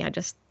shade, Tony.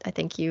 I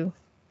think you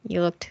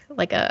looked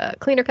like a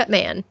cleaner cut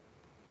man.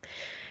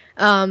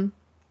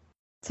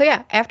 So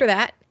yeah, after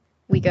that,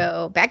 we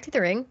go back to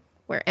the ring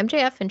where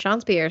MJF and Sean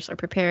Spears are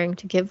preparing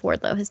to give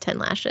Wardlow his 10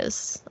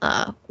 lashes.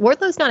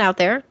 Wardlow's not out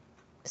there.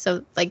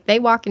 So like they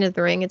walk into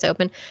the ring, it's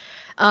open.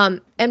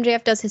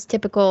 MJF does his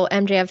typical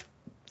MJF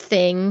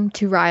thing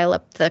to rile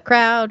up the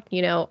crowd.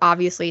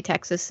 Obviously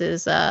Texas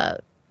is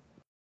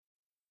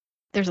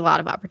there's a lot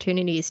of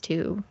opportunities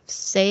to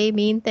say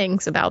mean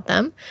things about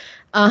them.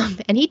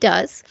 And he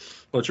does.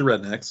 Bunch of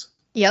rednecks.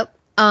 Yep.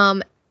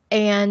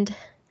 And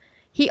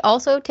he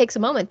also takes a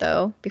moment,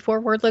 though,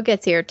 before Wardlow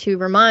gets here to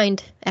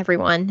remind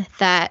everyone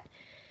that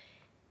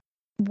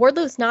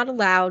Wardlow's not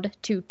allowed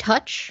to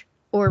touch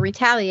or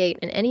retaliate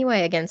in any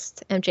way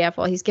against MJF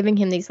while he's giving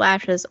him these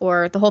lashes,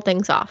 or the whole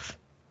thing's off.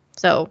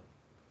 So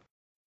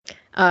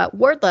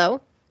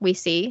Wardlow, we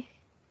see,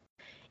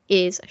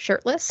 is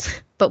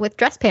shirtless, but with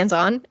dress pants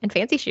on and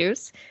fancy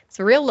shoes. It's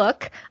a real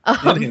look.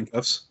 And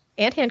handcuffs.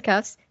 And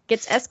handcuffs.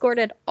 Gets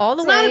escorted all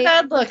the It's way. not a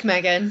bad look,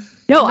 Megan.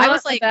 No, I Not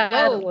was a like,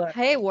 bad whoa, look.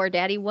 hey, War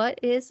Daddy, what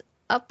is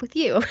up with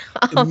you?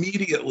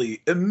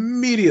 Immediately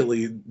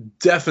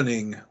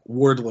deafening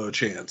Wardlow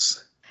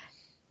chants.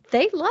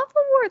 They love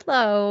a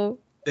Wardlow.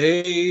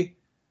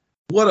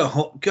 What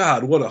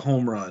a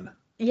home run.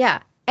 Yeah.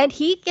 And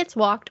he gets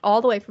walked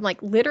all the way from,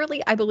 like,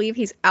 literally, I believe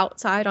he's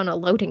outside on a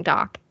loading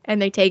dock.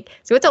 And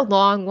so it's a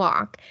long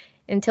walk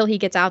until he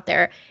gets out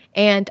there.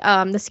 And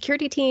the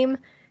security team,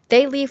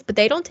 they leave, but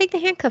they don't take the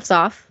handcuffs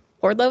off.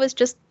 Wardlow is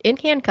just in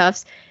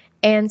handcuffs.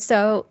 And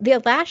so the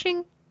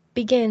lashing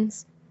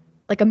begins,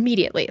 like,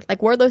 immediately. Like,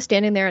 Wardlow's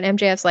standing there, and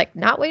MJF's like,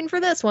 not waiting for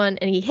this one.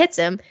 And he hits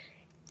him,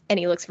 and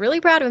he looks really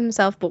proud of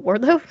himself. But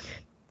Wardlow,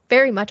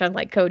 very much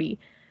unlike Cody,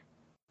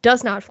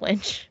 does not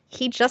flinch.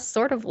 He just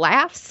sort of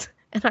laughs.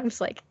 And I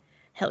was like,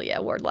 hell yeah,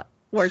 War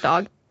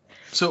Dog.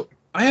 So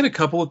I had a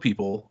couple of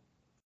people,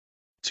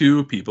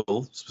 2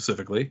 people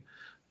specifically,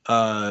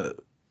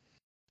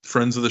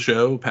 friends of the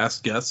show,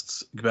 past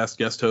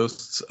guest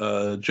hosts,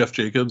 Jeff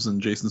Jacobs and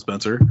Jason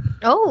Spencer.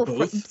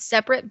 Oh,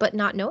 separate but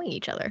not knowing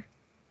each other.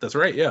 That's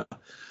right, yeah.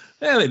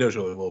 Yeah, they know each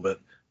other a little bit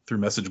through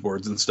message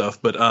boards and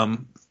stuff, but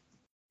and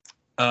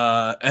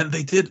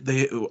I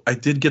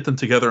did get them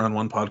together on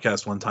one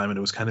podcast one time, and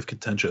it was kind of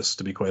contentious,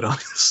 to be quite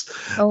honest.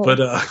 Oh. But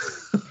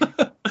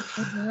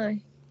Oh my.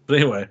 but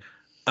anyway,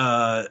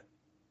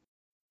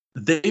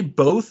 they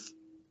both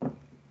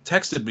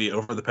texted me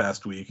over the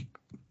past week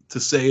to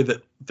say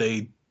that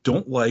they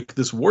don't like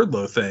this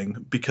Wardlow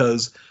thing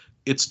because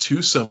it's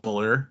too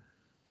similar.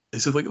 They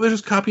said, like, they're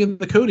just copying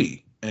the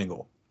Cody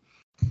angle.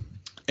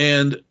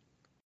 And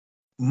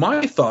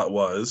my thought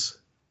was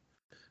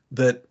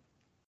that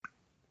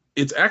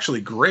it's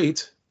actually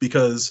great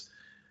because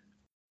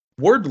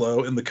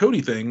Wardlow in the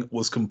Cody thing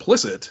was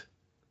complicit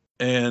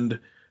and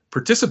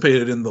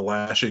participated in the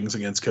lashings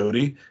against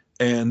Cody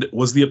and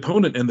was the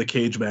opponent in the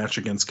cage match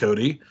against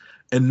Cody.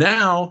 And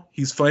now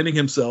he's finding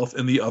himself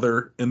in the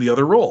other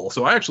role.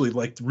 So I actually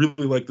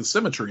really like the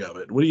symmetry of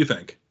it. What do you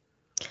think?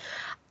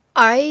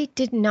 I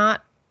did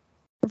not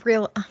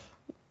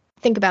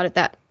think about it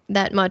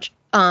that much.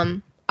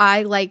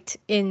 I liked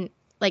in,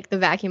 like, the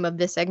vacuum of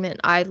this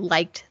segment, I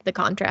liked the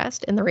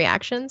contrast in the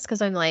reactions,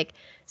 because I'm like,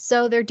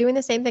 so they're doing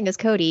the same thing as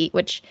Cody,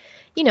 which,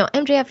 you know,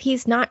 MJF,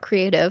 he's not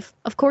creative.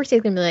 Of course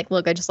he's gonna be like,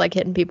 look, I just like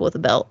hitting people with a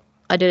belt.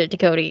 I did it to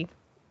Cody.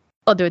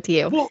 I'll do it to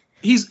you. Well,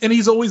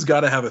 he's always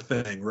got to have a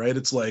thing, right?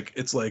 It's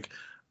like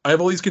I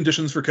have all these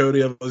conditions for Cody,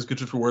 I have all these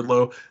conditions for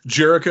Wardlow.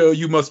 Jericho,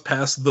 you must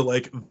pass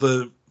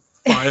the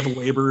 5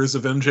 labors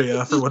of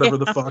MJF or whatever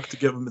the fuck to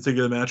get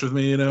a match with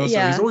me, you know? So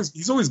Yeah.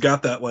 he's always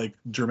got that, like,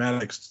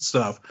 dramatic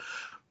stuff.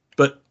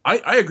 But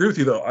I agree with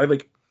you, though. I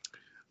like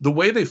the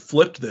way they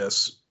flipped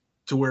this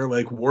to where,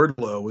 like,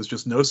 Wardlow was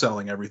just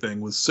no-selling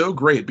everything was so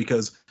great,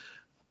 because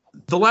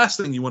the last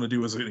thing you want to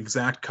do is an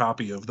exact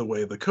copy of the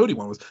way the Cody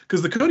one was,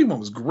 because the Cody one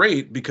was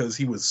great because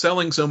he was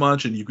selling so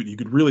much and you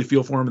could really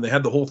feel for him, and they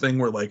had the whole thing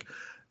where, like,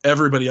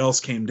 everybody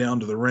else came down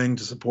to the ring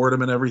to support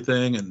him and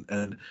everything,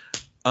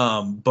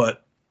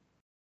 but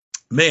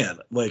man,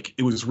 like,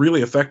 it was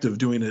really effective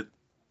doing it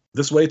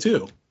this way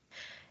too.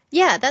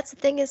 Yeah, that's the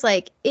thing, is,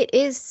 like, it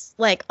is,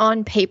 like,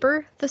 on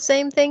paper the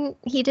same thing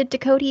he did to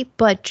Cody,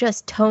 but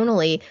just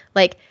tonally.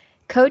 Like,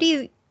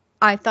 Cody,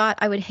 I thought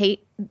I would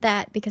hate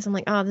that because I'm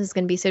like, oh, this is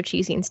going to be so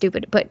cheesy and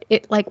stupid. But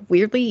it, like,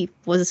 weirdly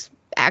was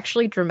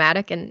actually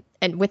dramatic, and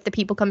with the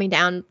people coming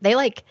down, they,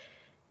 like,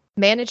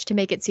 managed to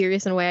make it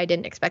serious in a way I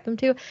didn't expect them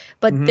to.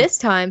 But this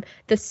time,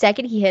 the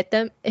second he hit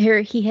him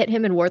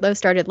and Wardlow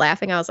started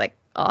laughing, I was like,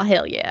 oh,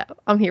 hell yeah,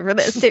 I'm here for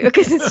this too,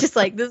 because it's just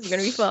like, this is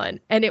gonna be fun.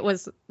 And it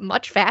was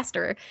much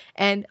faster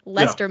and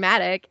less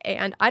dramatic,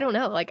 and I don't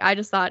know, like, I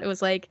just thought it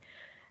was like,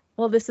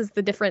 well, this is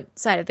the different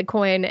side of the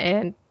coin,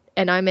 and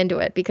I'm into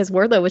it, because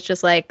Wardlow was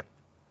just like,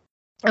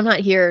 I'm not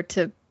here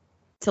to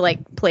like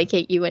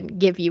placate you and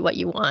give you what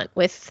you want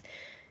with,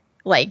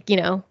 like, you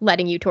know,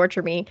 letting you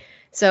torture me.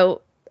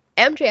 So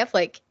MJF,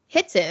 like,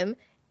 hits him,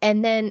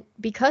 and then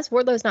because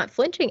Wardlow's not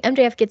flinching,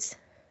 MJF gets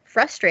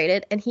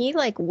frustrated, and he,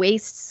 like,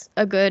 wastes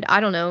a good, I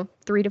don't know,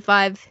 3 to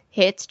 5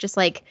 hits, just,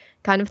 like,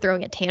 kind of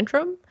throwing a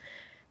tantrum,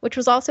 which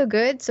was also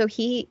good. So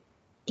he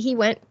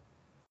went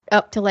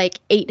up to, like,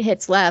 8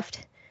 hits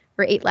left,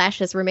 or 8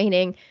 lashes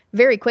remaining,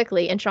 very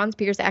quickly, and Shawn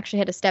Spears actually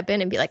had to step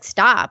in and be like,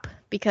 stop,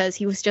 because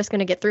he was just going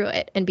to get through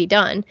it and be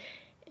done.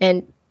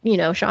 And, you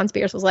know, Shawn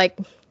Spears was like,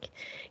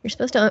 you're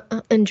supposed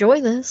to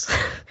enjoy this.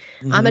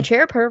 Mm-hmm. I'm a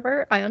chair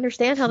pervert. I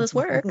understand how this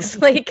works.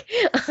 Like,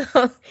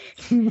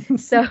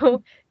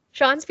 so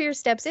Shawn Spears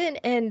steps in,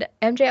 and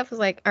MJF was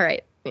like, all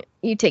right,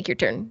 you take your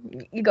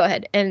turn. You go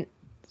ahead. And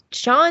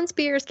Shawn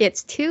Spears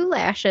gets 2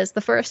 lashes.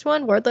 The first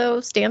one,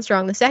 Wardlow stands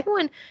strong. The second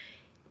one,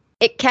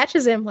 it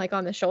catches him, like,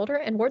 on the shoulder,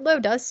 and Wardlow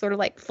does sort of,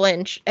 like,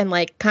 flinch and,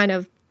 like, kind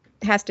of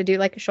has to do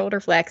like a shoulder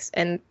flex,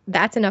 and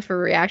that's enough of a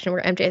reaction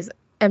where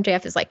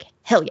MJF is like,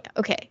 hell yeah,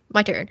 okay,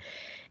 my turn.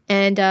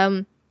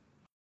 And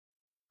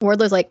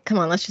Wardlow's like, come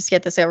on, let's just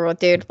get this over with,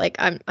 dude. Like,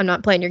 I'm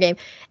not playing your game.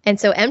 And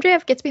so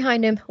MJF gets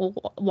behind him,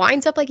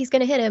 winds up like he's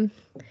gonna hit him,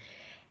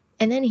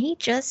 and then he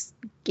just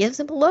gives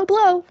him a low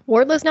blow.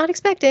 Wardlow's not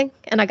expecting,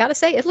 and I gotta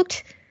say, it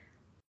looked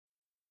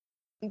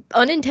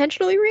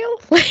unintentionally real.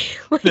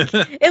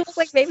 It looked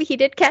like maybe he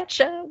did catch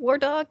War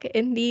Dog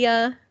in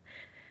the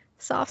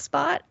soft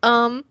spot.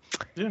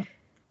 Yeah.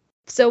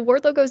 So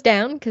Wardlow goes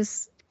down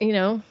because,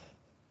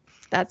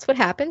 that's what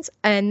happens.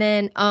 And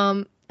then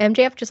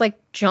MJF just like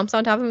jumps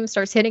on top of him and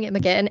starts hitting him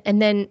again.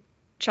 And then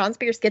Shawn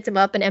Spears gets him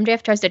up and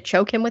MJF tries to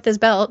choke him with his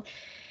belt.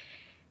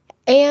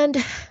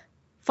 And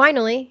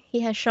finally, he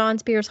has Shawn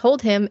Spears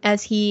hold him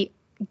as he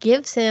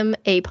gives him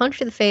a punch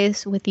to the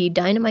face with the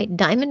Dynamite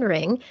Diamond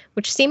Ring,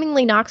 which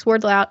seemingly knocks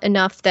Wardlow out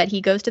enough that he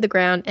goes to the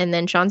ground. And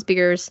then Shawn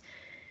Spears,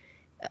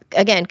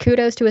 again,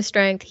 kudos to his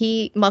strength,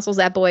 he muscles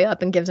that boy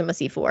up and gives him a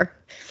C4.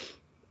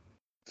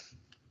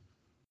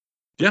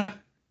 Yeah.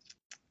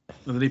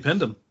 And then he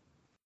pinned him.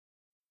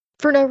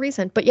 For no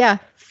reason. But yeah,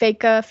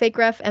 fake ref.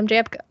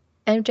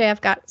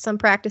 MJF got some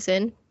practice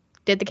in,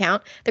 did the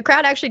count. The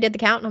crowd actually did the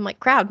count, and I'm like,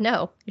 crowd,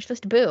 no. You're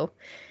supposed to boo.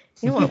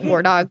 You don't want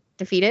War Dog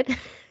defeated.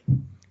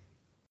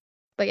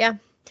 But yeah,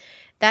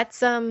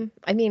 that's, I'm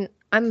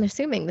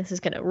assuming this is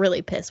going to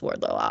really piss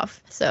Wardlow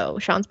off. So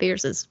Shawn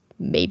Spears is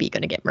maybe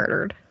going to get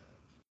murdered.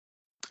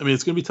 I mean,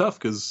 it's going to be tough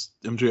because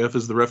MJF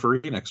is the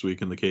referee next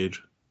week in the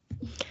cage.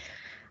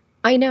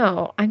 I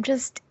know. I'm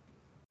just,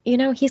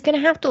 he's going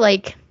to have to,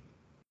 like,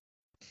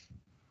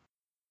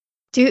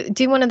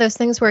 do one of those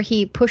things where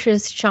he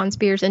pushes Shawn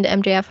Spears into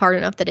MJF hard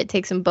enough that it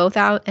takes them both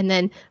out, and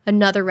then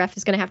another ref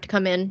is going to have to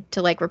come in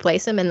to, like,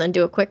 replace him and then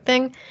do a quick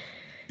thing.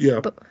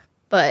 Yeah.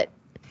 But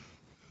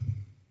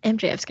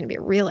MJF's going to be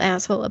a real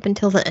asshole up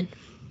until then.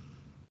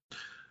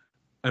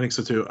 I think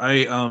so, too.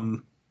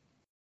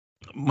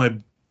 My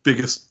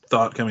biggest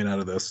thought coming out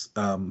of this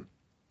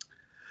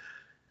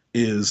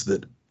is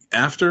that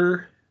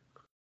after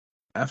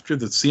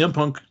the CM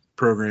Punk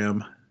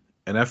program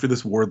and after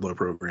this Wardlow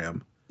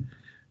program,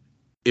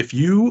 if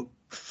you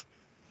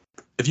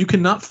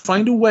cannot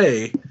find a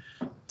way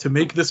to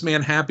make this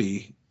man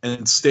happy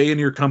and stay in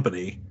your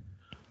company,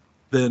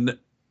 then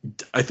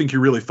I think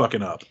you're really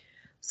fucking up.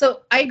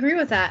 So I agree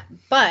with that,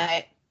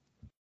 but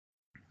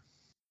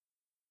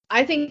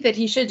I think that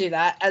he should do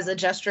that as a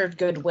gesture of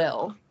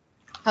goodwill.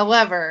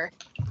 However,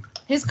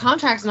 his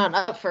contract's not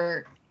up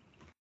for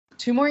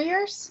 2 more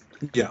years.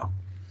 Yeah.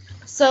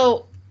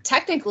 So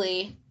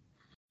technically,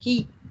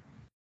 he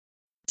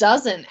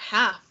doesn't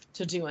have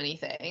to do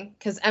anything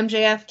because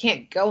MJF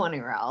can't go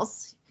anywhere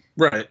else.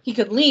 Right. He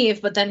could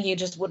leave, but then he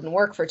just wouldn't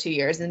work for 2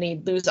 years and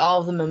he'd lose all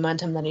of the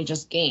momentum that he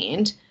just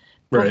gained.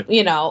 Right.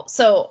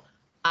 So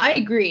I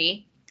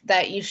agree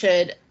that you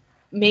should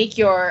make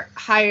your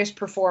highest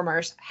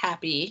performers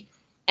happy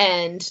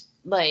and,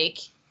 like,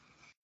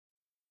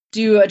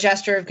 do a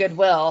gesture of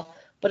goodwill,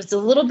 but it's a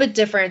little bit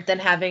different than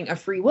having a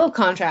free will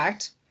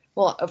contract.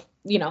 Well,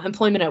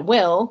 employment at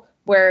will,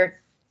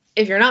 where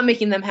if you're not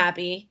making them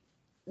happy,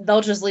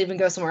 they'll just leave and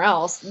go somewhere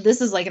else.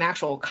 This is like an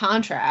actual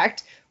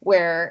contract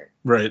where...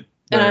 Right.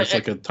 There's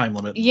like a time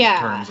limit.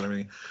 Yeah. Terms and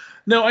everything.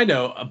 No, I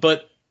know,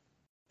 but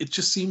it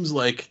just seems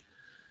like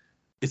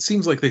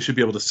they should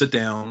be able to sit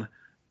down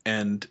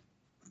and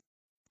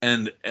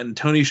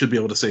Tony should be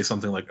able to say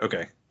something like,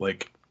 okay,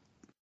 like,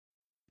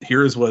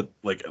 here is what,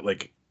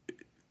 like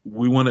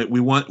we want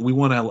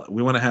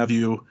to have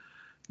you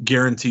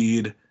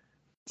guaranteed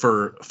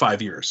for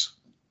 5 years.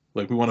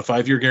 Like, we want a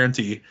 5-year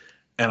guarantee,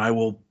 and I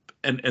will,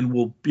 and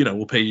we'll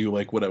pay you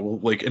like what I will,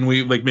 like, and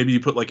we, like, maybe you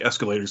put like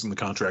escalators in the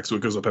contract so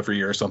it goes up every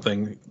year or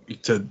something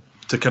to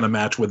kind of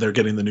match when they're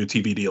getting the new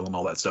TV deal and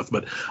all that stuff.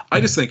 But I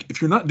just think if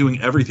you're not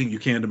doing everything you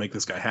can to make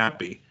this guy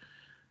happy,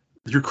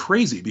 you're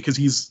crazy, because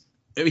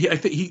I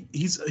think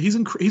he's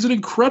an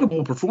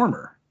incredible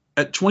performer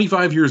at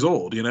 25 years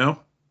old,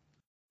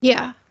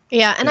 Yeah.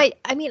 And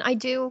I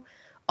do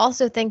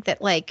also think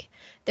that, like,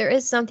 there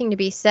is something to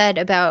be said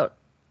about,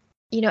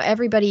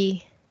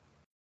 everybody,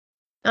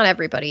 not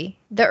everybody,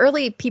 the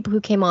early people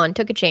who came on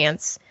took a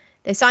chance.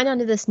 They signed on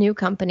to this new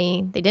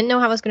company. They didn't know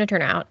how it was going to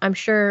turn out. I'm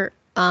sure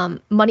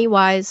money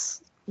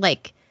wise,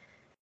 like,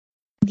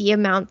 the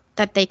amount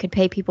that they could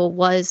pay people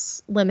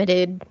was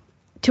limited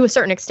to a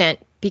certain extent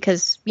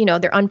because,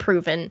 they're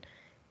unproven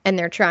and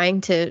they're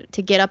trying to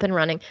get up and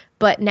running.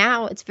 But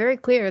now it's very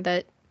clear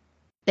that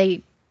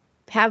they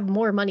have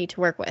more money to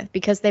work with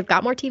because they've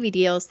got more TV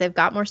deals. They've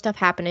got more stuff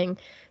happening.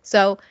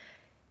 So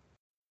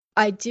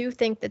I do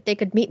think that they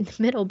could meet in the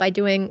middle by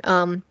doing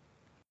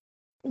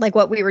like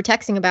what we were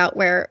texting about,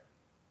 where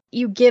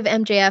you give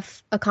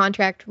MJF a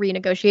contract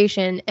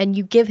renegotiation and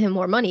you give him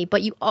more money.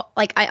 But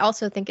I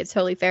also think it's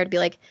totally fair to be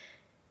like,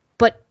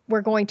 but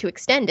we're going to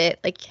extend it.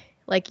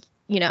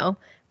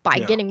 By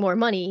getting more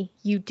money,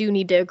 you do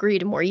need to agree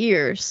to more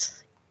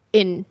years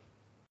in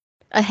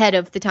ahead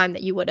of the time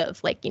that you would have,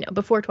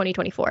 before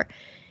 2024.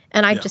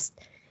 And I just,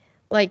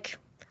 I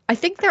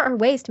think there are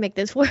ways to make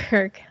this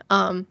work.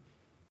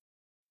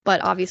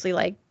 But obviously,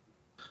 like,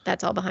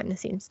 that's all behind the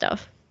scenes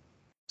stuff.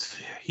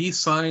 He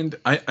signed.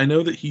 I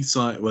know that he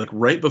signed like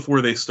right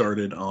before they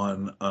started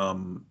on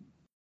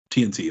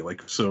TNT.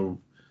 Like so,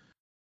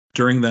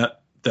 during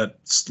that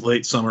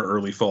late summer,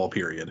 early fall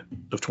period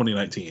of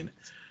 2019,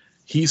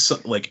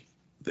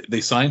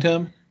 they signed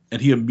him,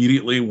 and he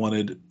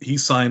immediately he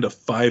signed a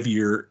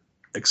 5-year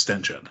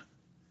extension,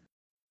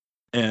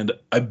 and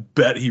I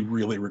bet he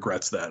really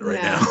regrets that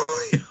right now.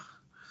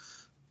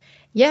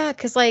 Yeah,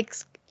 because like,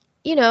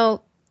 you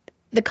know,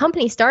 the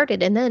company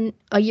started, and then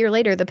a year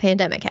later, the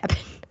pandemic happened.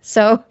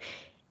 So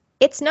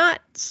it's not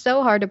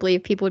so hard to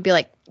believe people would be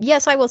like,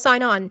 yes, I will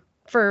sign on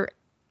for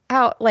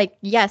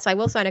yes, I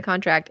will sign a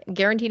contract.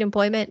 Guaranteed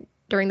employment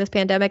during this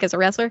pandemic as a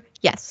wrestler?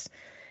 Yes.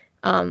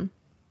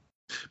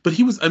 But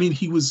he was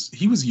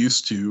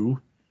used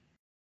to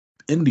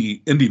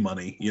indie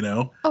money, you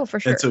know? Oh, for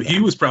sure. And so he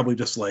was probably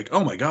just like,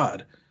 oh my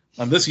God,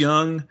 I'm this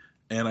young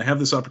and I have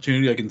this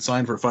opportunity. I can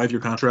sign for a 5-year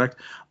contract.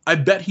 I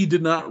bet he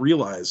did not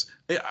realize.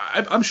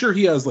 I'm sure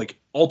he has like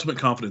ultimate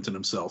confidence in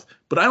himself,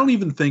 but I don't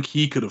even think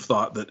he could have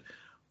thought that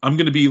I'm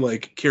going to be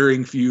like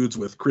carrying feuds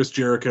with Chris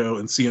Jericho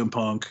and CM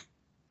Punk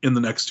in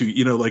the next 2.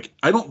 You know, like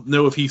I don't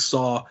know if he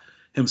saw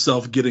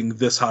himself getting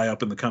this high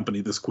up in the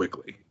company this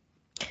quickly.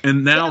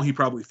 And now he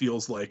probably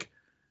feels like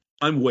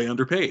I'm way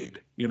underpaid,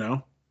 you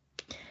know?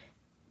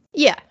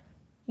 Yeah.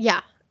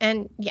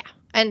 And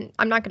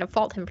I'm not going to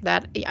fault him for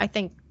that. I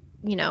think,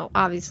 you know,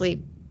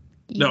 obviously.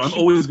 I'm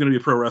always going to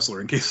be a pro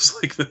wrestler in cases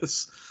like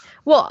this.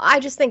 Well, I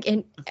just think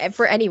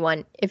for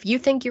anyone, if you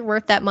think you're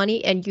worth that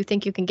money and you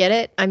think you can get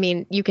it, I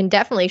mean, you can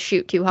definitely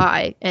shoot too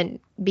high and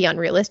be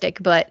unrealistic,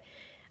 but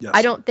yes.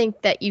 I don't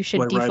think that you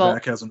should default.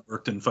 Ryback hasn't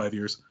worked in 5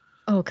 years.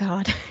 Oh,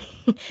 God.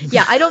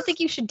 Yeah, I don't think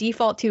you should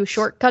default to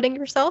shortchanging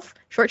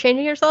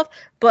yourself,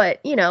 but,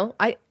 you know,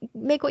 I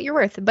make what you're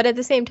worth. But at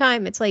the same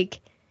time, it's like,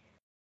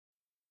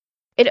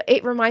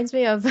 it reminds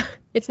me of,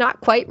 it's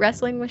not quite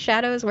Wrestling with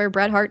Shadows where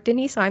Bret Hart, didn't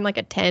he sign like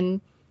a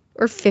 10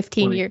 or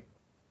 15 year,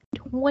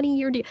 20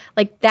 year deal?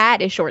 Like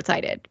that is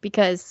short-sighted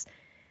because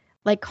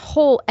like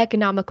whole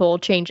economical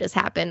changes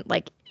happen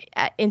like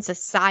in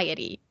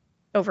society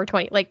over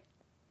 20, like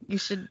you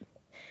should.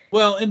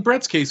 Well, in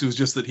Bret's case, it was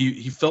just that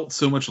he felt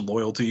so much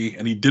loyalty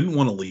and he didn't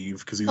want to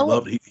leave because he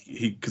thought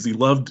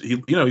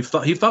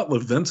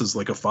Vince is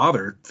like a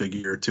father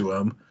figure to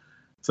him.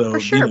 So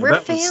for sure, you know, we're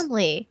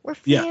family. We're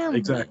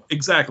family. Yeah,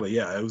 exactly.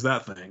 Yeah, it was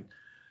that thing.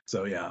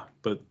 So yeah,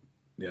 but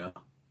yeah.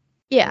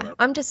 Yeah,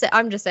 I'm just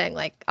saying,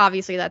 like,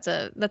 obviously that's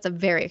a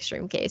very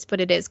extreme case,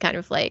 but it is kind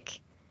of like.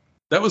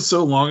 That was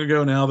so long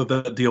ago now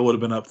that deal would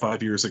have been up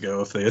 5 years ago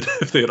if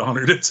they had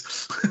honored it.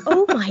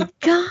 Oh my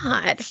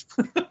God,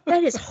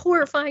 that is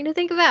horrifying to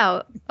think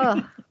about.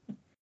 Ugh.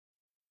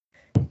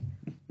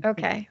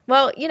 Okay,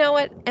 well, you know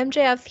what,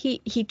 MJF,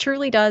 he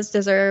truly does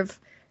deserve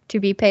to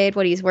be paid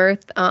what he's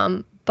worth.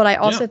 But I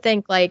also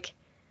think like,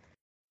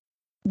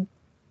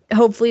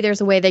 hopefully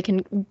there's a way they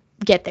can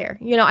get there.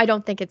 You know, I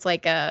don't think it's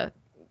like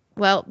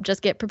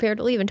just get prepared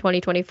to leave in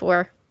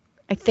 2024.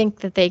 I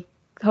think that they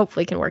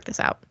hopefully can work this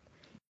out.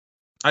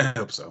 I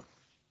hope so.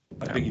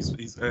 I think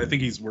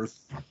he's worth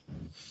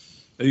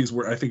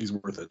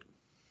it.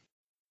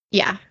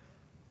 Yeah.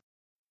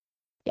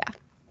 Yeah.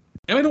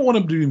 And I don't want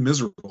him to be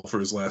miserable for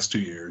his last 2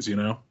 years, you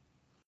know?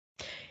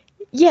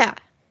 Yeah.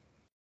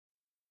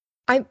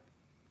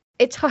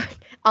 It's hard.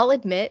 I'll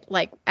admit,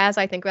 like, as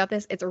I think about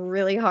this, it's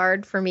really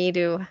hard for me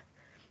to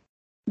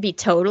be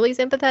totally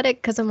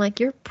sympathetic because I'm like,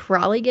 you're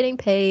probably getting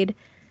paid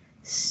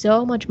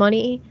so much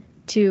money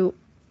to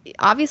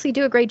obviously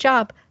do a great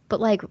job, but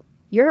like,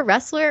 you're a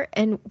wrestler,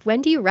 and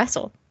when do you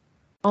wrestle?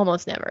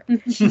 Almost never.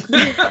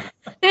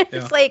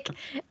 It's like,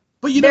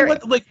 but you know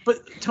what? Like, but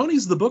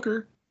Tony's the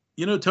booker.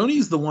 You know,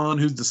 Tony's the one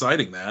who's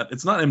deciding that.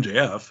 It's not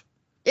MJF.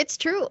 It's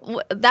true.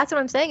 That's what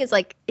I'm saying is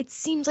like, it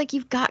seems like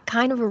you've got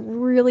kind of a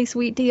really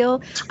sweet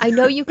deal. I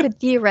know you could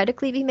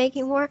theoretically be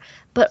making more,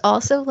 but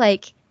also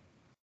like,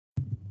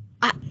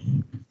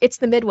 it's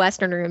the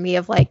Midwesterner in me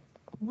of like,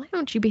 why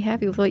don't you be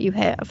happy with what you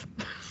have?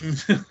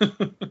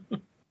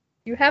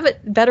 You have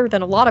it better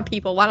than a lot of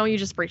people. Why don't you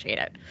just appreciate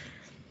it?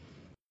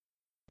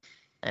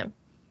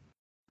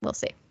 We'll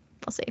see.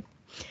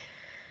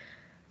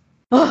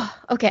 Oh,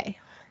 okay.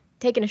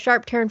 Taking a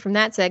sharp turn from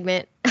that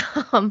segment.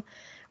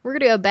 We're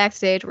going to go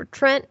backstage where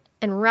Trent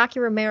and Rocky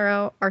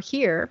Romero are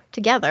here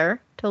together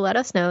to let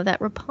us know that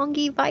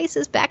Roppongi Vice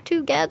is back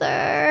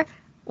together,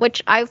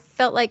 which I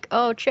felt like,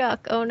 oh,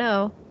 Chuck, oh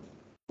no.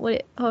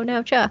 Oh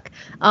no, Chuck.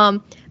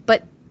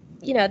 But,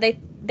 you know,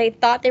 they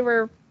thought they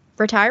were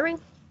retiring,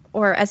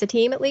 or as a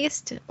team at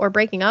least, or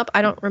breaking up.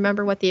 I don't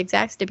remember what the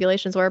exact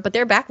stipulations were, but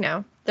they're back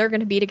now. They're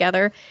going to be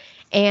together.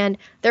 And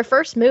their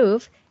first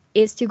move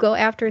is to go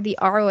after the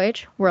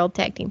ROH World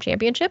Tag Team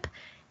Championship.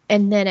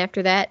 And then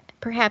after that,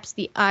 perhaps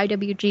the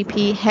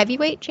IWGP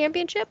Heavyweight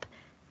Championship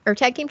or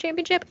Tag Team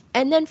Championship.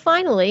 And then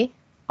finally,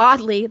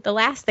 oddly, the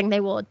last thing they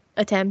will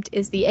attempt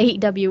is the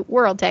AEW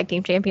World Tag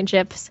Team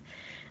Championships.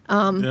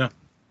 Here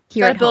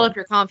to build up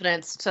your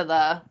confidence to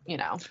the, you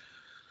know.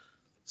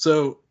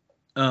 So,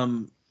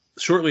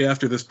 shortly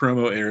after this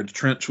promo aired,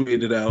 Trent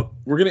tweeted out,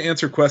 "We're going to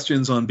answer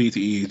questions on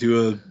BTE.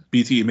 Do a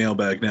BTE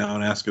mailbag now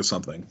and ask us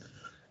something."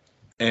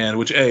 And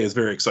which is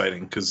very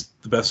exciting because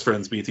the Best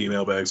Friends BTE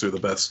mailbags are the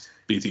best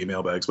BTE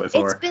mailbags by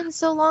far. It's been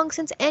so long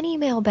since any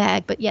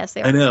mailbag, but yes,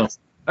 they are. I know.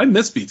 I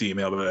miss BTE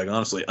mailbag,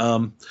 honestly.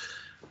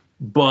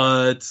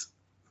 But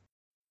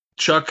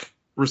Chuck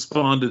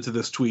responded to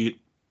this tweet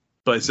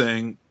by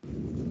saying,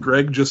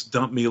 "Greg just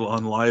dumped me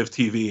on live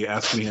TV.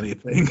 Ask me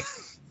anything."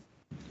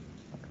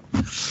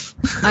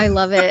 I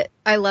love it.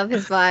 I love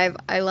his vibe.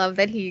 I love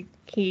that he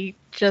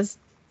just.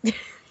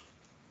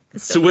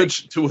 To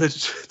which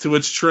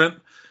Trent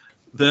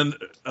then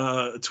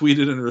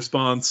tweeted in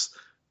response,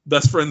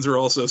 "Best Friends are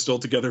also still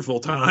together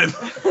full time."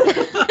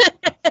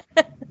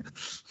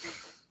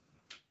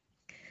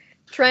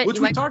 Trent, which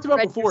we talked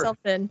about before.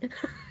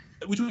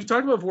 Which we've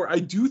talked about before. I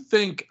do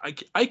think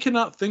I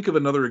cannot think of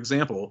another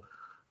example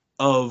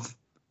of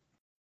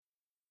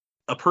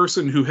a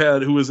person who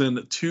was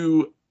in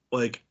two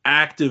like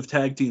active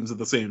tag teams at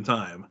the same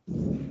time.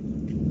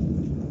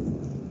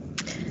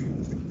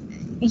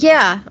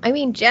 Yeah, I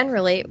mean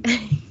generally,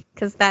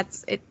 because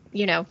that's it.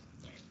 You know,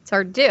 it's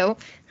hard to do.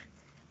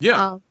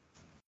 Yeah.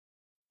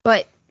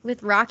 But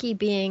with Rocky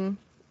being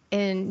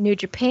in New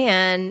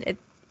Japan,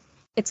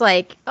 it's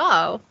like,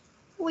 oh,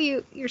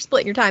 well, you're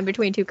splitting your time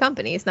between two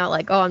companies. Not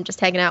like, oh, I'm just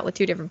hanging out with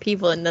two different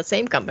people in the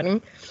same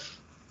company.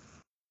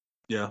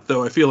 Yeah,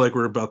 though I feel like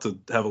we're about to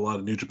have a lot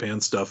of New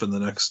Japan stuff in the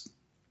next,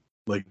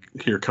 like,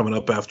 here coming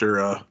up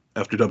after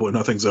Double or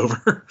Nothing's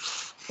over.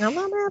 I'm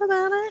not mad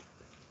about it.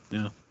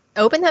 Yeah.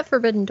 Open that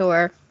forbidden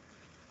door.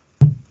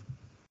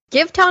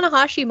 Give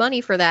Tanahashi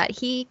money for that.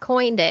 He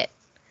coined it.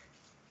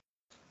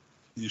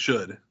 You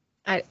should.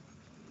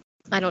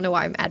 I don't know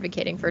why I'm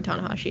advocating for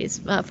Tanahashi's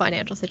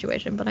financial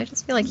situation, but I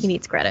just feel like he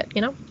needs credit,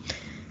 you know?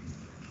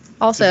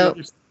 Also...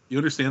 You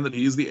understand that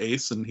he's the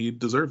ace and he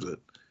deserves it.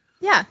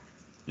 Yeah.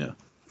 Yeah.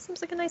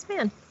 Seems like a nice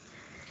man.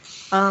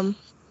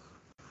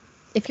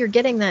 If you're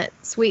getting that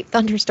sweet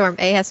thunderstorm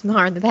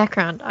ASMR in the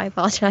background, I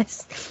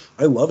apologize.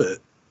 I love it.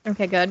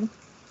 Okay, good.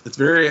 It's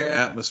very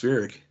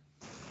atmospheric.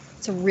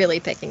 It's really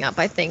picking up.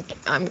 I think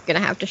I'm going to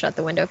have to shut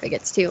the window if it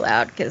gets too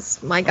loud,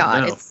 because, my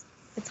God,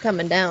 it's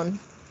coming down.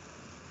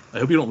 I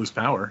hope you don't lose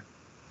power.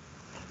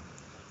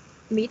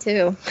 Me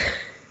too.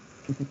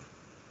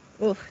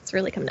 Ooh, it's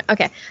really coming down.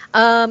 Okay.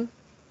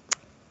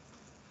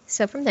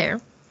 So from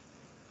there,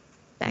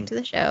 back to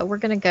the show. We're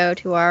going to go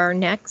to our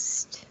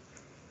next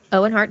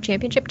Owen Hart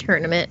Championship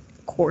Tournament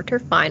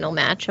quarterfinal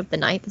match of the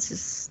night. This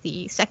is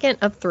the second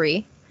of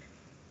three.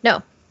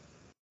 No.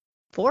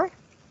 Four.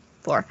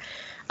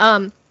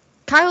 Kyle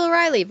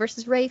O'Reilly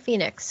versus Rey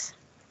Fenix.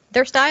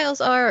 Their styles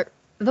are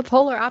the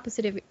polar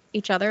opposite of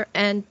each other,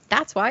 and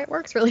that's why it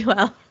works really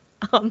well.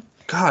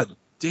 God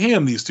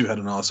damn, these two had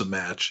an awesome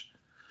match.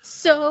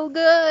 So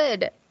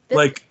good.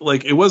 Like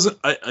it wasn't.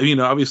 I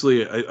mean,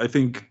 obviously, I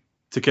think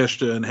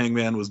Takeshita and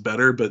Hangman was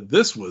better, but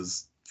this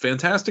was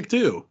fantastic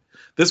too.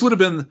 This would have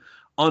been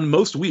on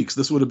most weeks.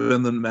 This would have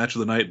been the match of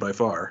the night by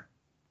far.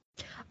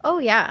 Oh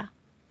yeah,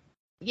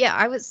 yeah.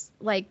 I was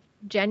like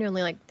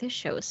genuinely like, this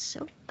show is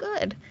so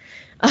good.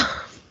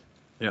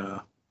 Yeah,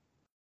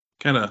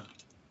 kind of.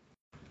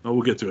 Oh,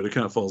 we'll get to it. It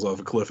kind of falls off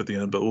a cliff at the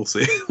end, but we'll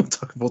see.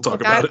 we'll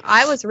talk about it.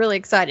 I was really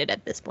excited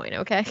at this point.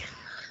 Okay.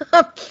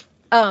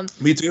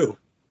 Me too.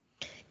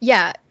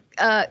 Yeah.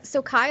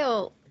 So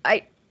Kyle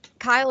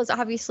is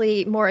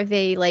obviously more of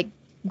a like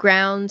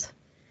ground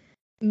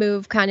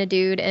move kind of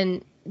dude,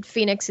 and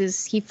Phoenix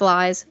he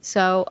flies.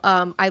 So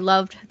I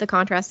loved the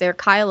contrast there.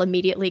 Kyle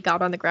immediately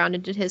got on the ground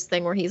and did his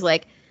thing where he's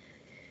like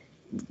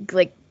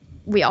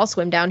we all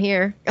swim down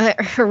here,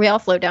 or we all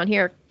float down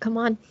here. Come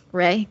on,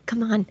 Rey,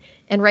 come on.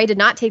 And Rey did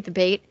not take the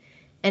bait,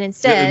 and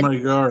instead, get in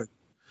my guard.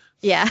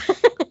 Yeah.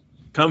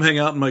 Come hang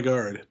out in my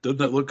guard. Doesn't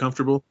that look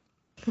comfortable?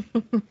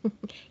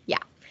 Yeah.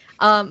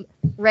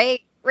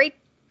 Rey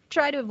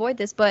tried to avoid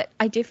this, but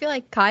I do feel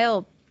like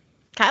Kyle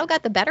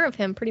got the better of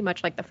him pretty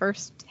much like the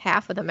first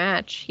half of the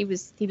match. He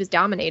was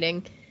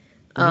dominating.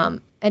 Mm-hmm.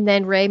 And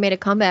then Rey made a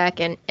comeback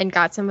and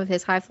got some of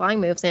his high flying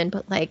moves in,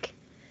 but like,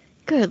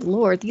 good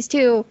Lord, these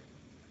two,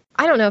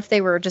 I don't know if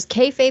they were just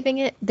kayfabing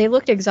it. They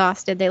looked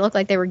exhausted. They looked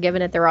like they were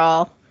giving it their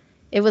all.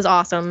 It was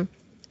awesome.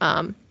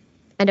 And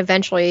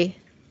eventually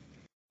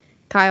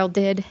Kyle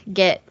did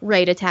get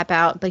Rey to tap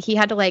out, but he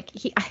had to I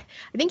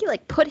think he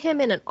like put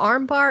him in an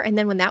arm bar, and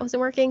then when that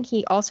wasn't working,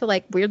 he also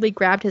like weirdly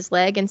grabbed his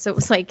leg, and so it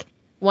was like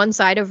one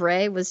side of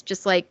Rey was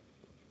just like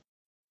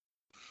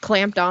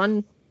clamped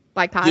on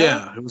by Kyle.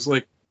 Yeah, it was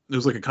like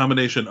a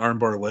combination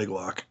armbar leg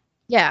lock.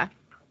 Yeah,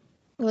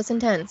 it was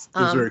intense. It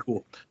was very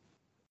cool.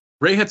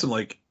 Rey had some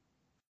like,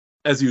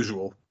 as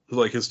usual,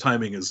 like his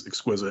timing is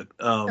exquisite.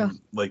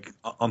 Like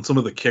on some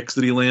of the kicks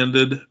that he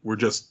landed were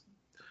just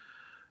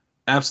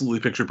absolutely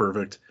picture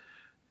perfect,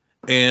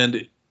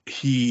 and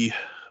I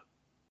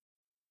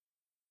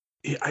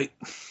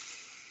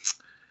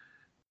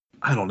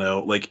don't know,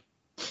 like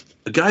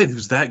a guy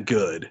who's that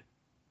good,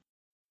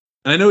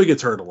 and I know he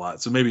gets hurt a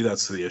lot, so maybe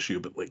that's the issue,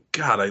 but like,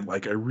 God, I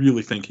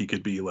really think he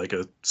could be like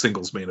a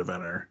singles main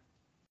eventer.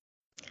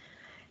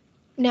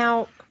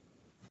 Now,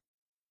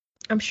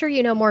 I'm sure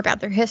you know more about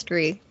their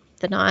history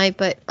than I,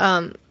 but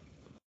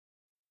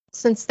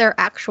since they're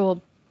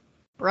actual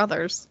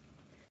brothers,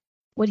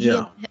 would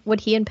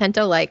he and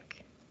Penta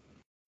like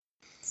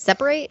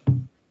separate,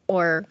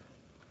 or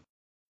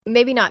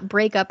maybe not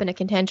break up in a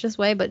contentious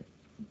way, but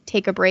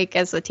take a break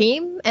as a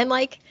team and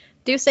like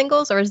do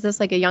singles? Or is this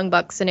like a Young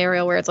Bucks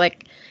scenario where it's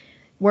like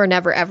we're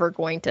never ever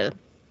going to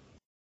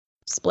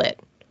split?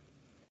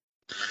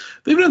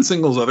 They've done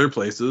singles other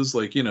places,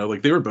 like, you know,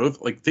 like they were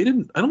both like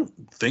I don't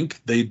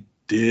think they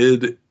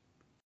did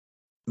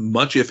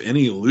much, if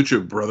any,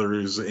 Lucha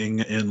Brothers in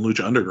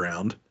Lucha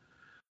Underground.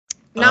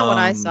 Not what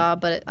I saw,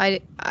 but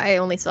I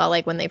only saw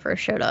like when they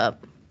first showed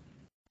up.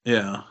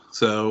 Yeah,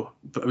 so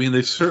I mean,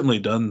 they've certainly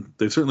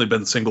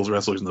been singles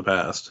wrestlers in the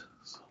past.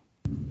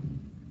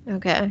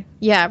 Okay,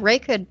 yeah, Ray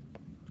could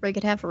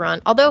have a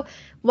run. Although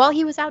while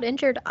he was out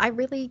injured, I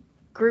really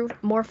grew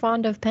more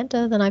fond of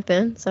Penta than I've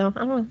been. So I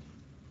don't know.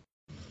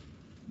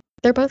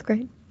 They're both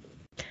great.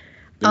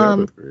 They are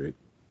both great.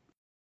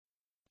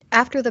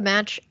 After the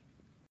match,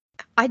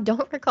 I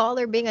don't recall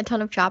there being a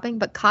ton of chopping,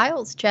 but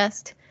Kyle's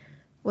chest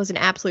was an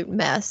absolute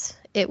mess.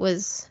 It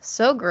was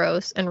so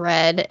gross and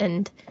red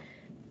and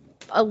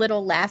a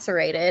little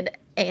lacerated,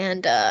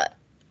 and it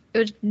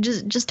was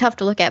just tough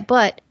to look at.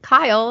 But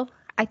Kyle,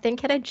 I think,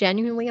 had a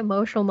genuinely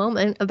emotional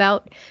moment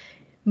about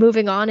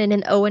moving on in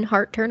an Owen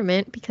Hart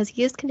tournament because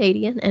he is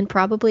Canadian and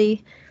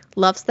probably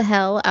loves the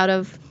hell out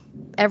of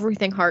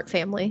everything Hart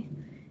family.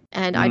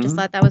 And I just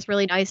thought that was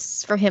really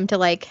nice for him to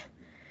like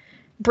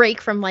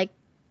break from like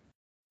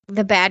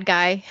the bad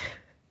guy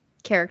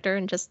character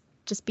and just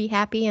be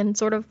happy and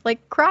sort of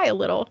like cry a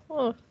little.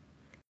 Oh,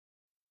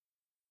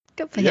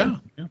 good for him.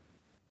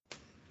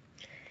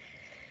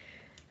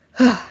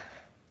 Yeah.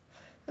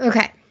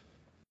 Okay.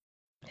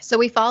 So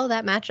we follow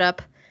that matchup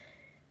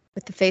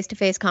with the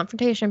face-to-face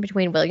confrontation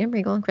between William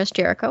Regal and Chris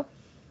Jericho.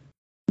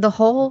 The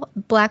whole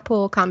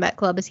Blackpool Combat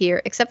Club is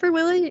here, except for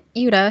Wheeler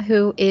Yuta,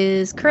 who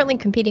is currently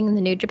competing in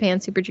the New Japan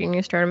Super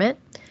Juniors tournament,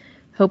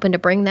 hoping to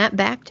bring that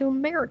back to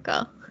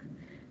America,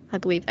 I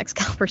believe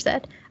Excalibur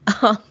said.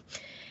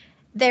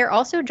 They're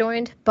also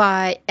joined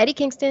by Eddie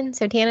Kingston,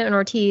 Santana, and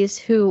Ortiz,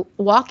 who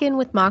walk in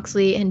with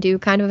Moxley and do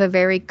kind of a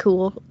very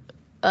cool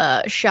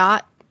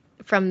shot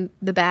from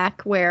the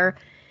back where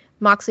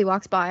Moxley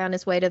walks by on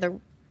his way to the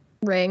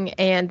ring,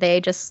 and they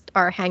just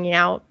are hanging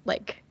out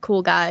like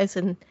cool guys,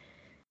 and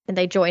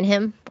they join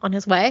him on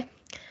his way.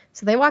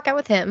 So they walk out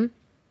with him.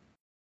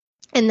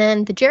 And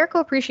then the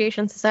Jericho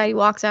Appreciation Society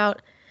walks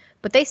out,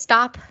 but they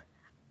stop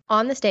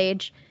on the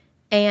stage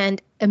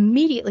and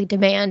immediately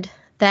demand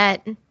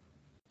that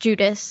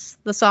Judas,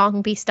 the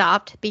song, be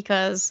stopped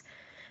because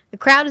the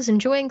crowd is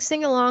enjoying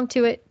sing-along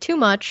to it too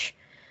much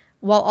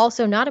while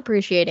also not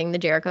appreciating the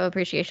Jericho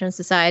Appreciation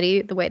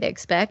Society the way they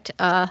expect.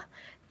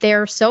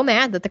 They're so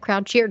mad that the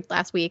crowd cheered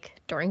last week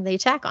during the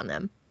attack on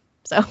them.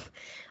 So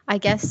I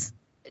guess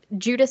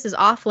Judas is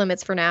off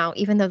limits for now,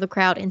 even though the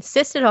crowd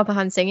insisted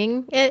upon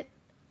singing it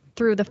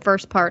through the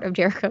first part of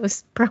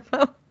Jericho's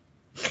promo,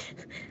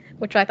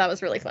 which I thought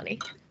was really funny.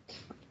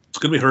 It's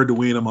going to be hard to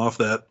wean him off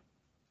that.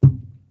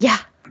 Yeah.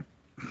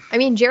 I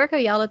mean, Jericho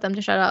yelled at them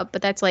to shut up,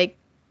 but that's like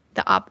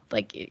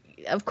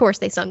of course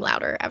they sung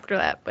louder after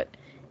that, but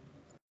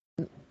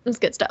it was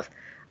good stuff.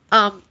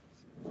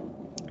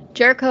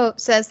 Jericho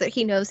says that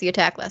he knows the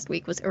attack last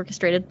week was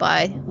orchestrated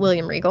by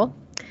William Regal,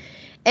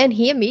 and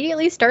he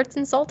immediately starts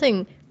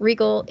insulting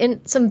Regal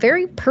in some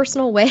very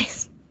personal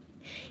ways.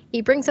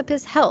 He brings up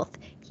his health.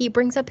 He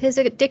brings up his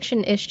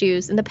addiction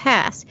issues in the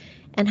past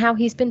and how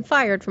he's been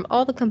fired from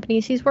all the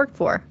companies he's worked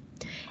for.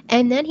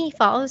 And then he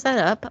follows that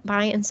up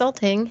by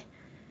insulting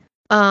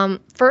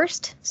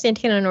first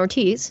Santana and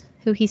Ortiz,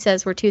 who he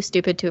says were too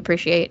stupid to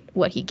appreciate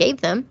what he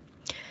gave them.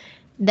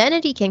 Then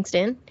Eddie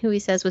Kingston, who he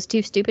says was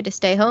too stupid to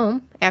stay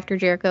home after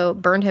Jericho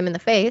burned him in the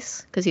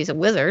face because he's a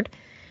wizard.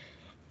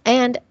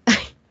 And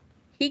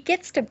he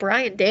gets to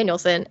Bryan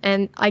Danielson,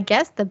 and I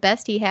guess the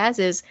best he has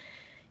is,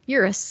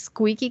 "You're a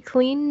squeaky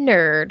clean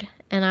nerd."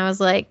 And I was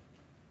like,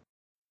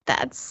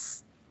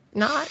 that's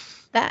not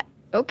that.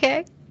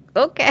 Okay.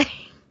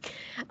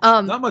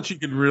 Not much you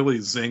can really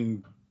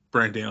zing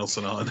Bryan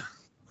Danielson on.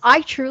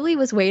 I truly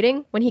was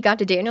waiting when he got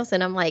to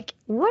Danielson. I'm like,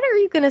 what are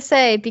you going to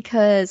say?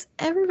 Because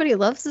everybody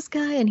loves this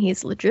guy and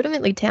he's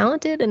legitimately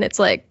talented. And it's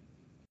like,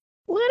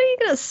 what are you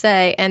going to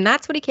say? And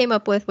that's what he came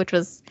up with, which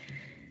was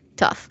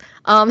tough.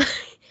 Then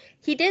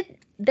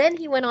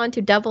he went on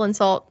to double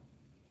insult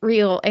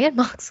Regal and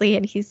Moxley.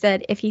 And he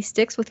said if he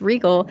sticks with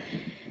Regal,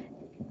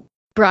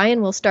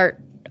 Regal will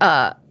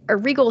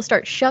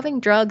start shoving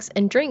drugs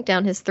and drink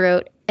down his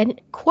throat. And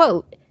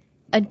quote,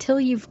 "until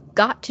you've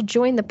got to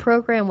join the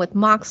program with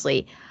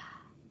Moxley."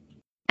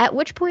 At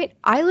which point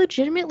I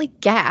legitimately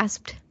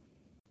gasped.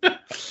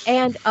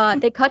 And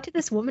they cut to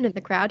this woman in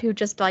the crowd who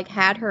just like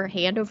had her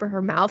hand over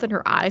her mouth and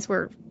her eyes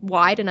were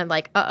wide, and I'm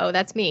like, uh-oh,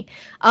 that's me.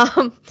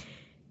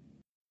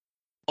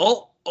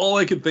 All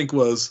I could think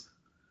was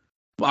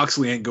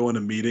Moxley ain't going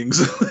to meetings.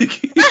 Like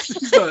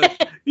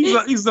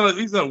he's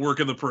not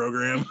working the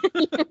program.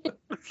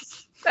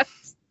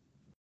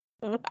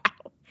 Wow.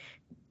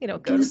 You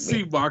don't Do go you to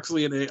see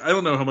Moxley in I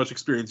don't know how much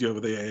experience you have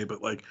with AA,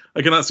 but like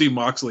I cannot see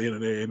Moxley in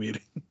an AA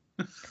meeting.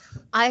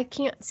 I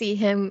can't see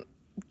him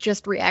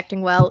just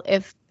reacting well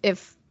if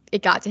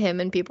it got to him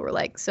and people were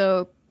like,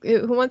 so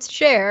who wants to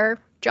share?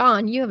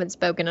 John, you haven't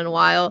spoken in a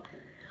while.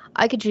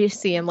 I could just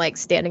see him like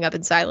standing up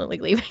and silently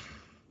leaving.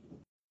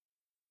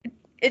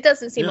 It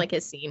doesn't seem like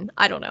his scene.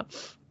 I don't know.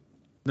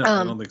 No,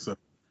 I don't think so.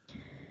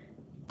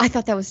 I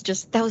thought that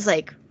was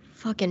like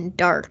fucking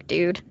dark,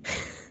 dude.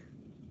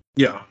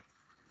 Yeah.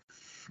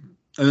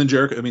 And then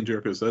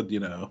Jericho said, you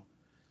know,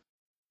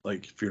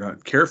 like, if you're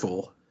not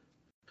careful,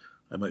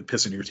 I might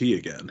piss in your tea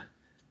again.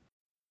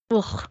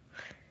 Ugh.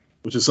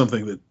 Which is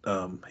something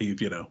that he,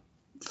 you know,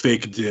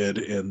 fake did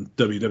in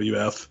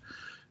WWF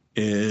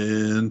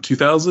in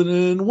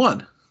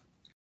 2001.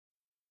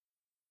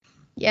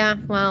 Yeah,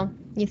 well,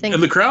 you think...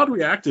 And the crowd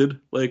reacted.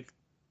 Like,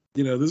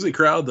 you know, this is a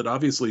crowd that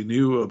obviously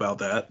knew about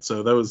that,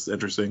 so that was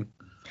interesting.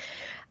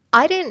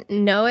 I didn't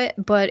know it,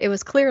 but it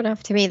was clear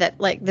enough to me that,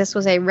 like, this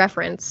was a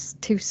reference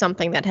to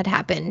something that had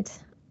happened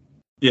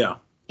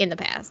in the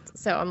past.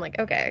 So I'm like,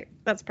 okay,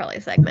 that's probably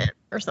a segment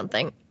or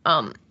something.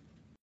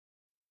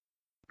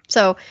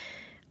 So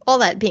all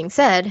that being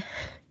said,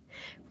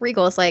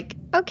 Regal is like,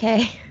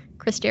 okay,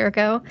 Chris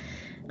Jericho,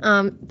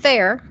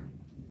 fair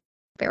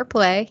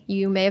play.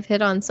 You may have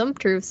hit on some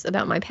truths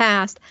about my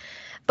past,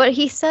 but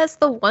he says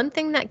the one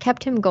thing that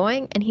kept him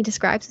going, and he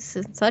describes this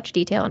in such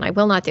detail, and I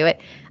will not do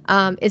it,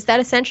 is that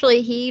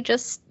essentially he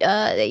just,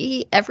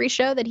 every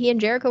show that he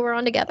and Jericho were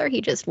on together, he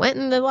just went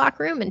in the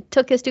locker room and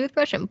took his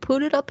toothbrush and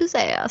put it up his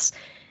ass.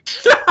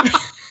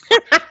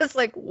 I was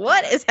like,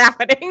 what is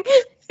happening?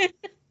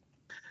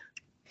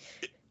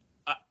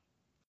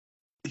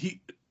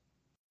 He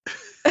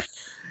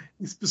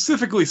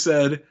specifically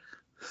said,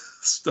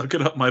 stuck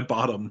it up my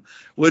bottom,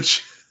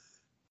 which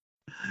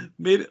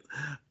made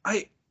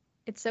it,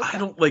 It's so I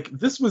don't like,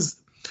 this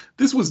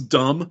was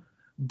dumb,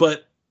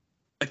 but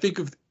I think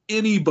if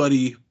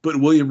anybody but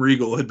William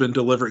Regal had been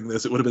delivering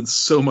this, it would have been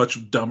so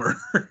much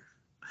dumber.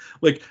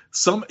 Like,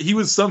 he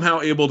was somehow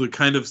able to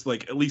kind of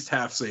like at least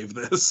half save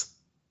this.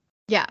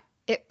 Yeah.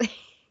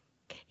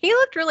 He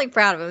looked really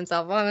proud of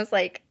himself. I was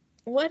like,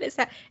 what is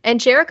that? And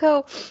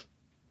Jericho,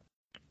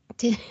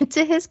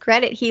 to his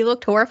credit, he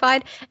looked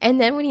horrified. And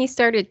then when he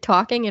started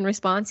talking in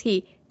response,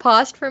 he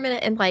paused for a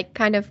minute and like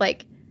kind of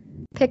like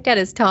picked at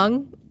his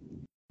tongue.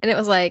 And it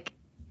was like,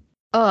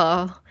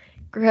 oh,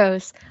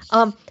 gross.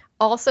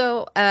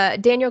 Also,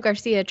 Daniel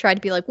Garcia tried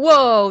to be like,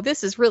 whoa,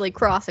 this is really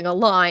crossing a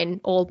line,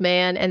 old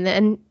man. And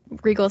then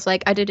Regal's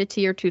like, I did it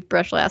to your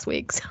toothbrush last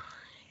week. So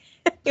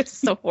he was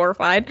so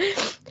horrified.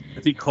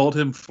 He called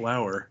him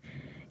Flower.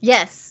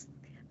 Yes.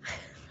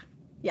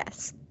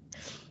 Yes.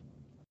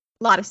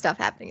 A lot of stuff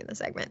happening in the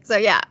segment. So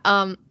yeah,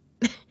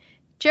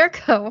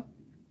 Jericho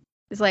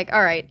is like,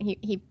 all right,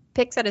 he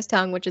picks at his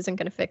tongue, which isn't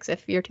going to fix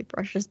if your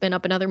toothbrush has been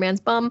up another man's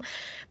bum,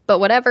 but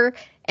whatever.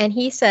 And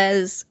he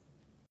says,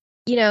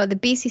 you know, the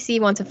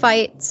BCC wants a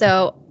fight,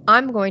 so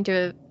I'm going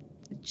to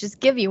just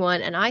give you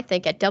one. And I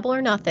think at Double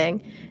or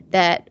Nothing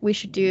that we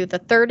should do the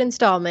third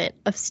installment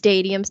of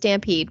Stadium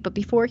Stampede. But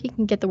before he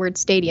can get the word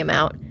stadium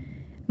out,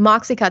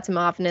 Moxley cuts him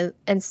off and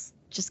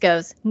just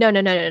goes, no.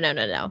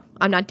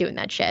 I'm not doing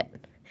that shit.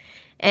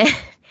 And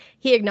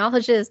he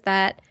acknowledges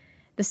that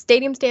the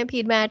Stadium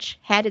Stampede match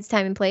had its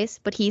time and place,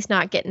 but he's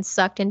not getting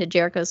sucked into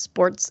Jericho's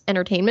sports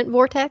entertainment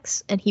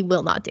vortex, and he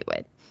will not do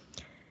it.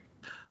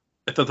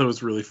 I thought that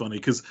was really funny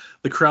because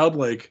the crowd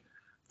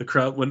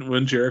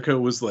when Jericho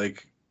was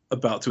like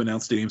about to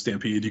announce Stadium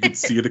Stampede, you could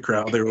see the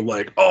crowd. They were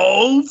like,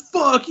 "Oh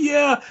fuck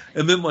yeah!"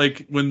 And then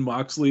like when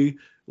Moxley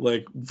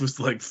like was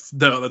like,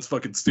 "No, that's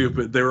fucking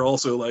stupid," they were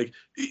also like,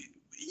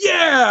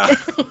 "Yeah,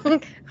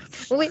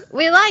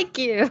 we like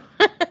you."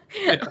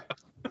 Yeah.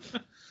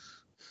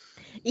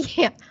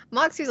 Yeah,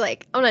 Moxley's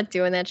like, I'm not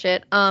doing that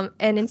shit. And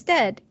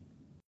instead,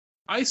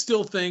 I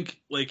still think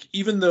like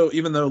even though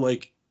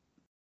like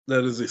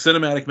that is a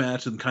cinematic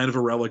match and kind of a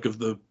relic of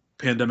the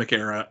pandemic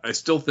era, I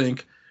still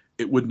think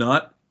it would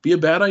not be a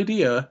bad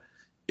idea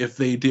if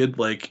they did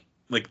like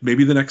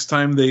maybe the next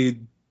time they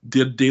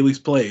did Daly's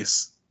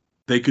Place,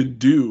 they could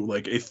do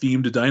like a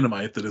themed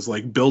Dynamite that is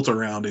like built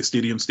around a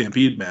Stadium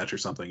Stampede match or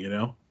something, you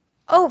know?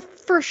 Oh,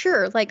 for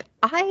sure. Like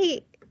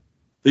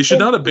they should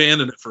not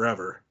abandon it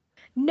forever.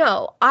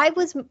 No,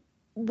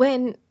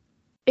 when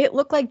it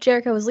looked like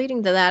Jericho was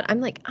leading to that,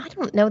 I'm like, I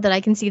don't know that I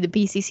can see the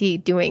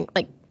BCC doing,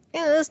 like,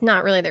 that's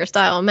not really their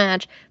style of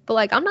match, but,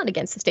 like, I'm not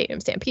against the Stadium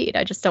Stampede.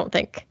 I don't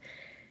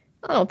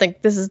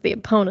think this is the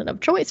opponent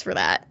of choice for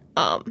that.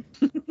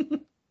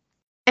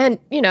 And,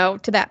 you know,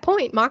 to that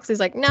point, Moxley's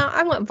like, no,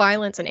 I want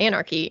violence and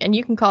anarchy, and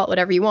you can call it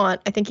whatever you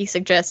want. I think he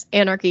suggests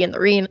anarchy in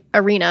the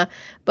arena,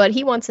 but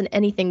he wants an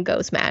anything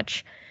goes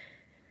match.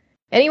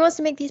 And he wants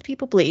to make these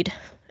people bleed.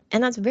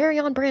 And that's very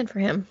on brand for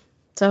him.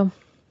 So,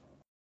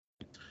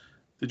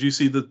 did you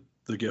see the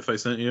GIF I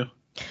sent you?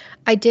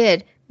 I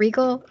did.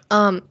 Regal.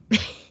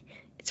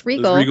 It's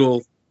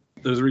Regal.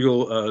 There's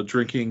Regal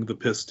drinking the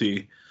piss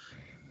tea.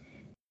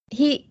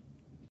 He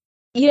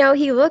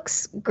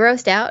looks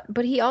grossed out,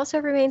 but he also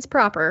remains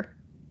proper.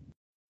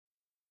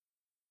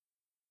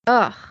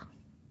 Ugh.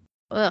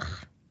 Ugh.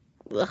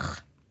 Ugh.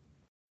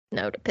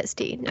 No to piss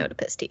tea. No to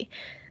piss tea.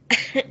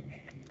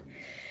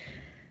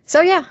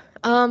 So yeah,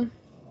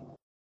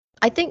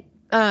 I think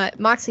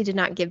Moxley did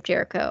not give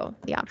Jericho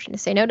the option to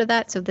say no to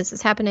that, so this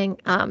is happening.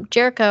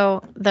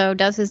 Jericho, though,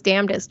 does his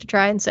damnedest to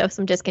try and sow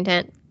some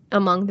discontent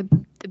among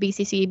the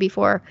BCC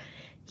before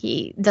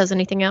he does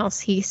anything else.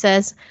 He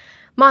says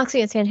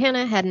Moxley and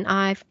Santana had an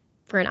eye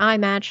for an eye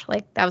match.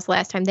 Like, that was the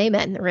last time they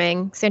met in the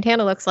ring.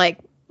 Santana looks like,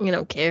 you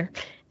don't care.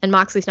 And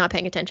Moxley's not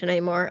paying attention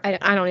anymore.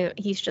 I don't even,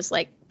 he's just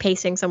like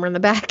pacing somewhere in the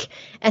back.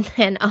 And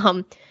then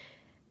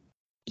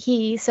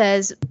he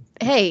says,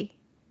 hey,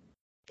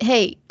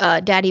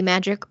 Daddy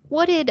Magic,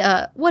 what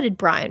did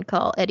Brian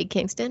call Eddie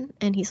Kingston?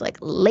 And he's like,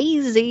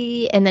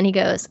 lazy. And then he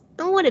goes,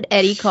 what did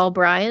Eddie call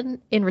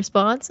Brian in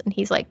response? And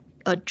he's like,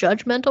 a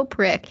judgmental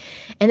prick.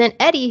 And then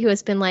Eddie, who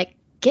has been like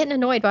getting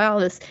annoyed by all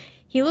this,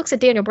 he looks at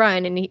Daniel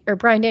Bryan or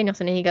Bryan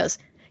Danielson, and he goes,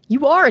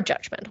 you are a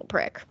judgmental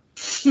prick.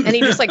 And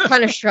he just like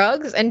kind of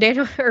shrugs, and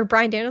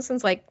Bryan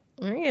Danielson's like,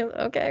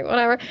 okay,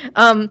 whatever.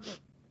 And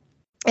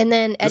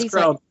then Eddie's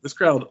this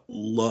crowd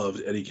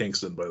loved Eddie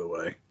Kingston, by the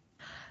way.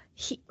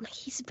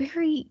 He's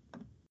very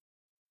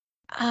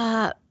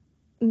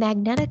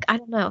magnetic. I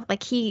don't know.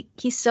 Like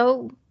he's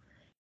so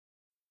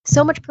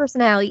much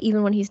personality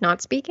even when he's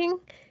not speaking.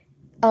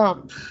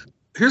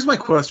 Here's my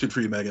question for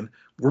you, Megan.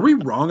 Were we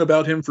wrong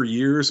about him for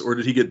years, or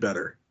did he get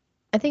better?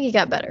 I think he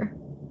got better.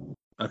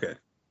 Okay.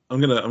 I'm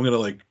gonna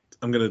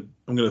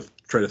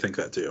try to think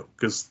that too,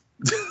 because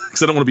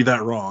I don't want to be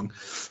that wrong.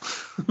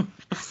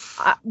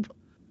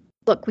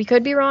 Look, we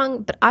could be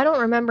wrong, but I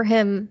don't remember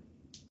him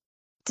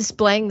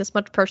displaying this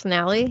much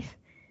personality.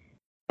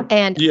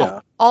 And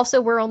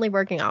also, we're only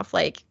working off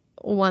like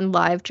one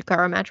live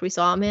Chikara match we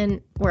saw him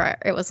in, where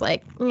it was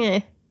like,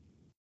 you're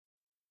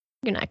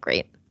not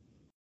great.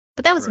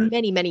 But that was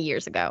many, many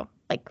years ago.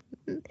 Like,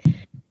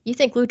 you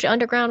think Lucha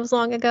Underground was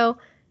long ago?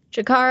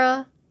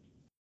 Chikara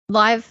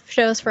live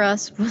shows for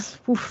us was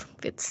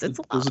it's a lot.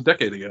 It was a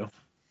decade ago.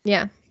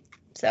 Yeah.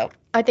 So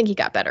I think he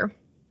got better.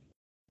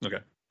 Okay.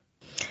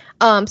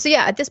 So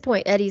yeah, at this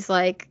point, Eddie's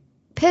like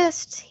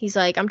pissed. He's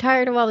like, I'm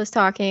tired of all this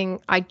talking.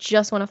 I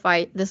just want to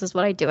fight. This is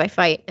what I do. I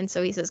fight. And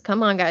so he says,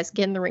 come on, guys,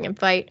 get in the ring and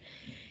fight.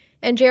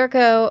 And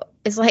Jericho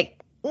is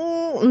like,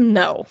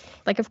 no.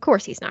 Like, of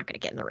course he's not going to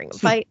get in the ring and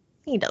fight.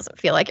 He doesn't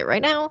feel like it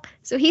right now.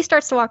 So he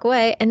starts to walk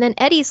away. And then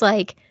Eddie's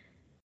like,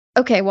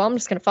 okay, well, I'm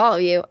just going to follow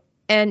you.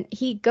 And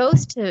he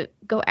goes to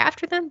go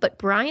after them, but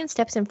Brian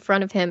steps in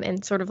front of him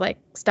and sort of like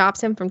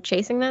stops him from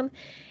chasing them.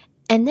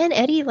 And then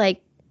Eddie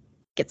like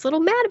gets a little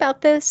mad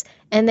about this,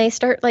 and they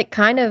start like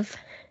kind of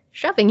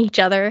shoving each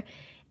other.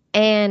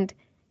 And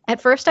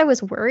at first I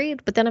was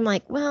worried, but then I'm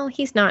like, well,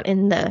 he's not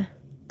in the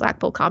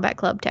Blackpool Combat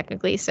Club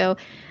technically. So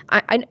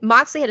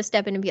Moxley had to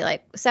step in and be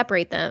like,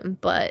 separate them.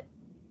 But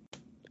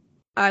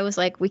I was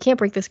like, we can't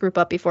break this group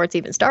up before it's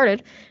even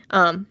started.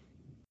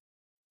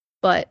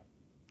 But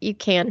you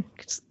can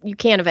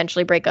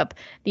eventually break up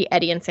the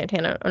Eddie and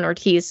Santana and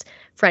Ortiz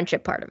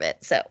friendship part of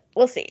it. So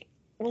we'll see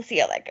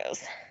how that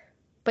goes.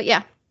 But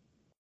yeah,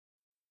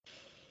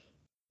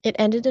 it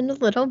ended in a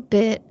little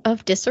bit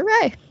of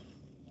disarray.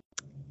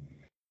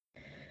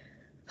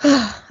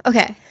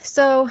 Okay,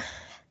 so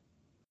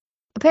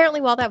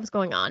apparently while that was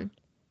going on,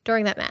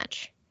 during that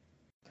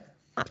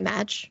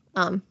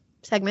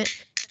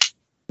segment,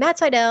 Matt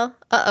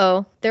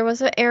Sydal, there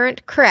was an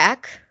errant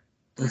crack.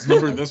 That's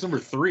number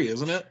 3,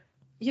 isn't it?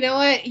 You know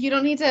what? You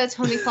don't need to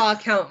Tony Claw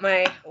count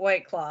my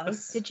White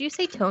Claws. Did you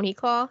say Tony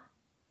Claw?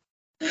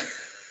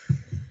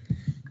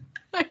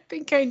 I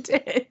think I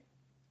did.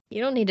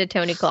 You don't need to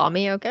Tony Claw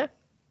me, okay?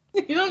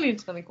 You don't need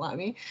to Tony Claw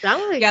me.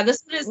 Yeah,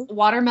 this one is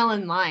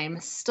watermelon lime,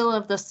 still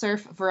of the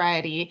surf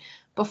variety.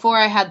 Before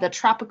I had the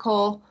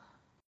tropical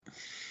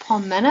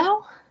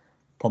palmetto.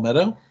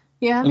 Palmetto?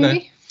 Yeah, maybe.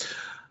 Okay.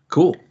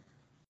 Cool.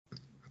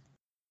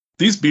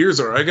 These beers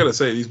are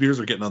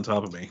getting on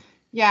top of me.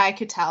 Yeah, I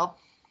could tell.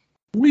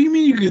 What do you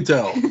mean you could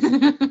tell?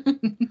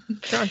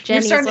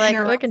 Jenny's like,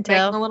 I can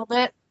tell. A little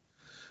bit.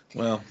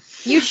 Well.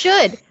 You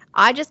should.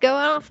 I just go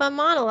off on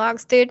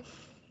monologues, dude.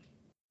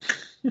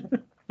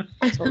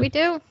 That's what we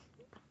do.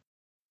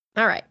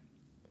 All right.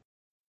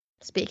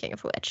 Speaking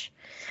of which,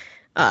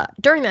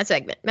 during that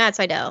segment, Matt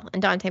Sydal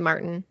and Dante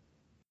Martin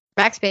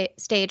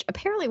backstage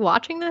apparently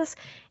watching this,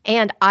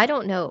 and I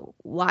don't know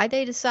why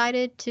they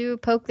decided to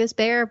poke this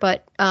bear,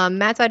 but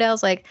Matt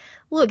Sydal's like,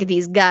 look at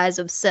these guys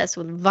obsessed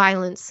with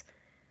violence.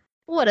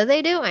 What are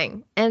they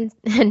doing? And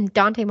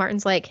Dante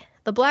Martin's like,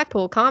 the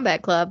Blackpool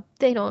Combat Club,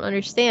 they don't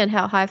understand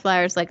how high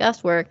flyers like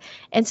us work.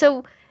 And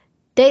so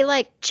they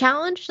like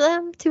challenged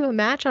them to a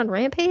match on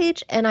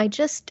Rampage, and I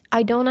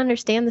don't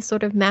understand the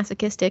sort of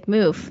masochistic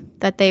move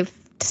that they've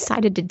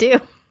decided to do.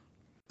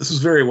 This was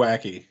very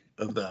wacky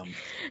of them.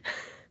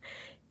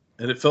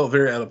 And it felt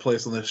very out of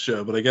place on this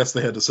show, but I guess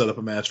they had to set up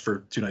a match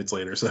for 2 nights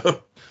later,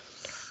 so.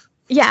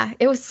 Yeah,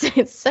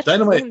 it's such a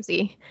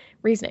flimsy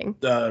reasoning.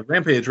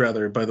 Rampage,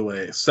 rather, by the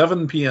way,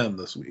 7 p.m.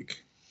 this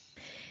week.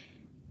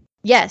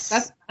 Yes.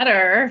 That's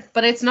better,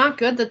 but it's not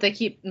good that they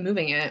keep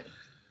moving it.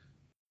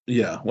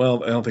 Yeah,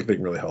 well, I don't think they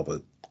can really help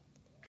it.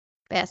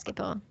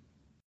 basketball.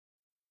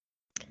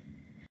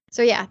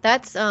 So yeah,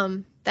 that's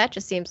that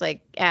just seems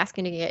like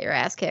asking to get your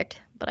ass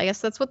kicked, but I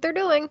guess that's what they're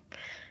doing.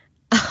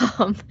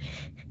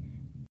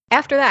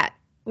 After that,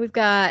 we've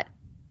got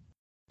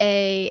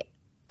a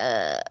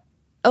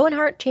Owen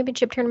Hart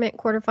Championship Tournament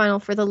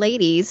quarterfinal for the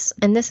ladies,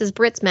 and this is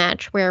Britt's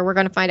match where we're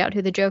going to find out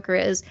who the Joker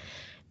is.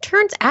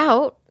 Turns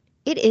out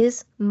it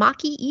is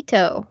Maki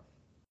Ito,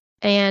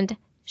 and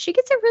she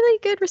gets a really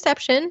good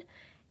reception.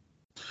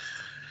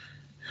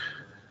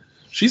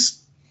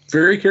 She's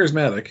very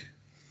charismatic.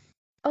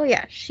 Oh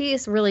yeah, she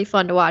is really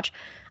fun to watch.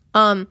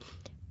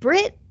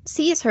 Britt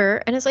sees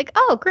her and is like,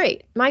 "Oh,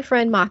 great, my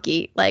friend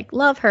Maki. Like,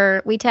 love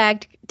her. We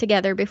tagged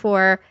together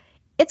before.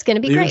 It's gonna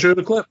be They great." even showed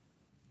a clip.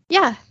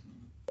 Yeah,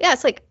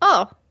 it's like,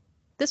 oh,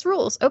 this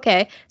rules.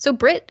 Okay, so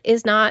Britt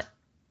is not,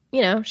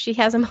 she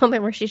has a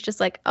moment where she's just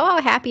like,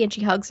 oh, happy, and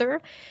she hugs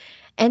her,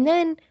 and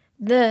then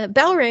the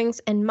bell rings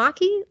and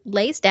Maki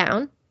lays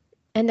down,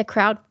 and the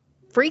crowd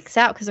freaks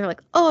out because they're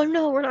like, oh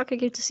no, we're not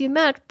gonna get to see a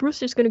match.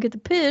 Brewster's gonna get the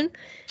pin.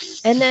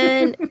 And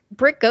then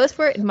Britt goes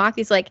for it, and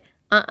Maki's like,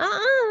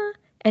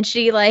 and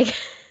she like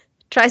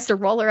tries to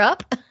roll her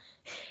up,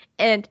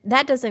 and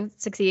that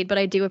doesn't succeed. But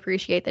I do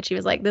appreciate that she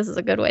was like, this is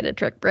a good way to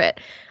trick Britt.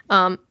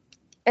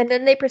 And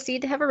then they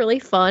proceed to have a really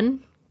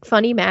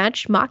funny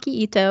match. Maki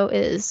Ito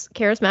is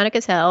charismatic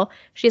as hell.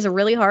 She has a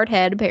really hard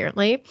head,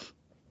 apparently.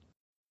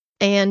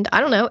 And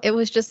I don't know, it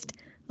was just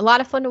a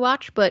lot of fun to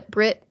watch, but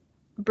Britt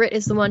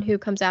is the one who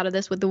comes out of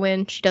this with the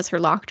win. She does her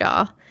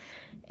lockjaw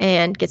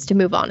and gets to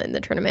move on in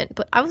the tournament.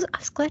 But I was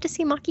glad to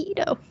see Maki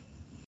Ito.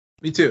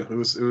 Me too. I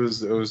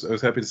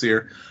was happy to see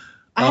her.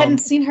 I hadn't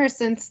seen her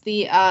since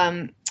the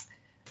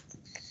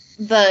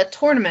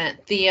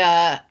tournament,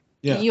 the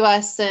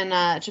U.S.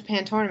 and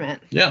Japan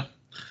tournament. Yeah.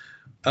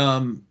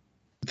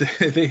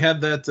 They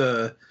had that.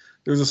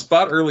 There was a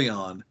spot early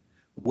on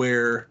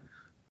where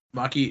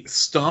Maki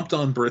stomped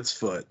on Britt's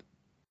foot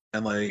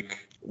and like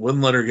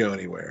wouldn't let her go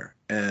anywhere.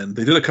 And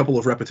they did a couple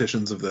of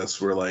repetitions of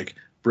this where like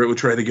Britt would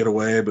try to get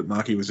away, but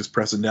Maki was just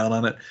pressing down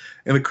on it.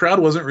 And the crowd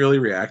wasn't really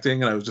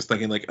reacting. And I was just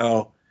thinking like,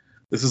 oh,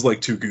 this is like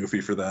too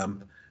goofy for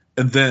them.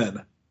 And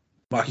then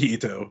Maki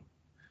Ito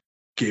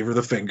gave her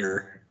the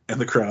finger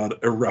and the crowd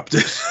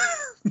erupted.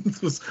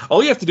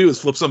 All you have to do is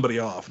flip somebody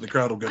off and the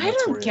crowd will go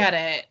nuts for you. I don't get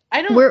it.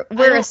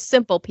 We're a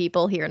simple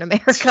people here in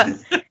America.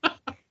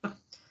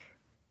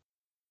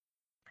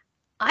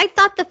 I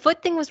thought the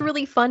foot thing was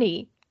really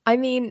funny. I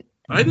mean,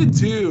 I did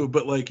too,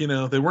 but like,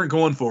 they weren't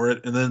going for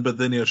it, but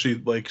then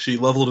she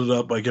leveled it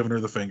up by giving her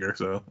the finger,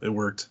 so it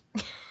worked.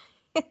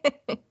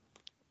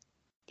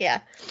 Yeah.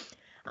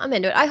 I'm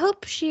into it. I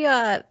hope she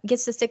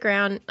gets to stick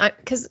around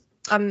cuz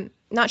I'm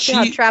not sure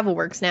how travel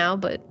works now,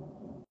 but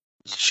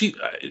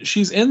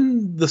she's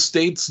in the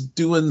States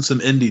doing some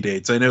indie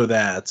dates. I know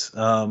that.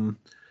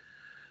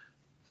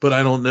 But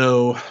I don't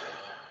know.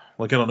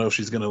 Like, I don't know if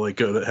she's gonna like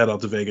head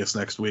out to Vegas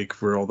next week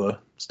for all the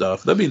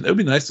stuff. That'd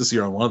be nice to see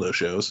her on one of those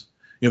shows.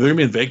 They're gonna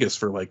be in Vegas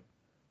for like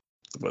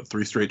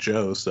 3 straight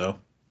shows. So.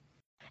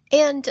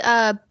 And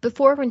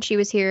before when she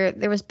was here,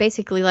 there was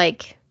basically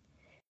like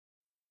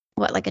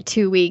a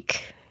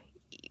 2-week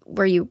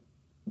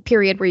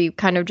period where you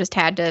kind of just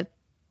had to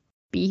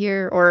be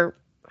here, or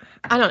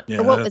I don't know.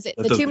 Yeah, what was it?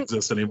 That doesn't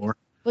exist anymore.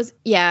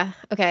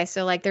 Okay,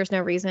 so like there's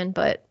no reason,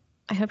 but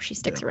I hope she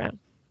sticks around.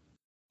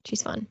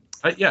 She's fun.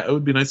 It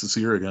would be nice to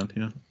see her again.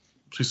 Yeah,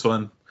 she's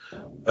fun.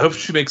 I hope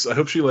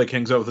she like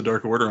hangs out with the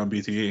Dark Order on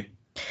BTE.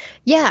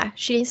 Yeah,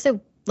 she needs to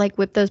like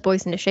whip those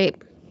boys into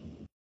shape.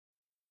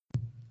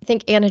 I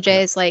think Anna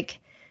Jay is like,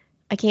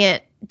 I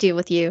can't deal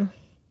with you,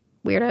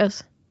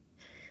 weirdos,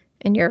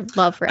 and your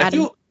love for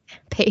Adam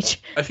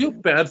Page. I feel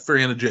bad for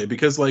Anna Jay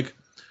because like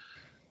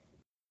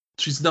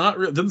she's not.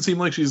 Doesn't seem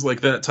like she's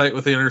like that tight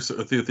with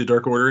the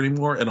Dark Order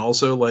anymore, and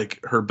also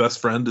like her best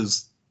friend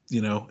is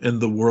in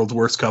the world's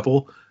worst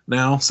couple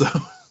now. So,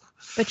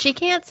 but she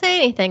can't say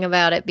anything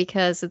about it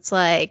because it's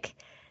like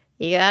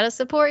you gotta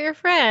support your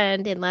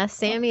friend unless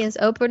Sammy is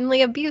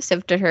openly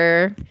abusive to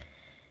her.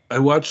 I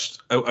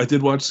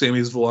did watch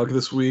Sammy's vlog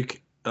this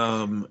week,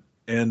 and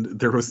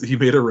there was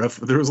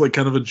like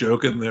kind of a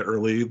joke in the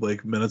early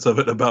like minutes of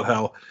it about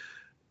how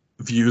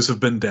views have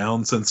been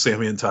down since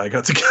Sammy and Ty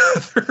got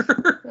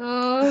together.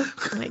 Oh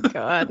my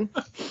god.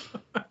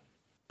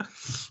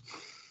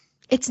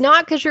 It's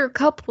not because you're a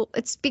couple.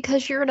 It's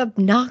because you're an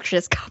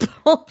obnoxious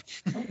couple.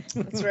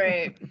 That's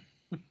right.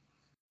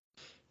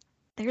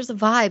 There's a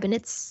vibe, and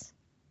it's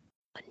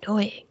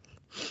annoying.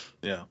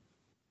 Yeah.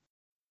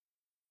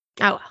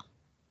 Oh, well.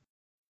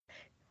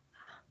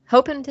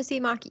 Hoping to see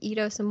Maki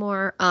Ito some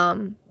more.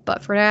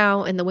 But for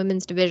now, in the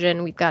women's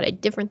division, we've got a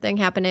different thing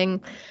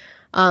happening.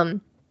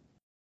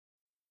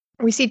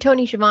 We see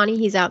Tony Schiavone.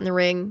 He's out in the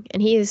ring,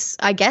 and he's,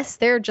 I guess,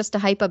 there just to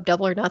hype up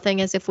Double or Nothing,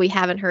 as if we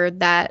haven't heard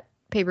that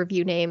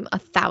pay-per-view name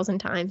 1,000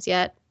 times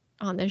yet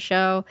on this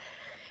show.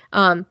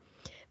 But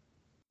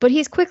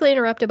he's quickly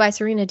interrupted by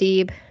Serena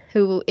Deeb,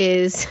 who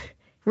is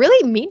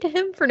really mean to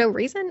him for no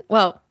reason.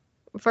 Well,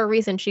 for a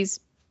reason she's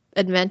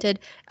invented.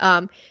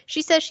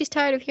 She says she's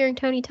tired of hearing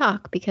Tony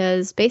talk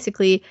because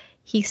basically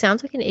he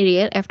sounds like an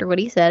idiot after what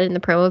he said in the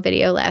promo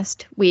video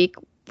last week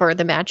for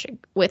the match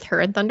with her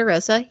and Thunder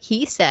Rosa.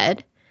 He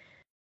said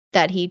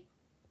that he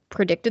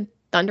predicted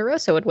Thunder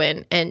Rosa would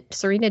win, and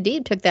Serena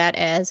Deeb took that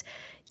as,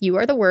 you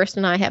are the worst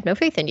and I have no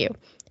faith in you.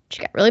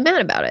 She got really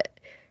mad about it.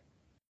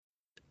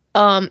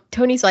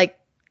 Tony's like,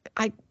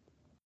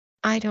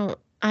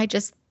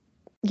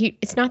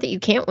 it's not that you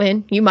can't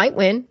win. You might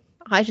win.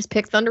 I just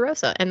picked Thunder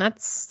Rosa, and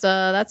that's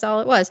all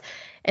it was.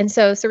 And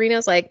so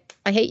Serena's like,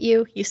 I hate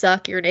you. You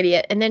suck. You're an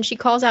idiot. And then she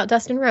calls out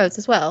Dustin Rhodes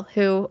as well,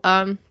 who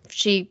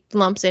she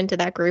lumps into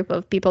that group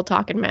of people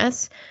talking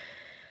mess.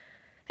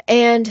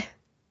 And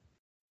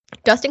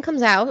Dustin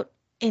comes out,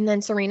 and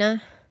then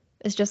Serena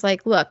is just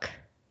like, look,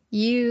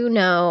 you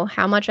know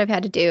how much I've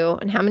had to do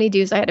and how many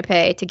dues I had to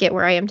pay to get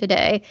where I am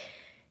today.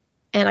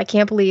 And I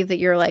can't believe that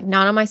you're like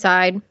not on my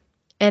side.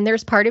 And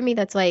there's part of me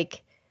that's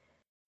like,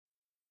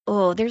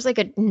 oh, there's like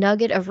a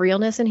nugget of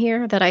realness in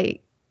here that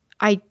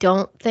I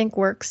don't think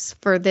works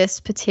for this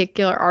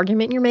particular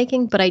argument you're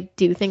making, but I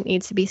do think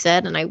needs to be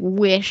said. And I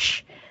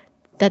wish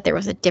that there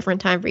was a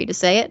different time for you to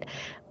say it.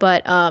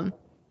 But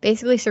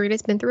basically,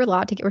 Serena's been through a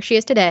lot to get where she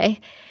is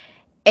today.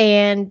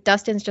 And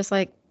Dustin's just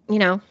like,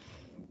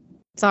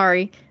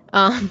 sorry.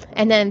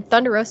 And then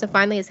Thunder Rosa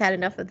finally has had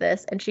enough of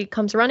this, and she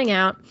comes running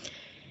out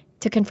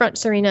to confront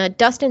Serena.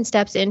 Dustin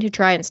steps in to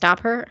try and stop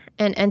her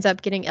and ends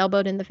up getting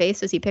elbowed in the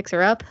face as he picks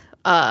her up.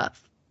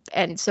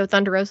 And so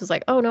Thunder Rosa's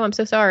like, oh no, I'm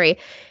so sorry.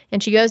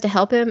 And she goes to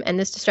help him, and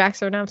this distracts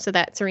her enough so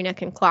that Serena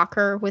can clock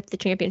her with the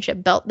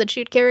championship belt that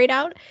she'd carried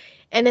out.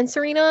 And then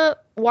Serena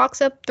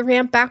walks up the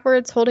ramp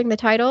backwards, holding the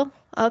title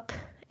up.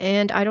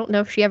 And I don't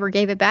know if she ever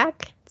gave it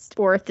back,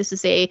 or if this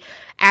is a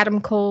Adam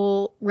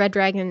Cole Red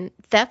Dragon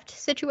theft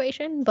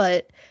situation,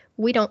 but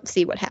we don't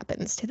see what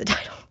happens to the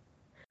title.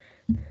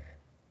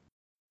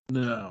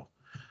 No.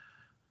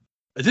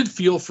 I did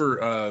feel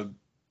for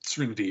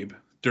Serena Deeb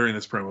during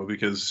this promo,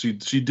 because she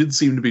did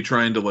seem to be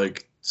trying to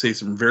like say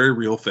some very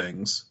real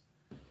things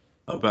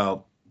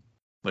about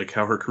like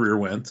how her career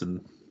went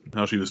and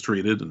how she was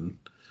treated and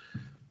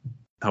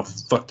how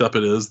fucked up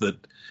it is that,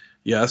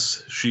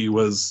 yes, she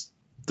was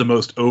the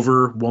most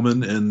over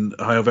woman in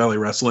Ohio Valley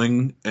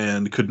Wrestling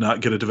and could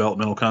not get a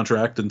developmental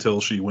contract until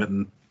she went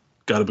and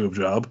got a boob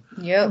job.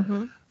 Yep.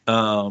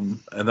 Mm-hmm.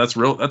 And that's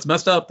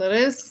messed up. That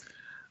is.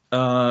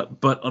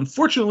 But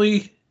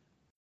unfortunately,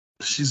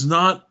 she's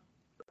not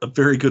a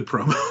very good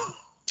promo.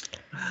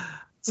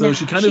 So No,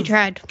 she kind of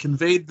tried.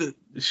 conveyed that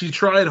she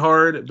tried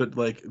hard, but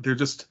like they're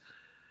just,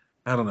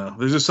 I don't know.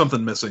 There's just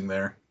something missing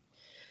there.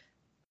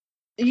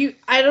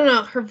 I don't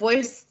know. Her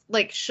voice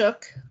like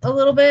shook a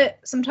little bit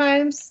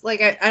sometimes.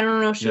 Like I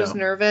don't know if she was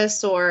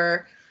nervous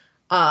or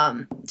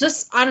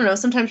just, I don't know.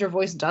 Sometimes your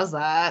voice does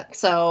that.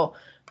 So,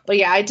 but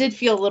yeah, I did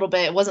feel a little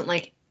bit. It wasn't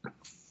like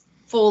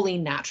fully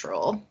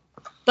natural,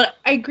 but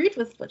I agreed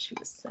with what she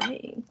was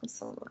saying.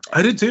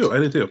 I did too.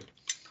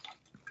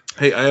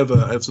 Hey, I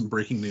have some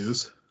breaking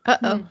news.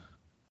 Uh-oh.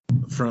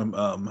 From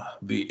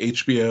the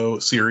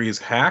HBO series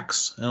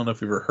Hacks. I don't know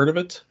if you've ever heard of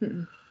it.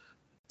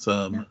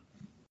 Mm-mm.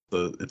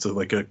 It's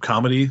like a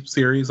comedy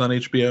series on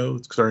HBO.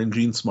 It's starring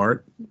Gene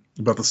Smart,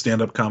 about the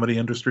stand-up comedy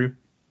industry.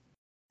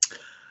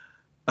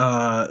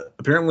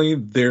 Apparently,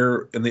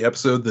 there in the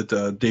episode that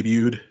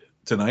debuted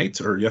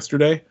tonight or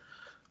yesterday,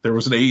 there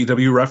was an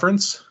AEW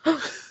reference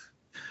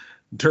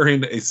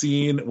during a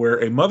scene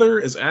where a mother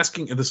is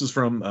asking, and this is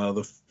from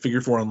the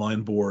Figure 4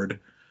 Online board,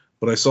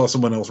 but I saw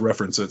someone else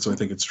reference it, so I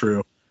think it's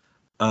true.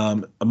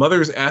 A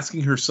mother is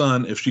asking her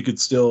son if she could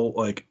still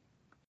like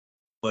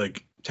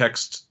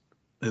text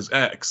his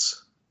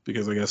ex,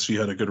 because I guess she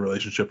had a good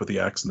relationship with the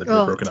ex and they've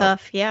been broken up.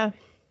 Yeah.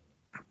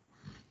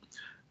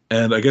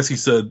 And I guess he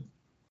said,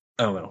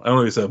 I don't know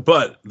what he said,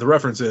 but the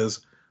reference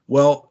is,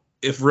 well,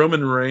 if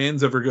Roman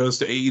Reigns ever goes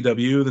to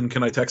AEW, then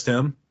can I text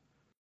him?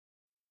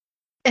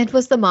 And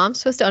was the mom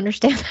supposed to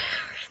understand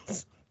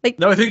that?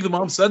 No, I think the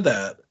mom said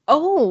that.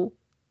 Oh.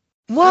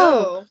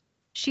 Whoa.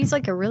 She's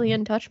like a really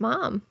in touch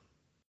mom.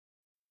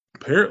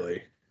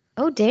 Apparently.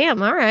 Oh,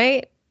 damn. All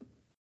right.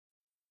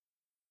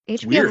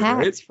 HBO weird,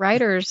 Hacks right?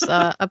 writers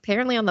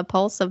apparently on the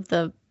pulse of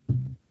the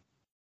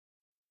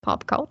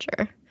pop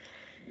culture.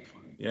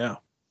 Yeah.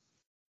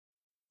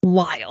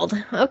 Wild.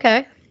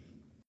 Okay.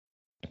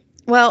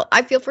 Well,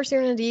 I feel for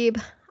Serena Deeb.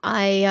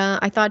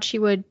 I thought she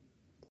would.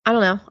 I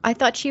don't know. I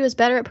thought she was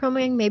better at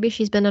promoing. Maybe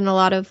she's been in a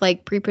lot of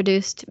like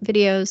pre-produced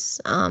videos.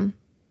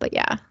 But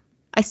yeah,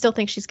 I still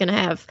think she's gonna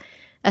have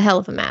a hell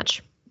of a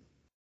match.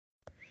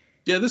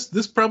 Yeah,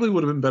 this probably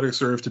would have been better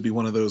served to be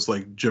one of those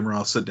like Jim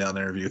Ross sit down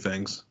interview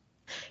things.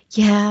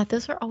 Yeah,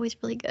 those are always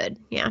really good.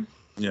 Yeah.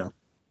 Yeah.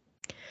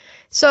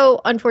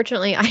 So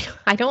unfortunately,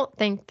 I don't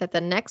think that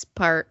the next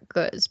part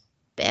goes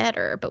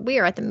better, but we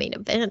are at the main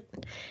event.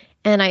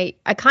 And I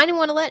kind of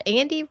want to let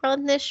Andy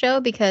run this show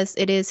because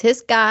it is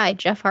his guy,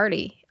 Jeff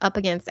Hardy, up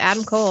against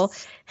Adam Cole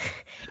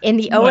in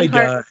the Owen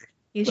Hart.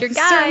 He's your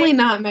guy. Certainly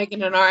not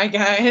Megan and our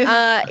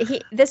guy.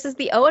 This is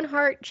the Owen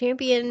Hart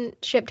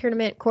Championship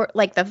Tournament,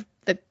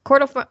 the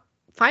quarterfinal.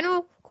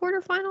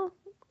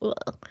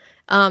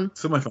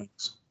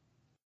 Semifinals.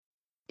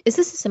 Is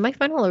this a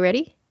semifinal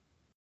already?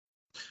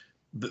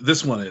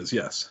 This one is,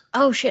 yes.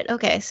 Oh shit.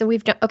 Okay, so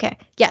we've done. Okay,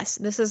 yes,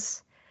 this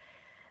is.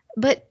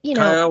 But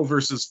Kyle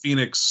versus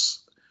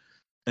Phoenix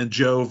and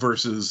Joe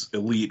versus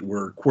Elite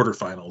were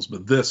quarterfinals,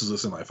 but this is a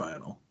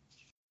semifinal.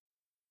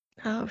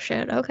 Oh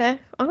shit. Okay.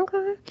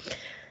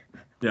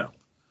 Yeah.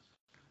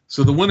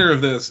 So the winner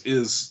of this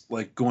is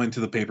like going to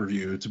the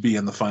pay-per-view to be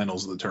in the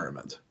finals of the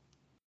tournament.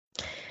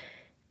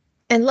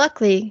 And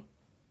luckily,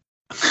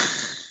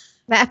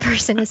 that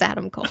person is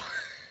Adam Cole.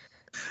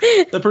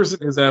 That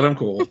person is Adam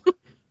Cole.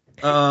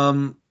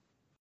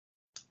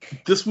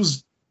 This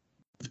was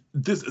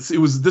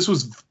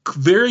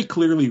very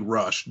clearly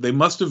rushed. They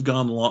must have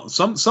gone long.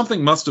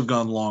 Something must have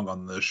gone long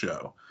on this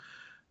show,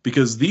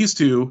 because these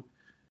two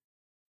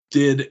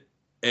did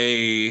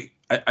I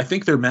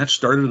think their match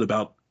started at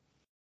about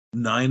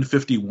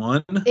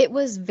 9:51. It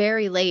was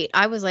very late.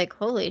 I was like,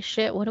 holy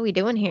shit, what are we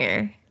doing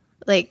here?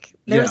 Like,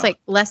 there was like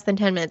less than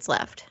 10 minutes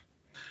left.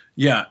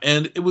 Yeah,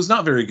 and it was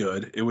not very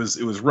good. It was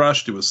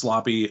rushed. It was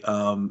sloppy.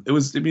 It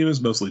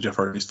was mostly Jeff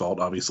Hardy's fault,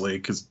 obviously,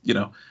 because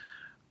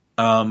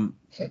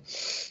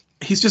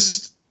he's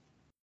just.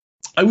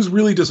 I was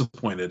really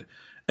disappointed,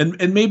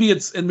 and maybe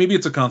it's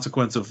a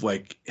consequence of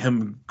like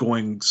him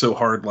going so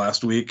hard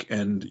last week,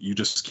 and you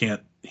just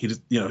can't. He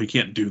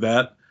can't do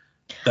that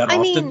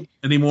often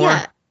anymore.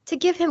 Yeah, to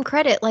give him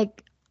credit,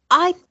 like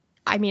I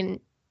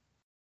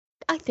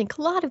think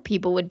a lot of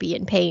people would be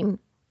in pain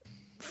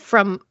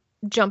from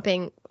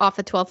jumping off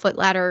a 12-foot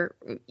ladder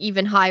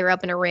even higher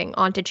up in a ring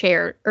onto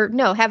chair, or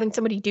no, having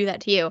somebody do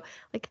that to you.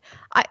 Like,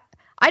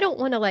 I don't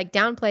want to like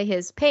downplay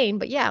his pain,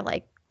 but yeah,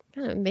 like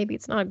maybe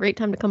it's not a great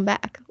time to come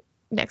back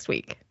next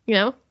week,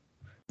 Yeah.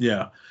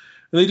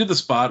 And they did the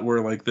spot where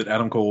like that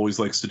Adam Cole always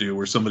likes to do,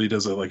 where somebody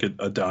does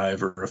a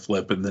dive or a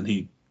flip and then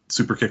he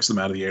super kicks them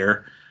out of the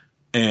air,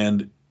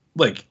 and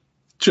like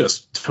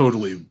just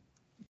totally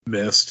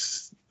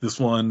missed this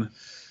one,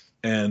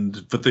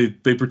 but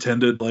they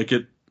pretended like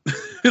it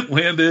it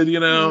landed,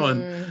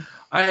 and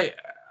I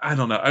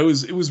don't know. It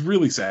was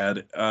really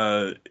sad.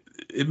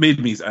 It made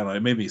me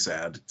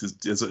sad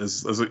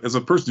as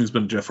a person who's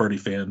been a Jeff Hardy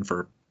fan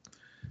for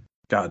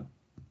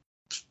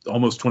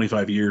almost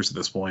 25 years at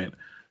this point.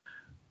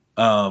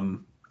 It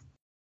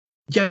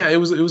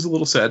was a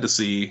little sad to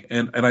see,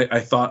 and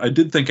I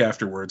did think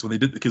afterwards when they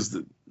did, because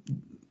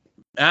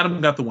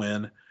Adam got the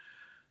win,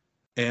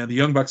 and the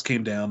Young Bucks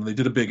came down and they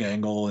did a big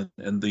angle,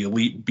 and the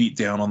Elite beat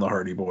down on the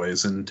Hardy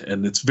Boys, and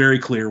it's very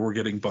clear we're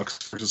getting Bucks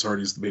versus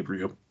Hardys the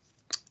pay-per-view.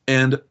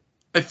 And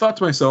I thought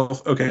to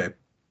myself, okay,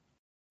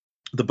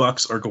 the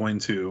Bucks are going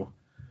to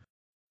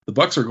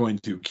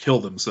kill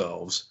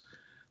themselves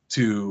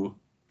to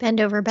bend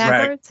over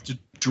backwards to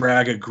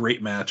drag a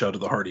great match out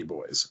of the Hardy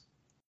Boys.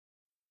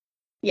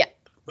 Yeah.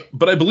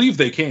 But I believe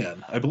they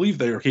can. I believe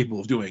they are capable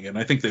of doing it, and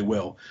I think they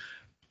will.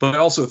 But I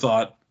also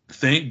thought,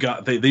 thank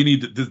God they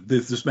need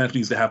this match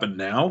needs to happen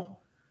now,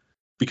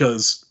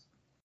 because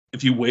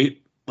if you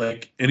wait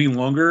like any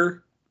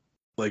longer,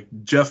 like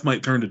Jeff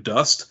might turn to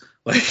dust,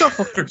 like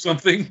or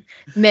something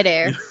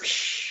midair.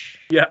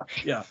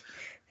 Yeah.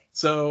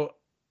 So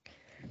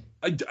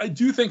I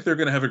do think they're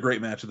going to have a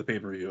great match at the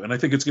pay-per-view, and I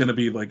think it's going to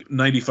be like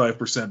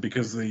 95%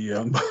 because of the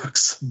Young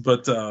Bucks.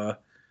 But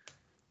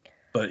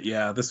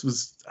yeah, this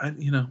was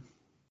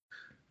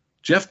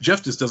Jeff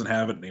just doesn't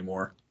have it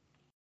anymore.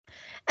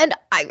 And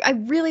I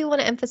really want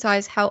to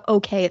emphasize how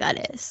okay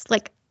that is.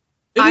 Like,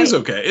 it is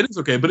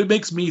okay, but it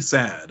makes me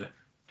sad.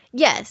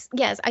 Yes.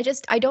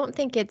 I don't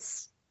think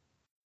it's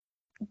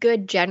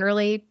good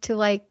generally to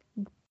like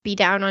be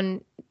down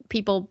on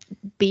people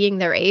being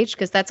their age,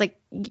 because that's like,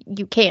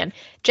 you can.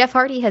 Jeff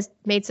Hardy has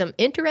made some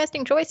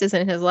interesting choices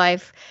in his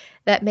life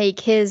that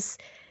make his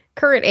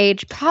current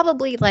age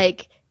probably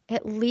like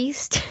at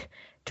least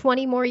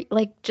 20 more,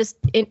 like just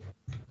in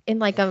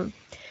like a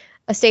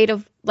state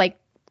of like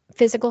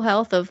physical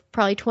health of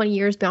probably 20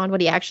 years beyond what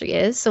he actually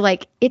is. So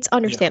like, it's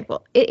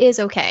understandable. Yeah. It is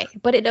okay.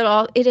 But it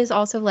is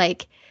also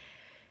like,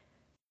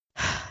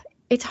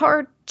 it's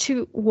hard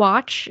to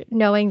watch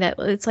knowing that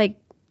it's like,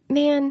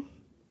 man,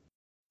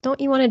 don't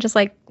you want to just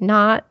like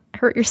not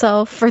hurt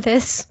yourself for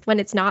this when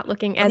it's not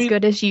looking as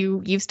good as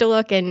you used to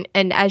look, and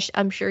as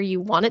I'm sure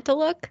you want it to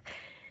look,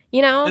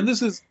 And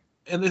this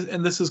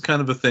is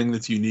kind of a thing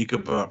that's unique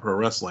about pro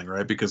wrestling,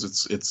 right? Because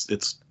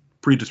it's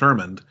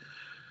predetermined.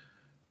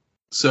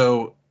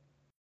 So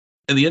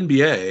in the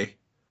NBA,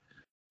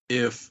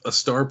 if a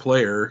star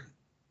player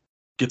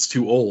gets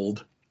too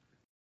old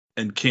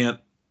and can't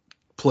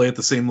play at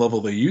the same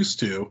level they used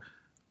to,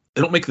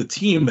 they don't make the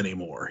team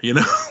anymore,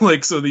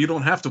 like, so that you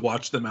don't have to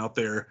watch them out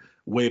there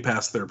way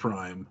past their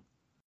prime.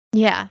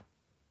 Yeah.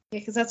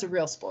 Because that's a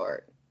real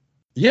sport.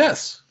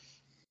 Yes.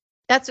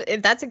 That's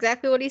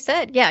exactly what he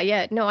said.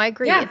 Yeah. No, I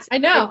agree. Yeah, I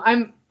know.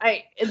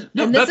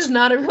 This is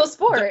not a real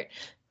sport.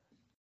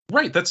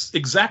 Right. That's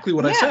exactly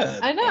what I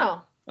said. I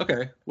know.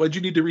 Okay. Why'd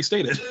you need to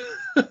restate it?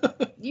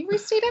 You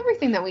restate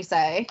everything that we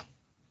say.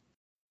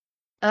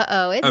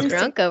 Uh-oh, it's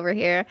drunk over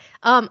here.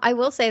 I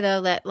will say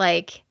though that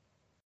like,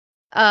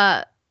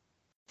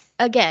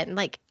 again,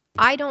 like,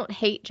 I don't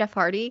hate Jeff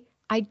Hardy.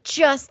 I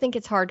just think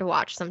it's hard to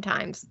watch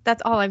sometimes.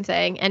 That's all I'm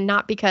saying, and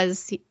not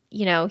because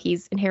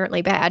he's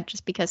inherently bad,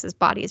 just because his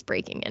body is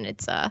breaking and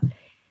it's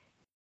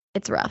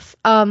rough.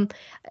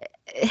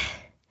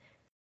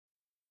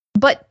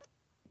 But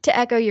to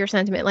echo your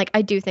sentiment, like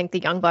I do think the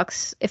Young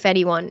Bucks, if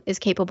anyone, is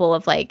capable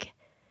of like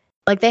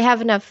they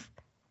have enough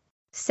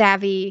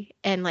savvy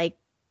and like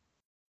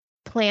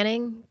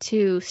planning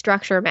to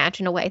structure a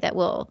match in a way that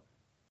will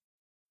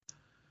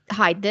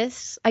hide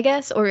this, I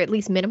guess, or at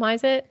least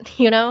minimize it,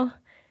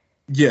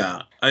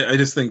 Yeah, I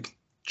just think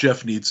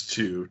Jeff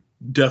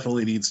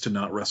definitely needs to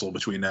not wrestle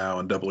between now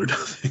and Double or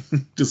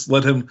Nothing. Just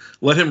let him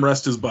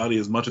rest his body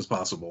as much as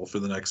possible for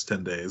the next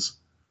 10 days.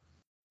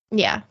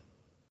 Yeah.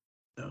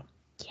 No.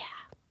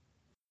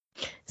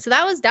 Yeah. So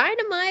that was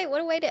Dynamite.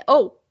 What a way to...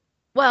 Oh,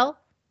 well,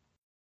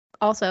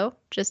 also,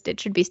 just it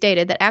should be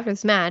stated that after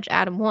this match,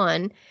 Adam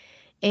won.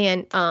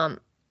 And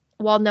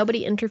while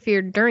nobody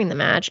interfered during the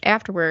match,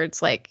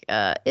 afterwards,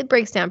 it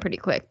breaks down pretty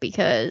quick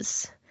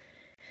because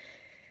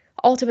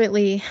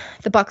ultimately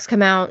the Bucks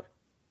come out.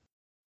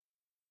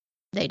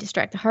 They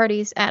distract the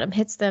Hardys. Adam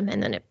hits them,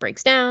 and then it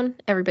breaks down.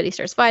 Everybody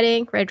starts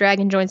fighting. Red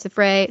Dragon joins the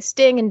fray.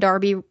 Sting and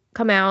Darby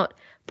come out.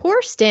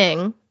 Poor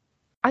Sting.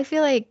 I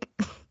feel like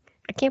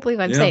I can't believe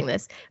I'm saying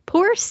this.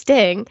 Poor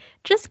Sting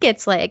just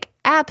gets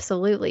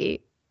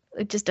absolutely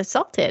just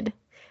assaulted.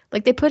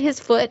 Like they put his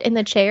foot in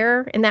the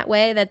chair in that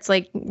way that's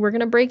like, we're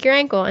gonna break your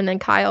ankle, and then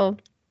Kyle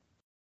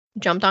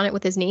jumped on it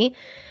with his knee.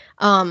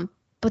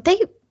 But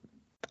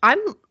I'm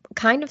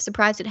kind of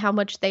surprised at how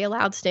much they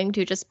allowed Sting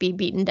to just be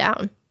beaten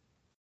down.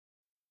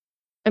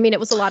 I mean, it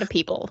was a lot of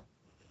people.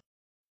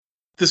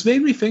 This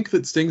made me think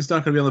that Sting's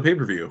not going to be on the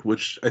pay-per-view,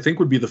 which I think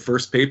would be the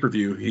first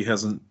pay-per-view he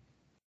hasn't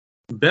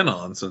been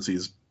on since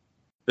he's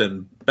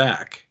been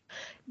back.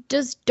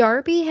 Does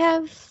Darby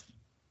have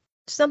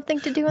something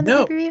to do on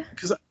the pay-per-view?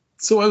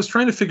 So I was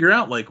trying to figure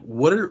out,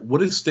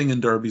 what is Sting and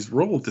Darby's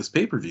role at this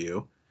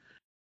pay-per-view?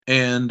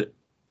 And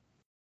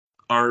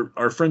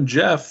our friend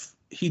Jeff,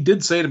 he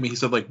did say to me, he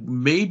said,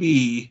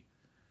 maybe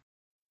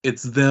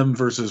it's them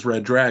versus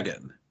Red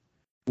Dragon,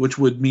 which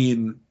would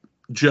mean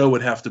Joe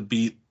would have to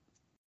beat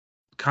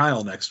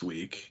Kyle next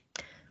week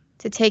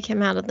to take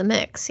him out of the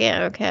mix.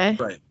 Yeah, okay.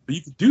 Right. But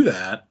you could do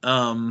that.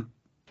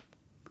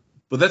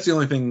 But that's the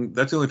only thing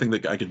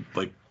that I could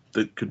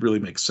that could really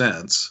make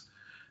sense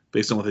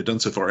based on what they've done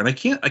so far. And I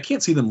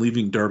can't see them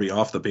leaving Darby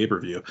off the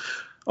pay-per-view.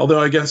 Although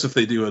I guess if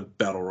they do a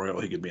battle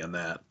royal, he could be on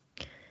that.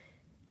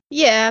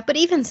 Yeah, but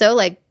even so,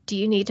 do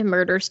you need to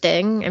murder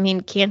Sting? I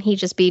mean, can't he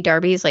just be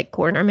Darby's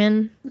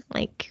cornerman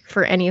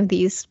for any of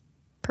these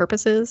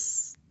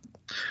purposes?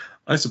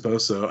 I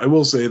suppose so. I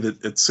will say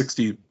that at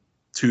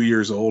 62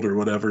 years old or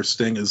whatever,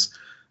 Sting is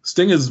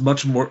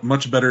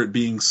much better at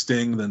being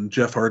Sting than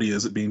Jeff Hardy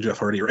is at being Jeff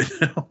Hardy right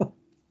now.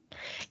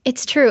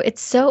 It's true.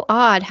 It's so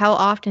odd how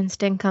often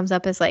Sting comes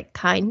up as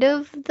kind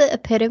of the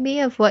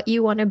epitome of what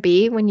you want to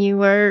be when you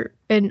were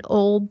an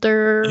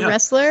older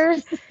wrestler.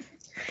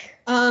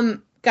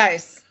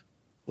 Guys.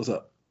 What's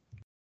up?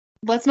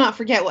 Let's not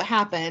forget what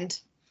happened.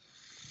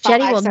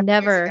 Jenny will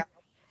never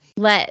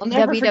let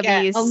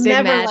WWE's I'll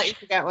never let you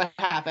forget what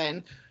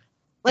happened.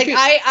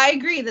 I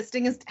agree that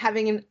Sting is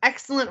having an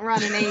excellent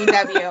run in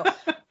AEW,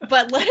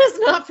 but let us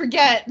not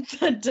forget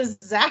the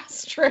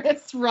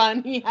disastrous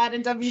run he had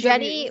in WWE.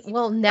 Jenny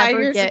will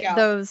never get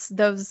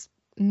those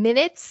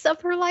minutes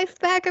of her life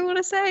back, I want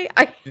to say.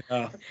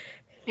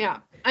 Yeah.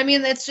 I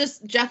mean, it's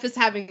just Jeff is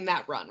having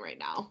that run right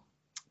now.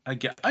 I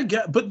get,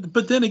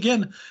 but then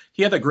again,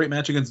 he had that great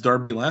match against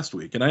Darby last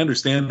week, and I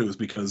understand it was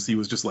because he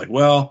was just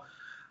well,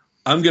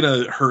 I'm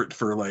gonna hurt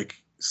for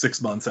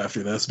 6 months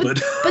after this,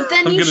 but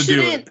then you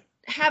shouldn't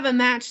have a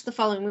match the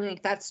following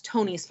week. That's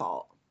Tony's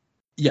fault.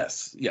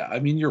 Yes, yeah. I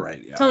mean, you're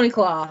right. Yeah. Tony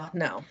Claw,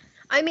 no.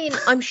 I mean,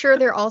 I'm sure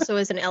there also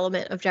is an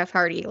element of Jeff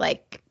Hardy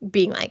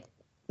being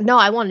no,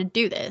 I want to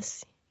do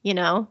this.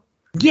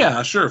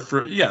 Yeah, sure.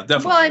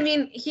 Definitely. Well, I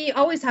mean, he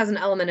always has an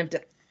element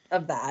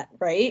of that,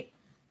 right?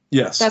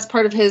 Yes. That's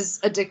part of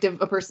his addictive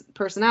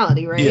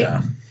personality, right?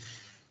 Yeah.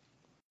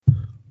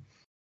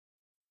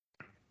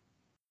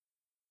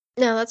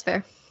 No, that's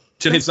fair.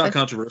 Jenny, it's not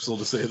controversial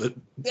to say that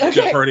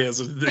Jeff Hardy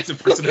has an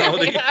addictive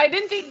personality. Okay. I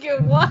didn't think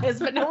it was,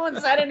 but no one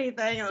said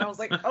anything, and I was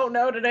like, oh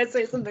no, did I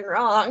say something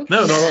wrong?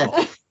 No.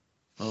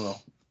 Oh.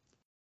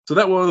 So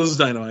that was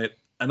Dynamite,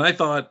 and I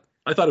thought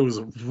it was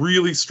a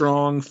really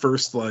strong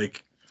first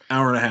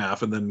hour and a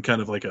half, and then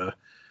kind of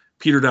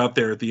petered out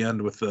there at the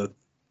end with the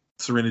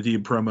Serenity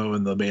promo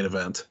in the main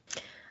event.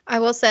 I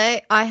will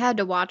say I had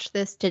to watch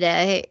this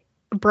today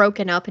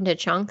broken up into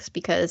chunks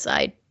because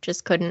I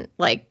just couldn't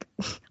I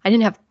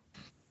didn't have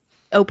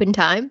open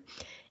time.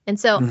 And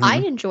so I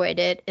enjoyed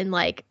it in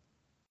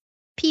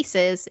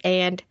pieces,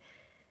 and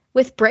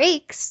with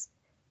breaks,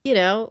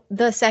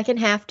 the second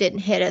half didn't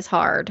hit as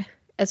hard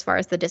as far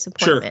as the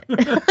disappointment.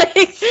 Sure.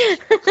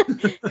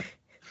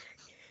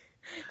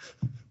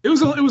 It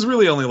was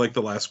really only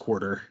the last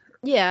quarter.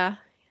 Yeah.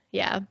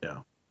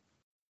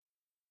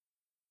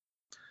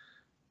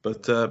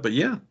 But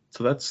yeah,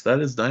 so that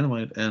is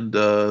Dynamite, and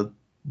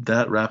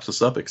that wraps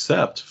us up,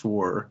 except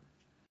for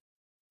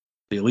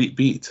the Elite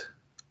Beat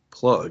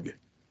plug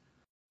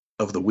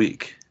of the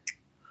week.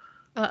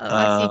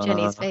 I see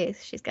Jenny's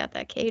face. She's got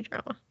that K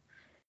drama.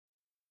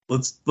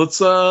 Let's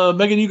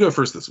Megan, you go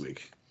first this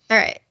week. All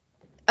right.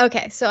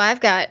 Okay, so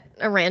I've got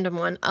a random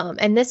one.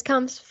 And this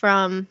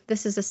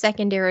is a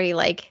secondary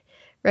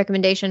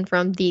recommendation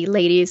from the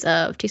ladies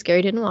of Too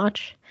Scary Didn't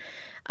Watch.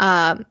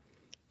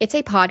 It's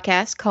a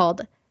podcast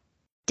called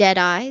Dead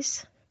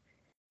Eyes.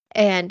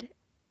 And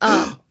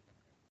I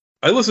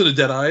listen to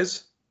Dead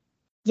Eyes.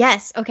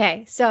 Yes,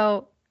 okay.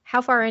 So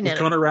how far in with it?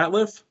 Connor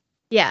Ratliff?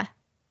 Yeah.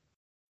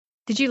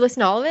 Did you listen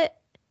to all of it?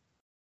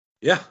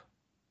 Yeah.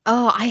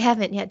 Oh, I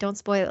haven't yet. Don't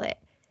spoil it.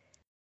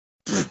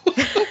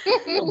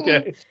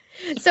 Okay.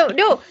 So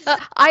no,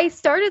 I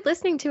started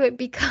listening to it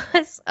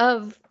because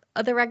of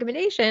the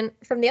recommendation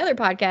from the other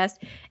podcast,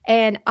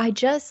 and I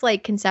just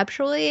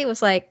conceptually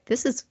was like,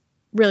 this is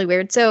really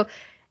weird. So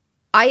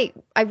I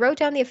wrote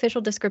down the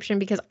official description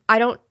because I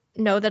don't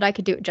know that I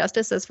could do it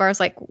justice as far as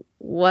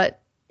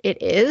what it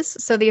is.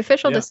 So the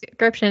official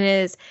description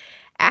is: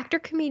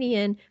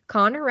 actor-comedian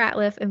Connor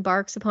Ratliff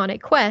embarks upon a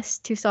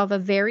quest to solve a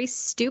very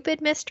stupid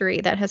mystery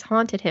that has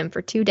haunted him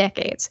for 2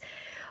 decades.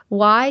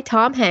 Why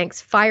Tom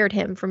Hanks fired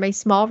him from a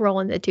small role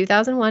in the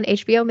 2001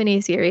 HBO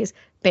miniseries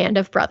Band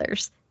of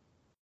Brothers.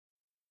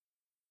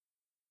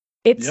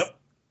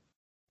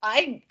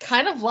 I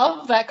kind of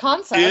love that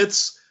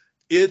concept.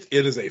 It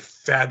is a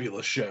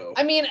fabulous show.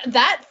 I mean,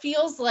 that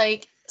feels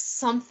like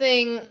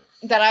something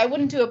that I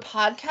wouldn't do a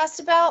podcast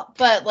about,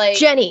 but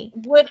Jenny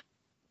would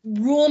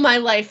rule my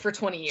life for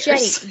 20 years.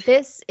 Jenny,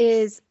 this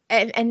is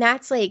and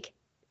that's it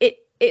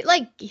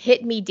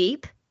hit me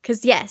deep.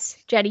 Because, yes,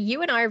 Jenny,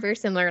 you and I are very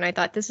similar, and I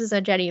thought this is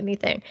a Jenny and me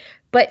thing.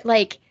 But,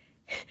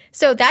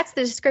 so that's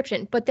the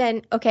description. But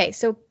then, okay,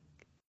 so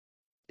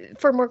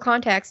for more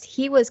context,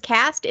 he was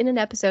cast in an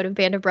episode of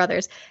Band of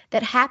Brothers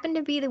that happened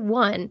to be the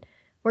one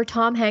where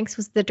Tom Hanks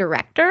was the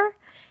director.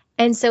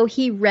 And so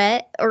he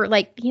read, or,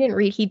 he didn't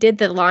read, he did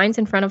the lines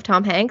in front of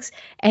Tom Hanks.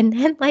 And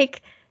then,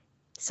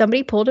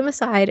 somebody pulled him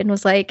aside and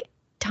was like,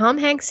 Tom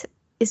Hanks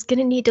is going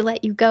to need to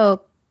let you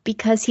go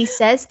because he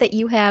says that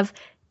you have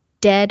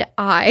dead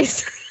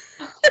eyes.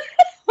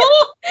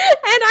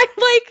 And I'm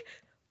like,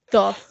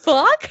 the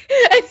fuck?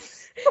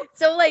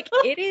 So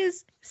it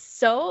is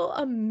so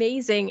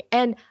amazing,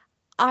 and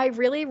I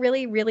really,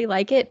 really, really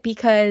like it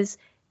because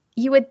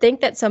you would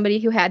think that somebody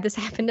who had this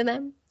happen to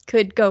them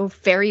could go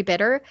very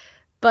bitter,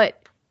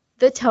 but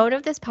the tone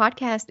of this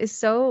podcast is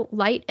so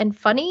light and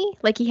funny.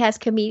 He has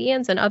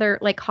comedians and other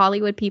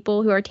Hollywood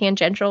people who are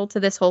tangential to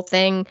this whole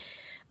thing,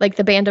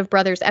 the Band of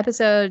Brothers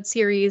episode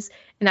series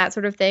and that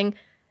sort of thing,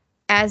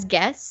 as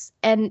guests,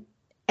 and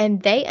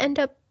they end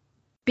up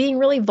being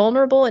really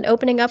vulnerable and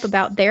opening up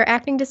about their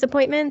acting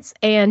disappointments,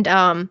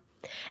 and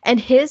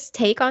his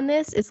take on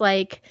this is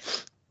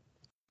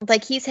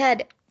he's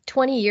had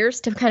 20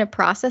 years to kind of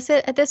process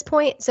it at this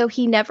point, so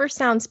he never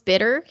sounds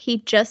bitter. He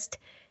just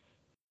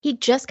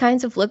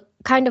kind of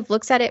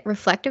looks at it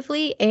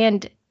reflectively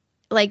and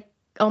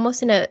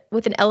almost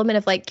with an element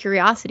of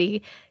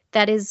curiosity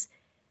that is,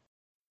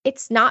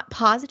 it's not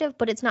positive,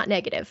 but it's not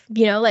negative.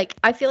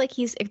 I feel like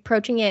he's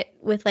approaching it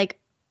with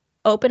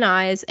open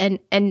eyes and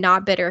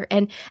not bitter.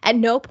 And at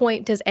no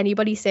point does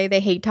anybody say they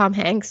hate Tom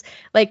Hanks.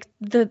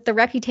 The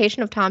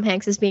reputation of Tom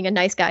Hanks as being a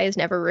nice guy is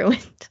never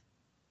ruined.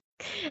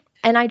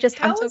 And I'm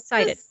so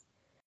excited.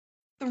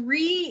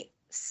 3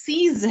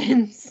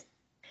 seasons.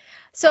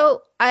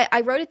 So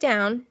I wrote it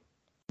down.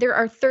 There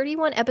are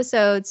 31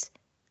 episodes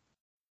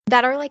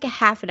that are a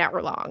half an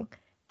hour long.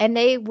 And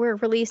they were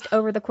released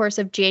over the course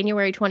of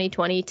January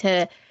 2020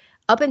 to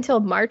up until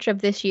March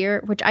of this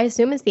year, which I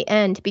assume is the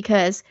end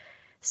because,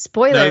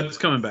 spoiler. No, it's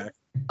coming back.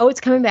 Oh,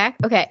 it's coming back?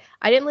 Okay.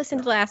 I didn't listen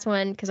to the last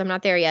one because I'm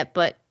not there yet,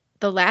 but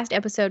the last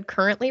episode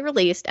currently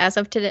released as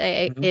of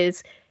today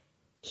is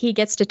he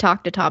gets to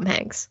talk to Tom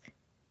Hanks.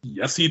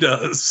 Yes, he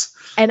does.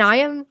 And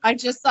I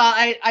just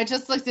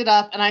looked it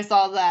up and I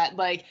saw that,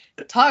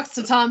 talks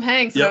to Tom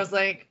Hanks. Yep. And I was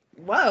like,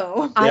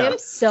 whoa. I am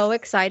so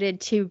excited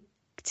to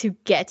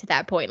get to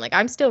that point.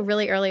 I'm still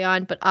really early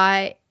on, but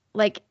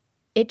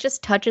it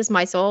just touches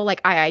my soul.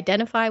 I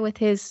identify with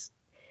his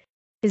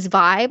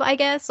vibe, I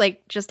guess,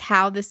 just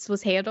how this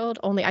was handled.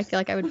 Only I feel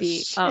like I would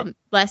be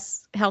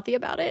less healthy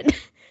about it.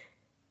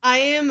 I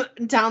am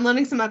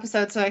downloading some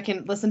episodes so I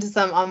can listen to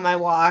some on my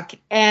walk.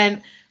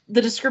 And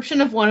the description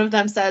of one of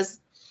them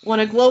says, when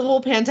a global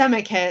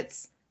pandemic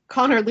hits,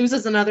 Connor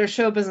loses another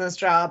show business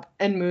job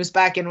and moves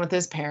back in with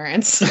his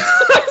parents.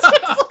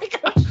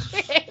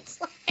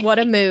 What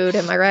a mood,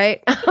 am I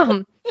right?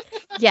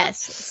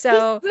 Yes.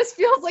 So this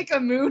feels like a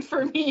mood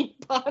for me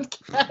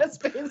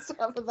podcast based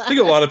off of that. I think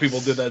a lot of people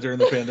did that during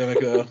the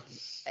pandemic, though.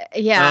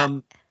 Yeah.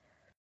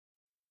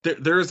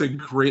 There is a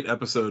great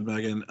episode,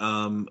 Megan.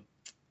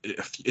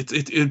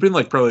 It'd been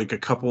probably a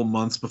couple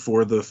months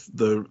before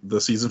the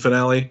season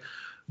finale,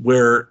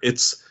 where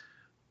it's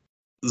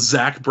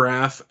Zach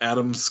Braff,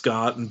 Adam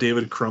Scott, and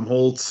David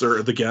Krumholtz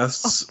are the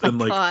guests, and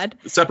God.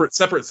 separate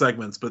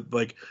segments, but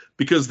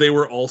because they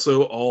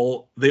also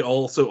all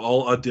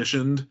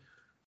auditioned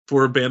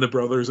for Band of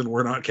Brothers and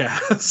We're Not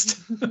Cast.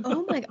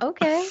 Oh my,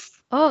 okay.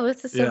 Oh,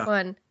 this is so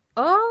fun.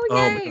 Oh,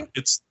 yay.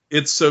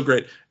 It's so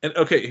great. And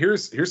okay,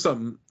 here's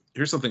something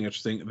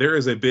interesting. There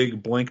is a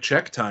big Blank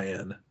Check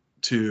tie-in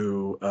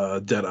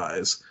to Dead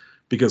Eyes,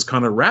 because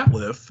Connor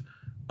Ratliff,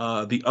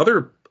 the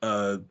other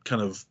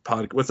kind of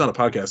well, it's not a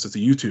podcast, it's a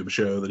YouTube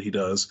show that he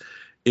does,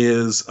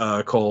 is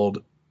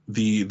called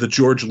the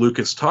George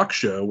Lucas Talk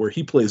Show, where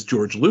he plays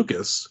George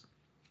Lucas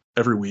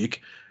every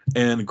week,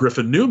 and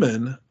Griffin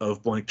Newman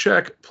of Blank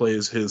Check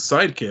plays his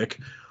sidekick,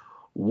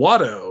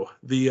 Watto,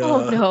 the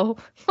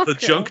the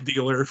junk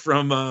dealer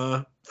from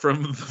the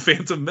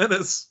Phantom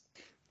Menace.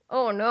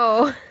 Oh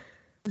no.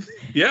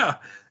 Yeah,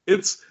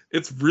 it's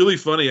really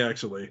funny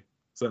actually.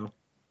 So.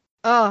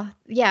 Oh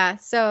yeah.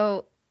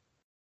 So.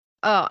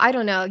 Oh, I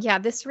don't know. Yeah,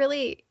 this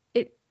really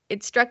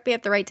it struck me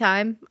at the right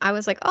time. I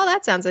was like, oh,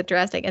 that sounds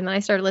interesting, and then I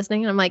started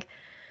listening, and I'm like,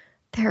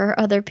 there are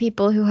other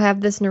people who have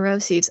this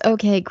neuroses.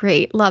 Okay,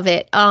 great, love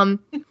it.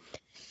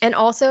 And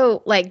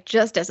also, like,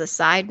 just as a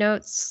side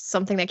note,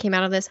 something that came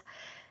out of this,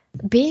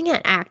 being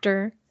an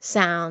actor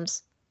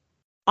sounds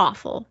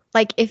awful.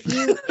 Like, if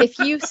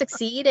you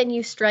succeed and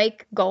you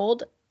strike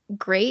gold,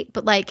 great.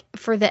 But like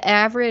for the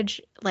average,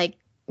 like,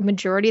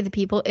 majority of the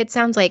people, it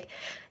sounds like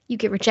you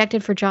get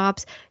rejected for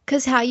jobs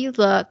because how you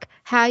look,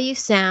 how you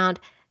sound,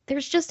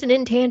 there's just an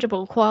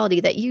intangible quality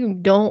that you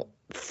don't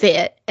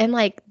fit. And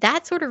like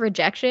that sort of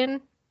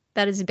rejection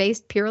that is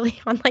based purely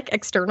on like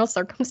external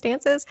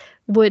circumstances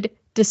would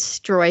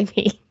destroy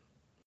me.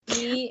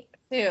 Me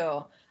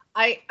too.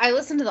 I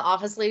listened to the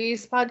Office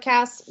Ladies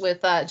podcast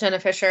with Jenna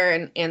Fisher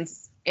and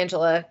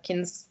Angela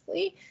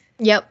Kinsley.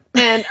 Yep.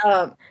 And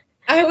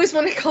I always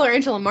want to call her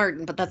Angela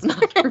Martin, but that's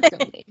not her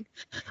real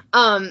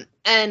name.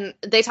 And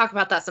they talk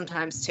about that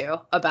sometimes too,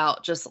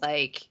 about just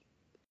like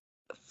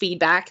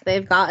feedback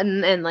they've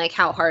gotten and like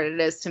how hard it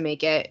is to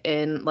make it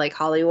in like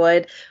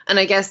Hollywood. And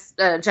I guess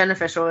Jenna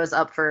Fisher was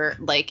up for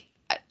like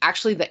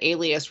actually the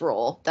Alias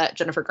role that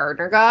Jennifer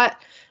Gardner got.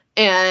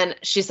 And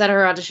she said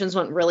her auditions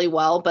went really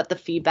well, but the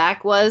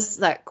feedback was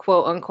that,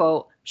 quote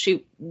unquote,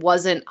 she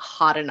wasn't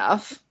hot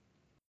enough.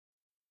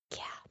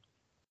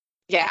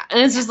 Yeah, and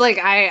it's just like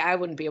I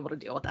wouldn't be able to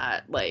deal with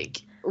that,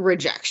 like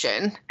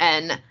rejection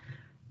and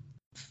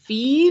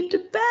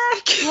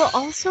feedback. Well,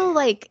 also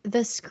like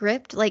the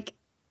script, like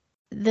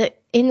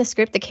in the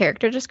script, the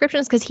character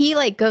descriptions, because he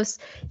like goes,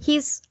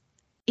 he's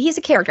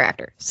a character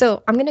actor,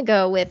 so I'm gonna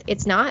go with,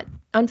 it's not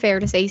unfair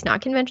to say he's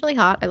not conventionally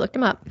hot. I looked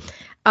him up,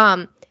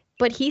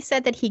 but he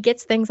said that he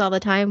gets things all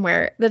the time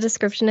where the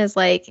description is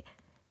like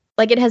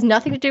it has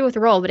nothing to do with the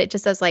role, but it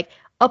just says like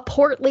a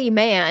portly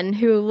man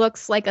who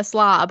looks like a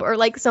slob or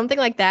like something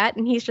like that.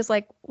 And he's just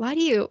like, why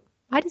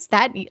does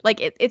that like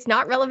it's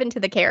not relevant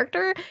to the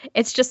character.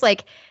 It's just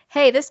like,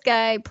 hey, this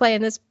guy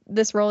playing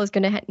this role is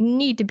going to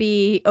need to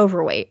be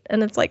overweight.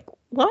 And it's like,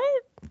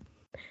 what?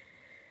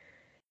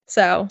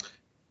 So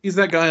he's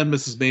that guy on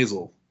Mrs.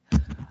 Maisel.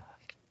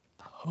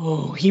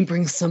 Oh, he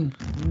brings some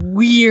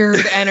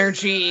weird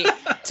energy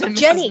to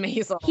Jenny,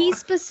 Mrs. Maisel. He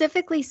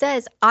specifically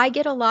says, I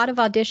get a lot of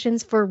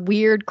auditions for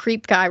weird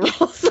creep guy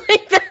roles.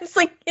 Like that's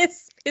like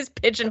his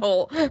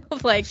pigeonhole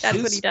of like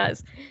that's what he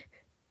does.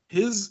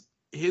 His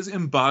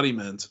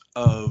embodiment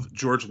of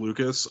George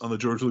Lucas on the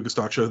George Lucas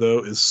Talk Show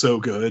though is so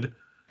good.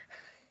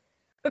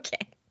 Okay.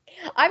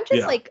 I'm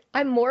just like,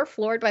 I'm more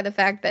floored by the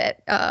fact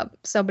that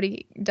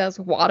somebody does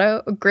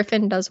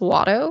Griffin does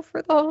Watto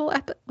for the whole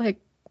episode.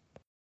 Like,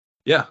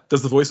 yeah,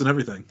 does the voice and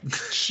everything.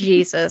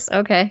 Jesus.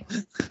 Okay.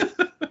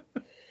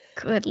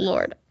 Good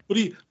Lord. But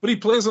he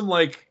plays him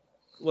like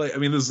I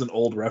mean, this is an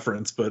old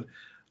reference, but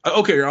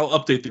okay, I'll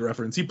update the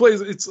reference. He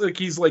plays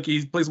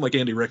he plays him like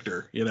Andy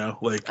Richter, you know,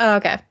 like. Oh,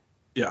 okay.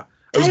 Yeah,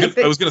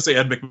 I was gonna say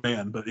Ed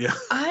McMahon, but yeah.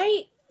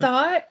 I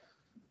thought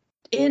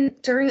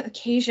during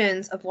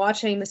occasions of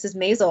watching Mrs.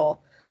 Maisel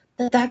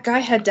that guy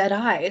had dead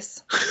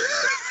eyes.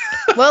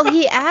 Well,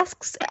 he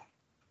asks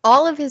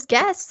all of his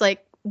guests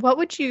like, what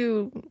would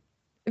you?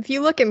 If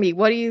you look at me,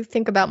 what do you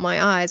think about my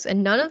eyes?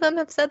 And none of them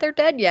have said they're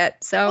dead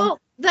yet. So,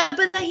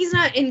 but he's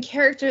not in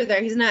character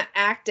there. He's not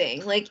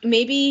acting. Like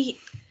maybe,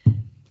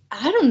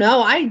 I don't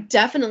know. I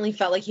definitely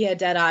felt like he had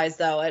dead eyes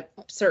though at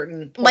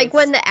certain points. Like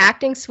when the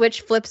acting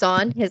switch flips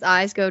on, his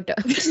eyes go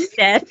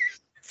dead.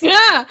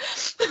 Yeah.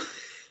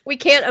 We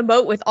can't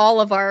emote with all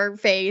of our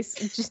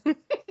face. It's just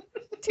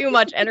too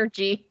much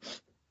energy.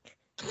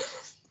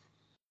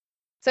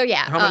 So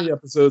yeah. How many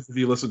episodes have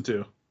you listened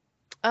to?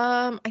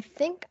 I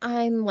think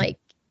I'm like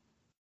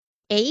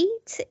 8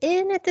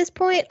 in at this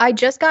point. I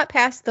just got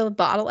past the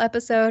bottle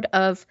episode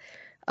of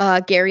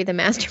Gary the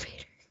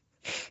Masturbator.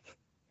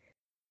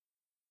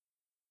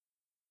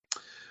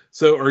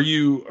 So are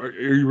you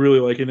really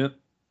liking it?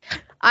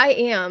 I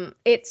am.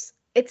 It's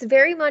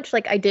very much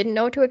like I didn't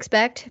know what to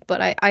expect,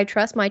 but I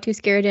trust my Too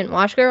Scary Didn't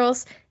Watch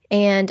girls,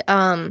 and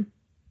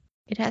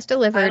it has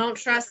delivered. I don't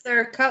trust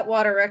their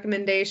Cutwater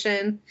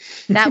recommendation.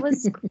 That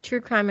was True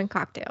Crime and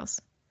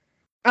Cocktails.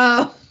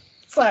 Oh,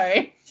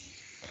 sorry.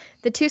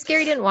 The Too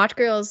Scary Didn't Watch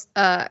girls,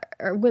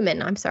 or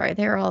women, I'm sorry,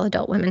 they're all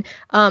adult women.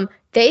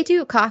 They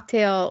do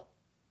cocktail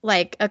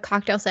like a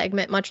cocktail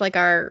segment, much like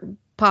our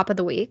Pop of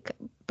the Week,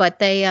 but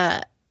they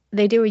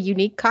do a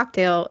unique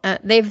cocktail.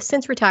 They've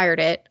since retired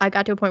it. I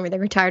got to a point where they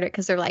retired it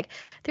because they're like,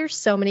 there's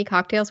so many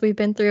cocktails we've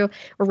been through.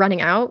 We're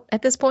running out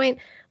at this point.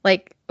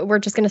 Like, we're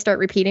just going to start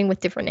repeating with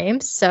different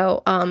names.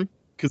 So,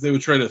 because they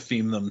would try to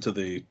theme them to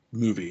the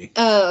movie.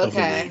 Oh, of the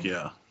okay. league,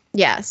 yeah.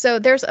 Yeah. So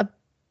there's a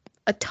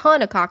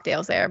ton of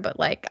cocktails there, but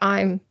like,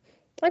 I'm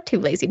too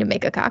lazy to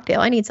make a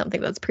cocktail. I need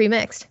something that's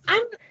pre-mixed.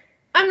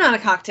 I'm not a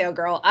cocktail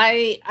girl.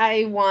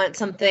 I want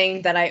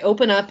something that I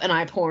open up and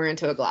I pour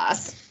into a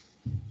glass.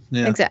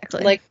 Yeah.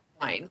 Exactly. Like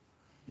wine.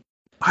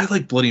 I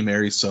like Bloody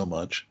Mary so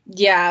much.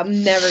 Yeah,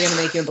 I'm never going to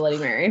make you a Bloody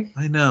Mary.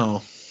 I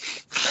know.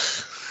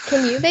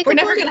 Can you make We're a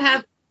never Bloody- going to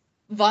have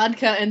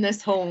vodka in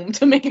this home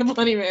to make a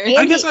Bloody Mary.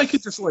 I guess I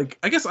could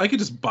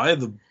just buy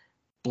the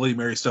Bloody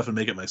Mary stuff and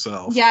make it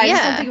myself. Yeah, I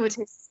just Yeah. don't think it would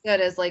taste as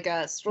good as like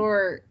a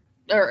store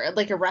or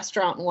like a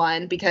restaurant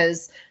one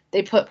because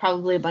they put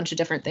probably a bunch of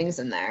different things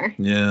in there.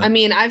 Yeah. I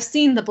mean, I've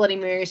seen the Bloody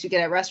Marys you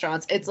get at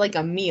restaurants. It's like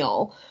a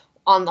meal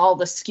on all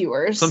the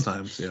skewers.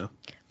 Sometimes, yeah.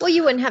 Well,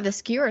 you wouldn't have the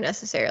skewer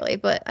necessarily,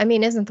 but I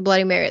mean, isn't the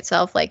Bloody Mary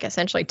itself like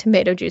essentially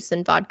tomato juice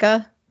and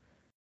vodka?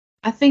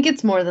 I think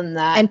it's more than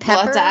that. And We'll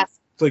have pepper? to ask.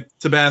 It's like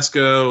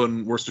Tabasco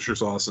and Worcestershire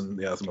sauce and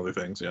some other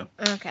things, yeah.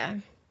 Okay.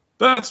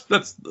 That's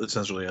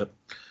essentially it.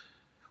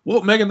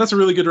 Well, Megan, that's a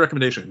really good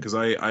recommendation because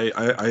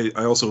I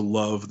also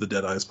love the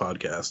Dead Eyes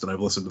podcast and I've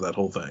listened to that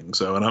whole thing.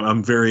 So, and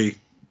I'm very,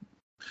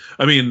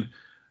 I mean,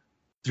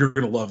 you're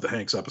gonna love the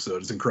Hanks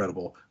episode. It's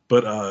incredible.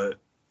 But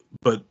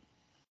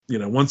you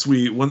know, once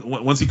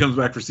he comes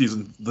back for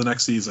the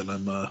next season,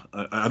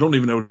 I don't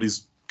even know what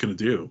he's gonna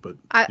do. But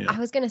I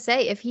was gonna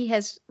say if he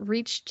has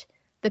reached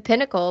the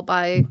pinnacle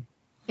by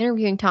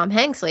interviewing Tom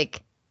Hanks,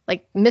 like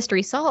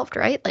mystery solved,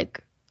 right?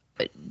 Like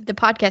the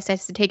podcast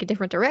has to take a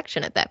different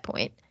direction at that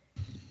point.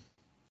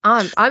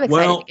 I'm excited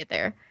to get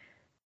there.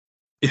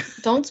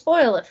 Don't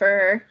spoil it for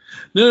her.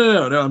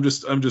 No. I'm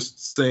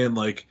just saying,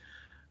 like,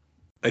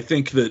 I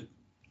think that.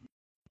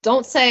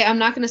 Don't say I'm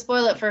not going to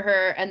spoil it for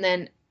her and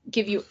then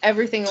give you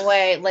everything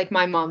away like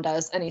my mom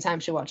does anytime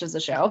she watches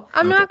the show.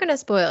 I'm Okay. not gonna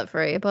spoil it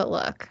for you, but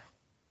look,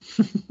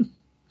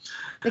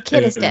 the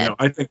kid is dead. No,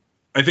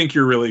 I think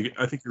you're really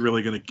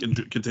going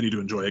to continue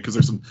to enjoy it because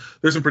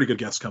there's some pretty good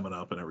guests coming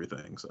up and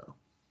everything. So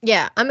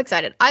Yeah, I'm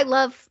excited. I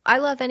love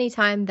any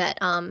time that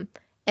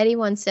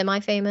anyone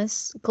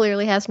semi-famous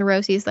clearly has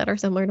neuroses that are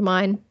similar to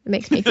mine. It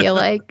makes me feel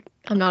like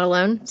I'm not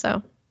alone.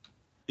 So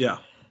yeah.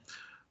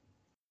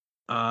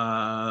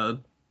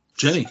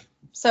 Jenny.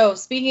 So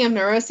speaking of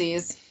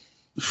neuroses,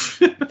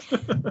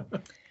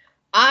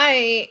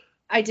 I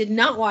did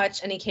not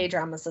watch any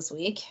K-dramas this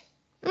week.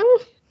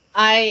 Mm.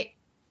 I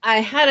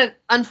had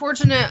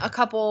a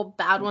couple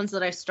bad ones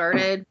that I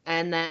started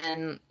and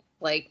then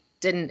like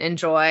didn't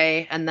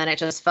enjoy, and then it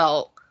just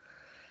felt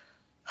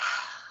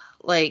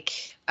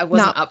like I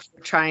wasn't up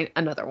for trying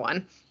another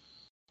one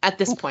at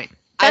this point.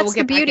 that's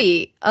the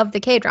beauty of the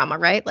K-drama,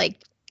 right? Like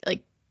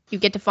you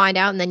get to find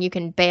out and then you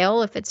can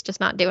bail if it's just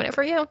not doing it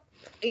for you.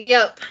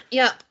 Yep.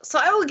 So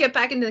I will get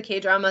back into the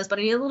K-dramas, but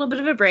I need a little bit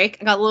of a break.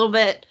 I got a little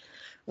bit,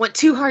 went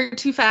too hard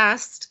too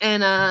fast,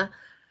 and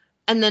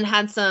then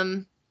had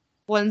some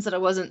ones that I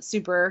wasn't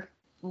super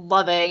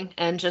loving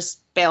and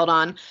just bailed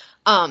on.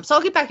 So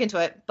I'll get back into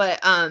it. But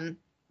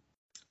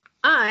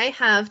I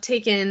have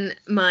taken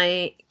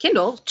my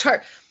Kindle,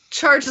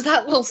 charged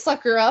that little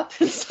sucker up.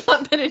 It's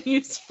not been in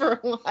use for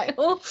a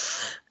while,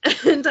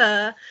 and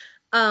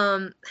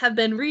have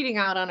been reading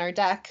out on our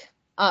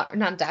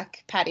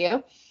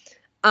patio.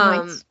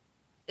 Nice.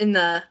 In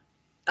the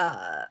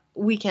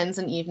weekends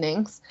and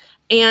evenings.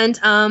 And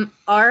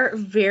our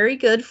very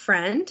good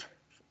friend,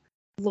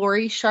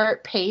 Lori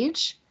Sharp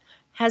Page,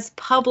 has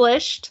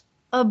published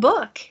a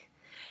book.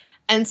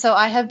 And so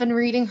I have been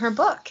reading her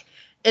book.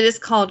 It is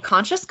called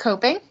Conscious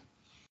Coping.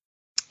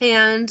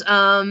 And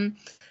I've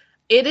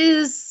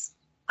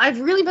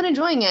really been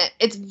enjoying it.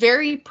 It's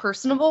very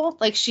personable.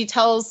 Like, she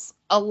tells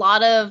a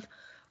lot of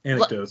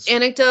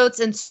anecdotes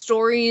and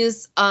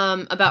stories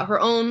about her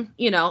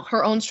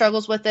own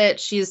struggles with it.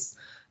 She's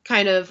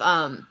kind of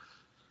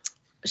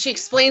she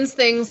explains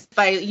things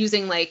by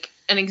using like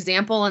an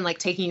example and like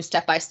taking you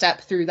step by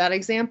step through that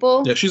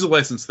example. Yeah, she's a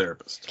licensed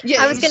therapist.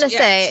 Yeah, I was gonna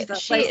say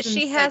she's a licensed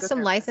she has some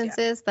psychotherapist,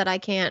 licenses that I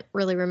can't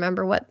really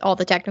remember what all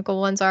the technical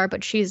ones are,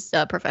 but she's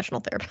a professional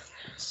therapist.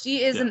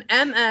 She is an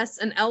MS,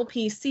 an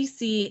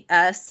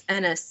LPCCS,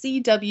 and a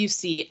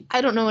CWC.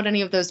 I don't know what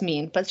any of those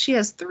mean, but she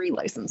has 3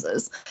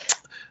 licenses.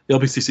 The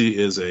LPCC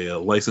is a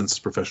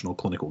licensed professional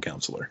clinical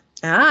counselor.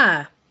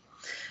 But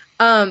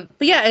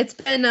yeah, it's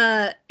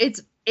been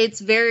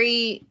it's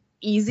very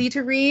easy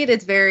to read.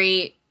 It's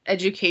very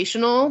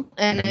educational,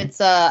 and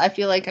it's I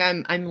feel like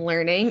I'm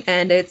learning,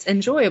 and it's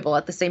enjoyable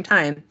at the same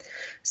time.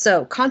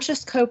 So,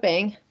 Conscious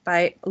Coping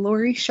by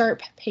Lori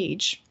Sharp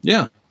Page.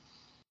 Yeah.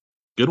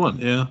 Good one.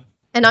 Yeah.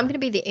 And I'm going to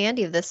be the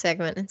Andy of this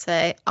segment and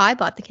say I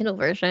bought the Kindle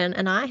version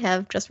and I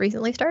have just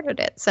recently started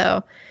it.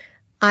 So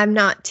I'm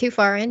not too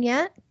far in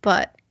yet,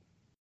 but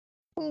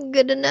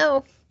good to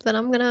know that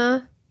I'm going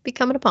to be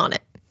coming upon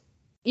it.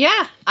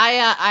 Yeah,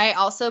 I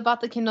also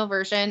bought the Kindle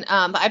version,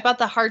 but I bought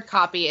the hard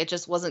copy. It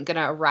just wasn't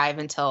gonna arrive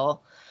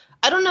until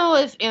I don't know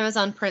if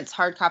Amazon prints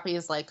hard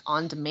copies like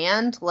on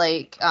demand,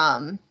 like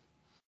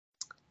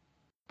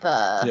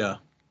the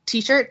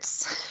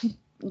T-shirts.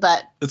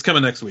 But it's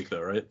coming next week,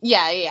 though, right?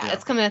 Yeah.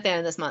 It's coming at the end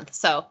of this month.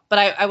 So, but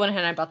I went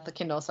ahead and I bought the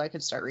Kindle so I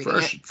could start reading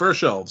it. For our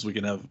shelves, we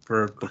can have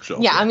for our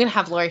bookshelf. Yeah, I'm gonna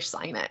have Lori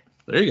sign it.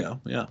 There you go.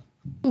 Yeah.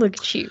 Look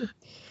at you.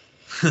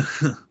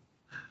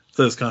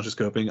 So that's Conscious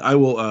Coping. I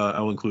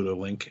will include a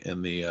link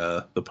in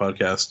the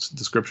podcast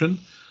description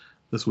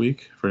this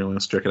week for anyone who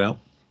wants to check it out.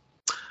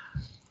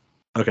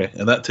 Okay,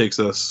 and that takes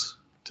us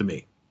to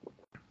me.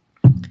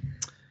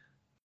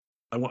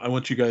 I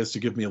want you guys to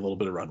give me a little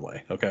bit of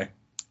runway, okay?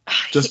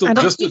 Just a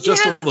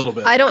little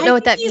bit. I don't know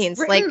what that means.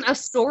 Like a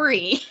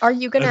story. Are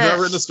you gonna? I've not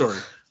written a story.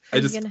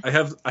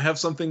 I have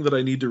something that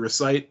I need to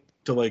recite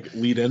to like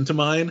lead into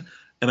mine,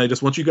 and I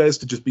just want you guys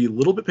to just be a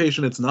little bit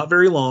patient. It's not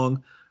very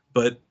long,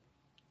 but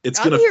it's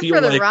gonna feel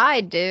for the like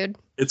ride, dude.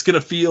 It's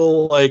gonna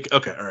feel like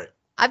okay, all right.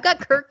 I've got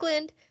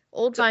Kirkland,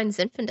 Old Vine,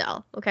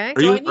 Zinfandel. Okay.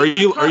 Are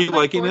you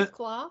liking it?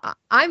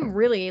 I'm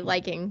really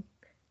liking.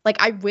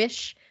 Like, I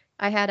wish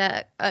I had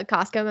a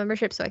Costco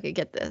membership so I could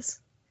get this.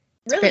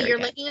 Really, you're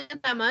liking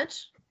it that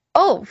much?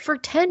 Oh, for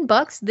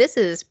 $10, this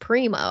is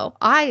primo.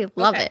 I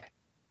love it.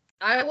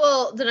 I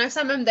will. The next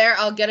time I'm there,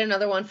 I'll get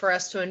another one for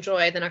us to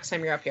enjoy. The next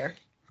time you're up here.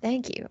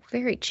 Thank you.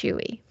 Very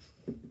chewy.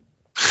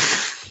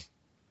 It's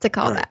a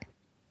callback.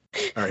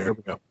 All right, here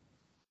we go.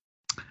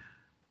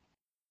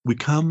 We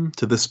come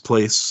to this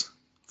place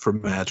for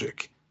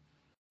magic.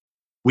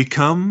 We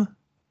come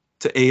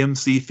to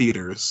AMC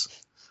theaters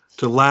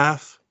to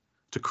laugh,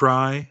 to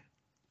cry,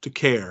 to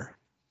care,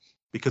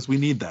 because we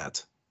need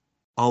that.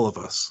 All of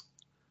us.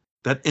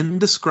 That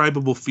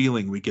indescribable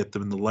feeling we get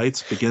when the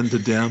lights begin to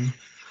dim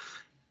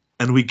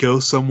and we go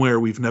somewhere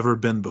we've never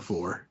been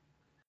before.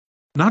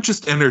 Not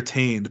just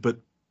entertained, but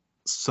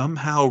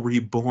somehow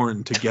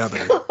reborn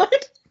together.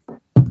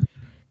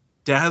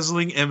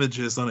 Dazzling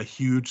images on a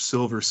huge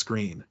silver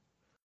screen.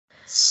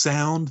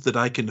 Sound that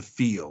I can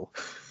feel.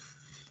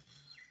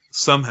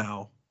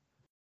 Somehow,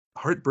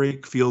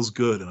 heartbreak feels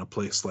good in a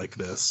place like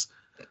this.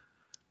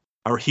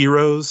 Our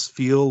heroes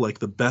feel like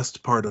the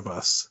best part of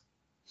us.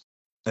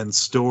 And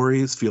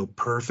stories feel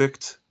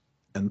perfect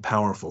and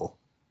powerful.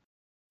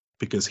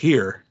 Because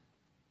here,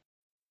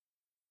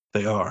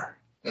 they are.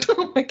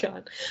 Oh my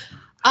god.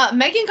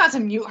 Megan got to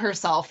mute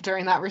herself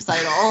during that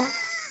recital.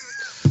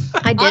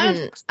 I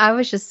didn't. I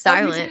was just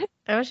silent.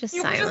 I was just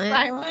You were silent. just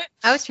silent.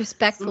 I was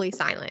respectfully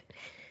silent.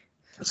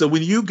 So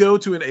when you go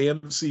to an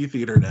AMC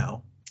theater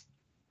now,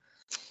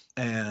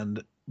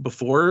 and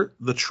before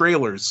the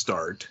trailers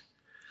start,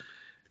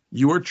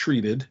 you are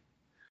treated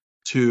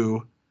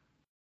to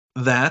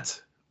that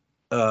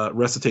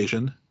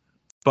recitation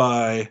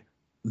by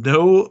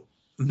no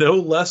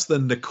less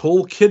than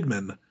Nicole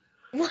Kidman.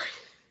 What?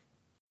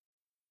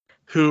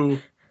 Who,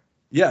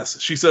 yes,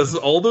 she says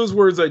all those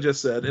words I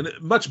just said, and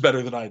much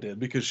better than I did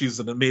because she's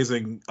an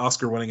amazing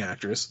Oscar-winning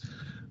actress.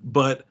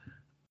 But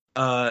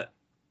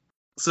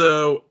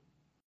so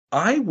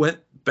I went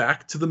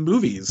back to the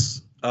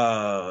movies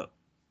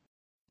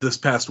this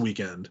past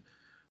weekend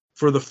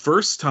for the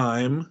first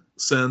time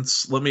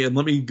since let me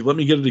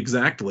get it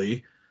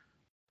exactly.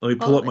 Let me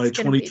pull up my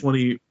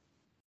 2020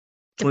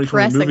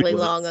 depressingly movie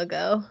long list.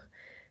 ago.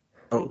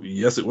 Oh,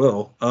 yes, it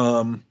will.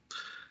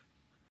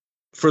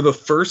 For the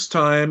first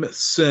time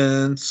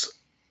since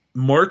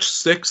March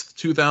 6th,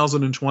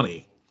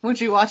 2020.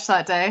 What'd you watch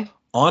that day?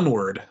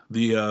 Onward,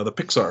 the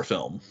Pixar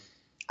film.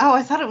 Oh,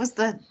 I thought it was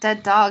the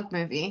Dead Dog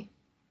movie.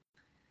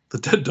 The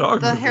Dead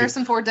Dog movie? The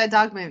Harrison Ford Dead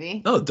Dog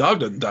movie. No, the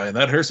dog doesn't die in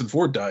that. Harrison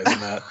Ford dies in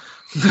that.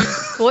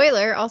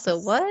 Spoiler, also,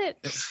 what?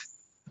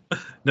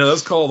 No,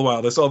 that's Call of the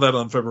Wild. I saw that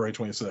on February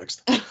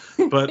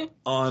 26th. But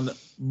on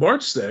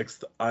March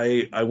 6th,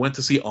 I went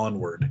to see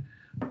Onward,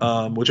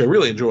 which I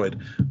really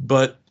enjoyed.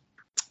 But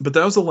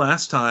that was the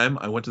last time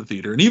I went to the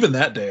theater. And even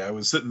that day, I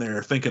was sitting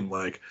there thinking,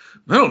 like,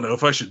 I don't know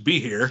if I should be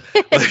here.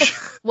 Like,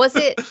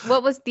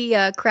 what was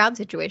the crowd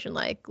situation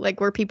like?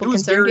 Like, were people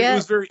concerned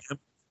yet?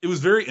 It was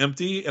very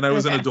empty, and I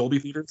was in a Dolby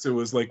theater, so it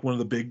was like one of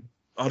the big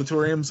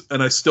auditoriums,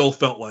 and I still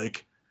felt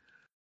like,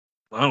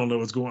 I don't know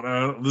what's going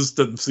on. This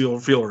doesn't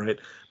feel right.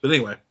 But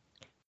anyway,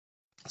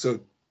 so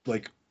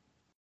like,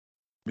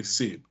 let me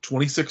see.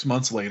 26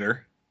 months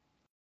later,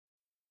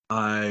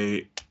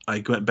 I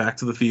went back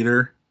to the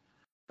theater.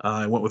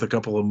 I went with a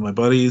couple of my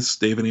buddies,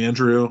 Dave and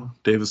Andrew.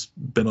 Dave has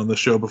been on the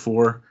show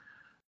before.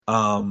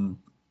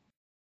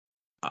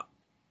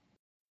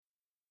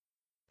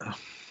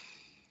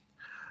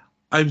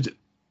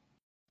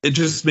 It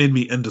just made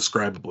me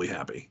indescribably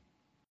happy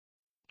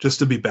just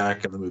to be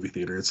back in the movie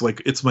theater. It's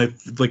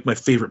my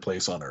favorite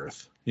place on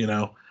earth, you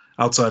know,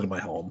 outside of my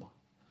home.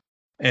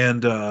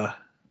 And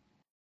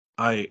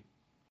I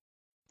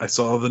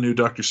saw the new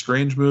Doctor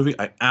Strange movie.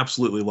 I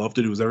absolutely loved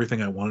it. It was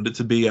everything I wanted it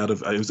to be. It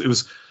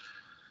was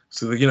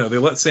so, you know, they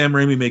let Sam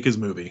Raimi make his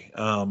movie,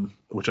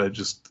 which I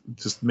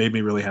just made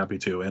me really happy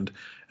too. And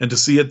to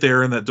see it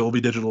there in that Dolby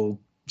Digital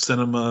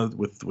cinema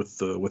with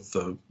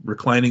the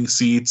reclining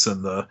seats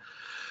and the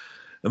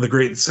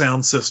great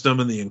sound system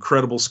and the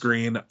incredible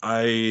screen.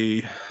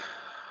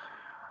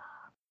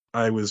 I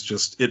was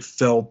just,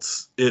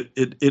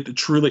 it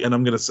truly, and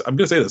I'm gonna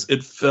say this,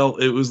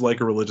 it was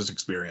like a religious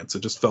experience. It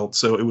just felt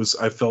so.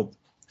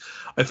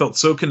 I felt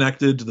so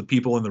connected to the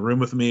people in the room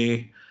with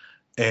me,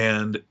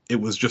 and it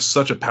was just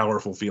such a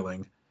powerful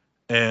feeling.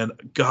 And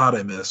God,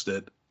 I missed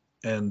it,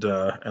 and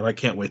I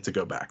can't wait to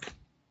go back.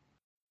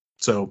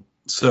 So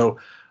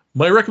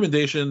my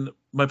recommendation,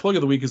 my plug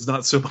of the week, is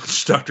not so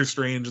much Doctor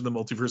Strange and the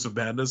Multiverse of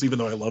Madness, even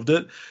though I loved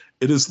it.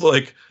 It is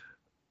like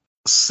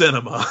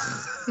cinema.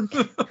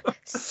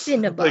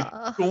 Cinema.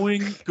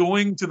 Like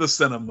going to the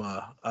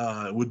cinema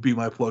would be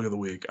my plug of the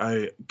week.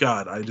 What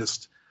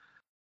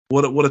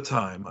a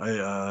time.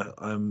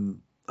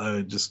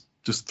 I just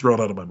throw it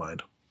out of my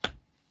mind.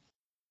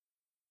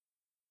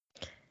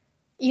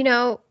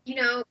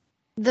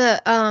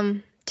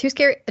 The Too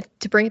Scary,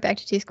 to bring it back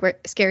to Too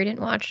Scary Didn't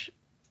Watch,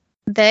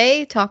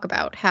 they talk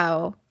about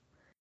how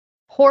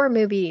horror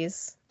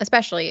movies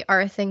especially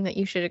are a thing that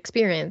you should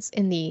experience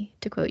in the,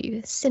 to quote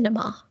you,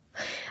 cinema.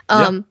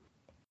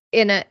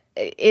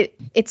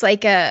 It's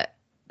like the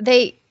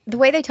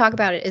way they talk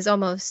about it is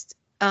almost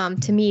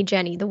to me,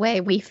 Jenny, the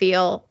way we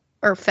feel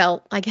or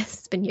felt, I guess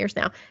it's been years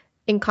now,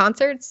 in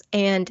concerts,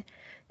 and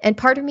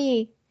part of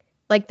me,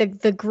 like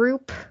the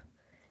group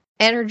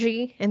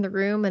energy in the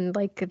room and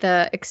like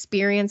the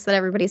experience that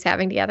everybody's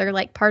having together,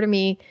 like part of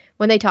me,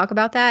 when they talk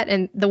about that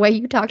and the way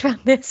you talked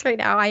about this right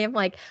now, I am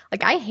like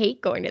I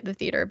hate going to the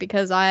theater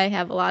because I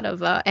have a lot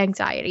of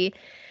anxiety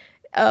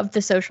of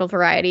the social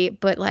variety,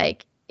 but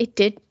like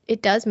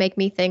it does make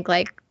me think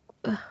like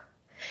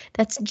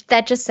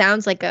that just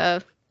sounds like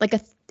an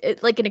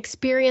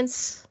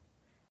experience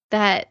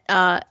that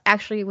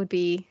actually would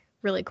be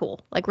really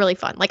cool, like really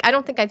fun. Like I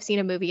don't think I've seen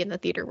a movie in the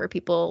theater where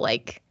people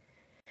like,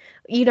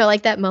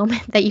 like that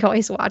moment that you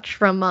always watch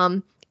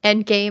from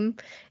Endgame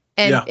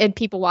and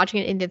people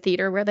watching it in the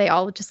theater where they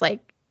all just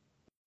like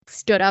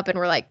stood up and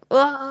were like,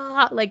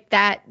 ah, like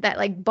that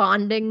like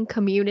bonding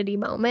community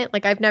moment.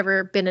 Like I've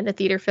never been in a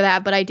theater for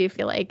that, but I do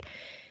feel like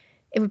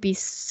it would be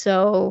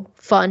so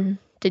fun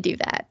to do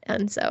that.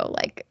 And so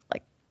like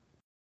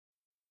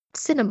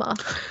cinema.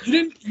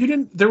 You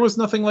didn't there was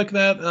nothing like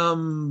that,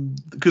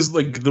 because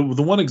like the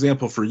one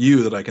example for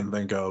you that I can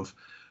think of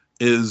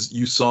is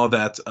you saw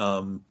that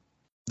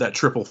that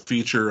triple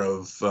feature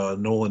of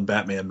Nolan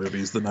Batman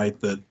movies the night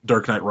that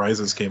Dark Knight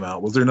Rises came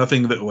out. Was there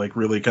nothing that like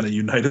really kind of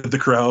united the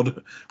crowd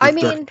with Dark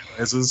Knight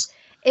Rises?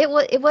 It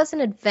was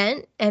an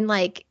event, and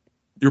like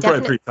you're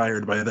probably pretty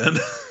tired by then.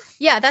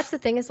 Yeah, that's the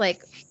thing, is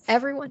like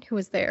everyone who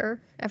was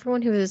there,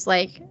 everyone who was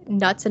like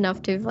nuts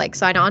enough to like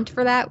sign on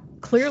for that,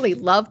 clearly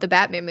loved the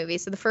Batman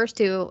movies. So the first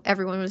two,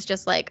 everyone was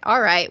just like,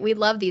 all right, we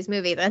love these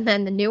movies. And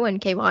then the new one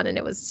came on and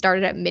it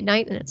started at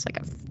midnight, and it's like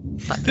a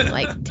fucking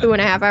like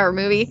 2.5 hour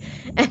movie.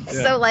 And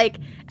so like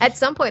at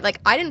some point, like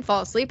I didn't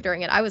fall asleep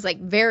during it. I was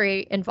like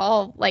very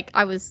involved. Like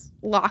I was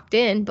locked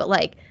in, but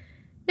like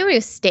nobody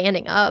was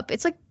standing up.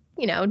 It's like,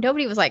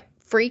 nobody was like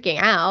freaking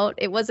out.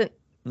 It wasn't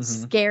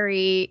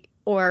scary,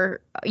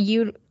 or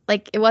it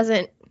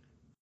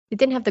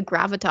didn't have the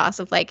gravitas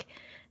of like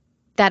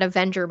that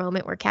Avenger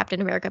moment where Captain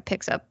America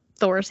picks up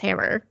Thor's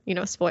hammer,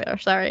 spoiler,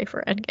 sorry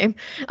for Endgame.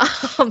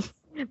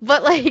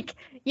 But like,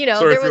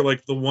 sorry for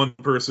like the one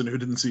person who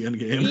didn't see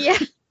Endgame. Yeah.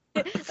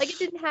 Like it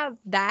didn't have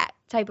that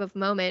type of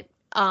moment.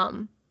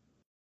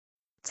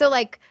 So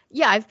like,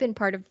 yeah, I've been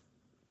part of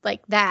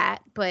like that,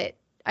 but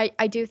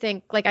I do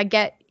think like I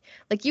get,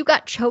 like you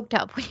got choked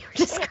up when you were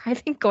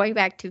describing going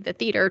back to the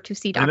theater to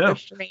see Doctor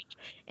Strange.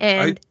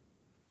 And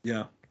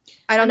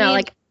I don't know,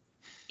 like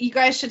you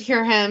guys should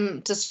hear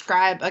him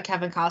describe a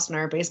Kevin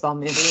Costner baseball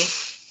movie.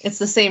 It's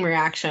the same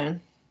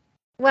reaction.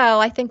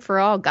 Well, I think for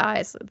all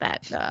guys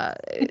that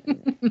that.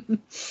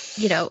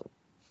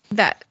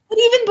 But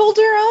even Bull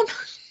Durham.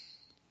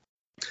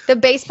 The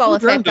baseball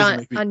effect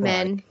on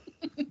men.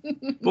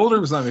 Bull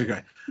Durham's not make me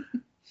cry.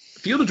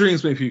 Field of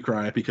Dreams makes me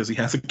cry because he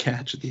has a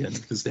catch at the end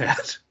of his dad.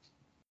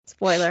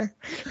 Spoiler.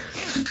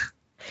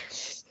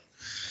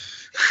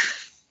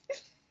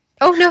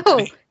 Oh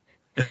no.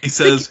 And he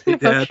says, "Hey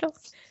Dad."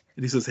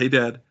 And he says, "Hey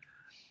Dad,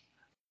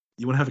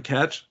 you want to have a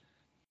catch?"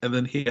 And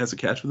then he has a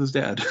catch with his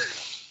dad.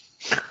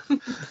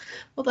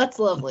 Well, that's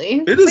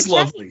lovely. It is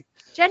lovely.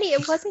 Jenny,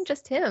 it wasn't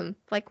just him.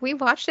 Like we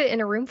watched it in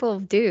a room full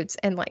of dudes,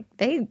 and like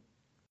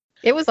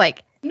it was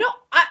like, no,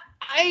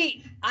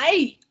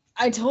 I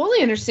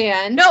totally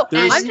understand. No,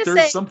 I'm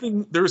just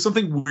saying there was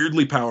something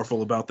weirdly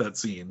powerful about that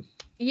scene.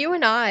 You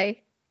and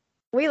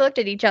we looked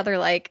at each other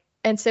like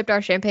and sipped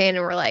our champagne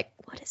and were like,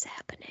 what is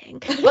happening?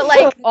 But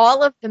like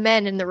all of the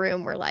men in the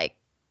room were like,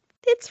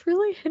 it's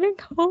really hitting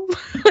home.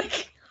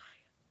 Like,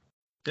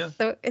 yeah.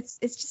 So it's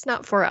just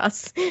not for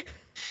us.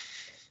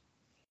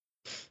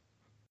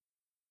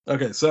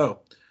 Okay, so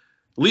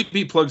Elite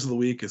Beat plugs of the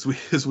week as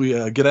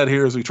we get out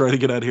here, as we try to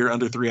get out here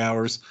under 3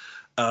 hours.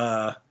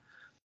 Dead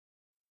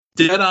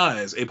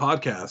Eyes, a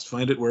podcast.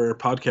 Find it where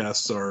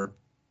podcasts are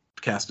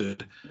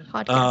casted.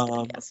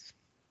 Podcast, yes.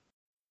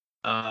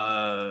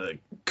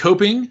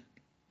 Coping,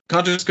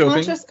 Conscious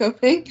Coping Conscious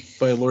Coping.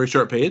 by Laurie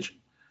Sharp Page,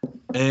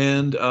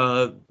 and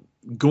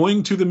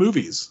Going to the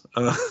Movies.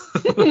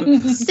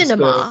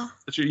 Cinema.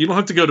 So, you don't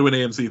have to go to an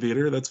AMC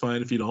theater. That's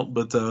fine if you don't.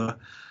 But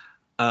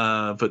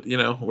you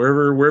know,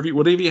 whatever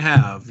you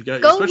have. You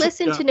got, Go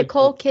listen to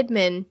Nicole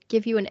Kidman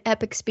give you an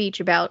epic speech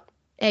about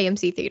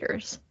AMC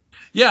theaters.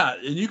 Yeah,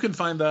 and you can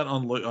find that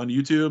on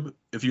YouTube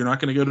if you're not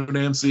going to go to an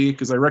AMC,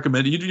 because I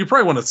recommend it. You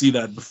probably want to see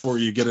that before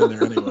you get in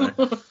there anyway.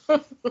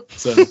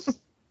 So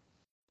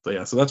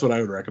that's what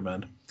I would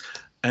recommend.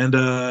 And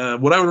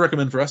what I would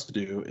recommend for us to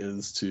do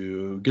is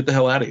to get the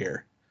hell out of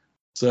here.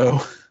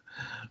 So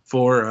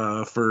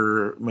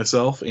for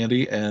myself,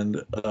 Andy,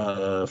 and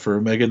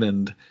for Megan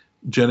and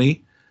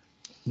Jenny,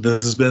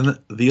 this has been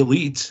the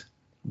Elite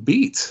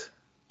Beat.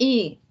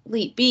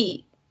 Elite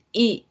Beat.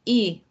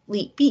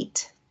 Elite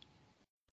Beat.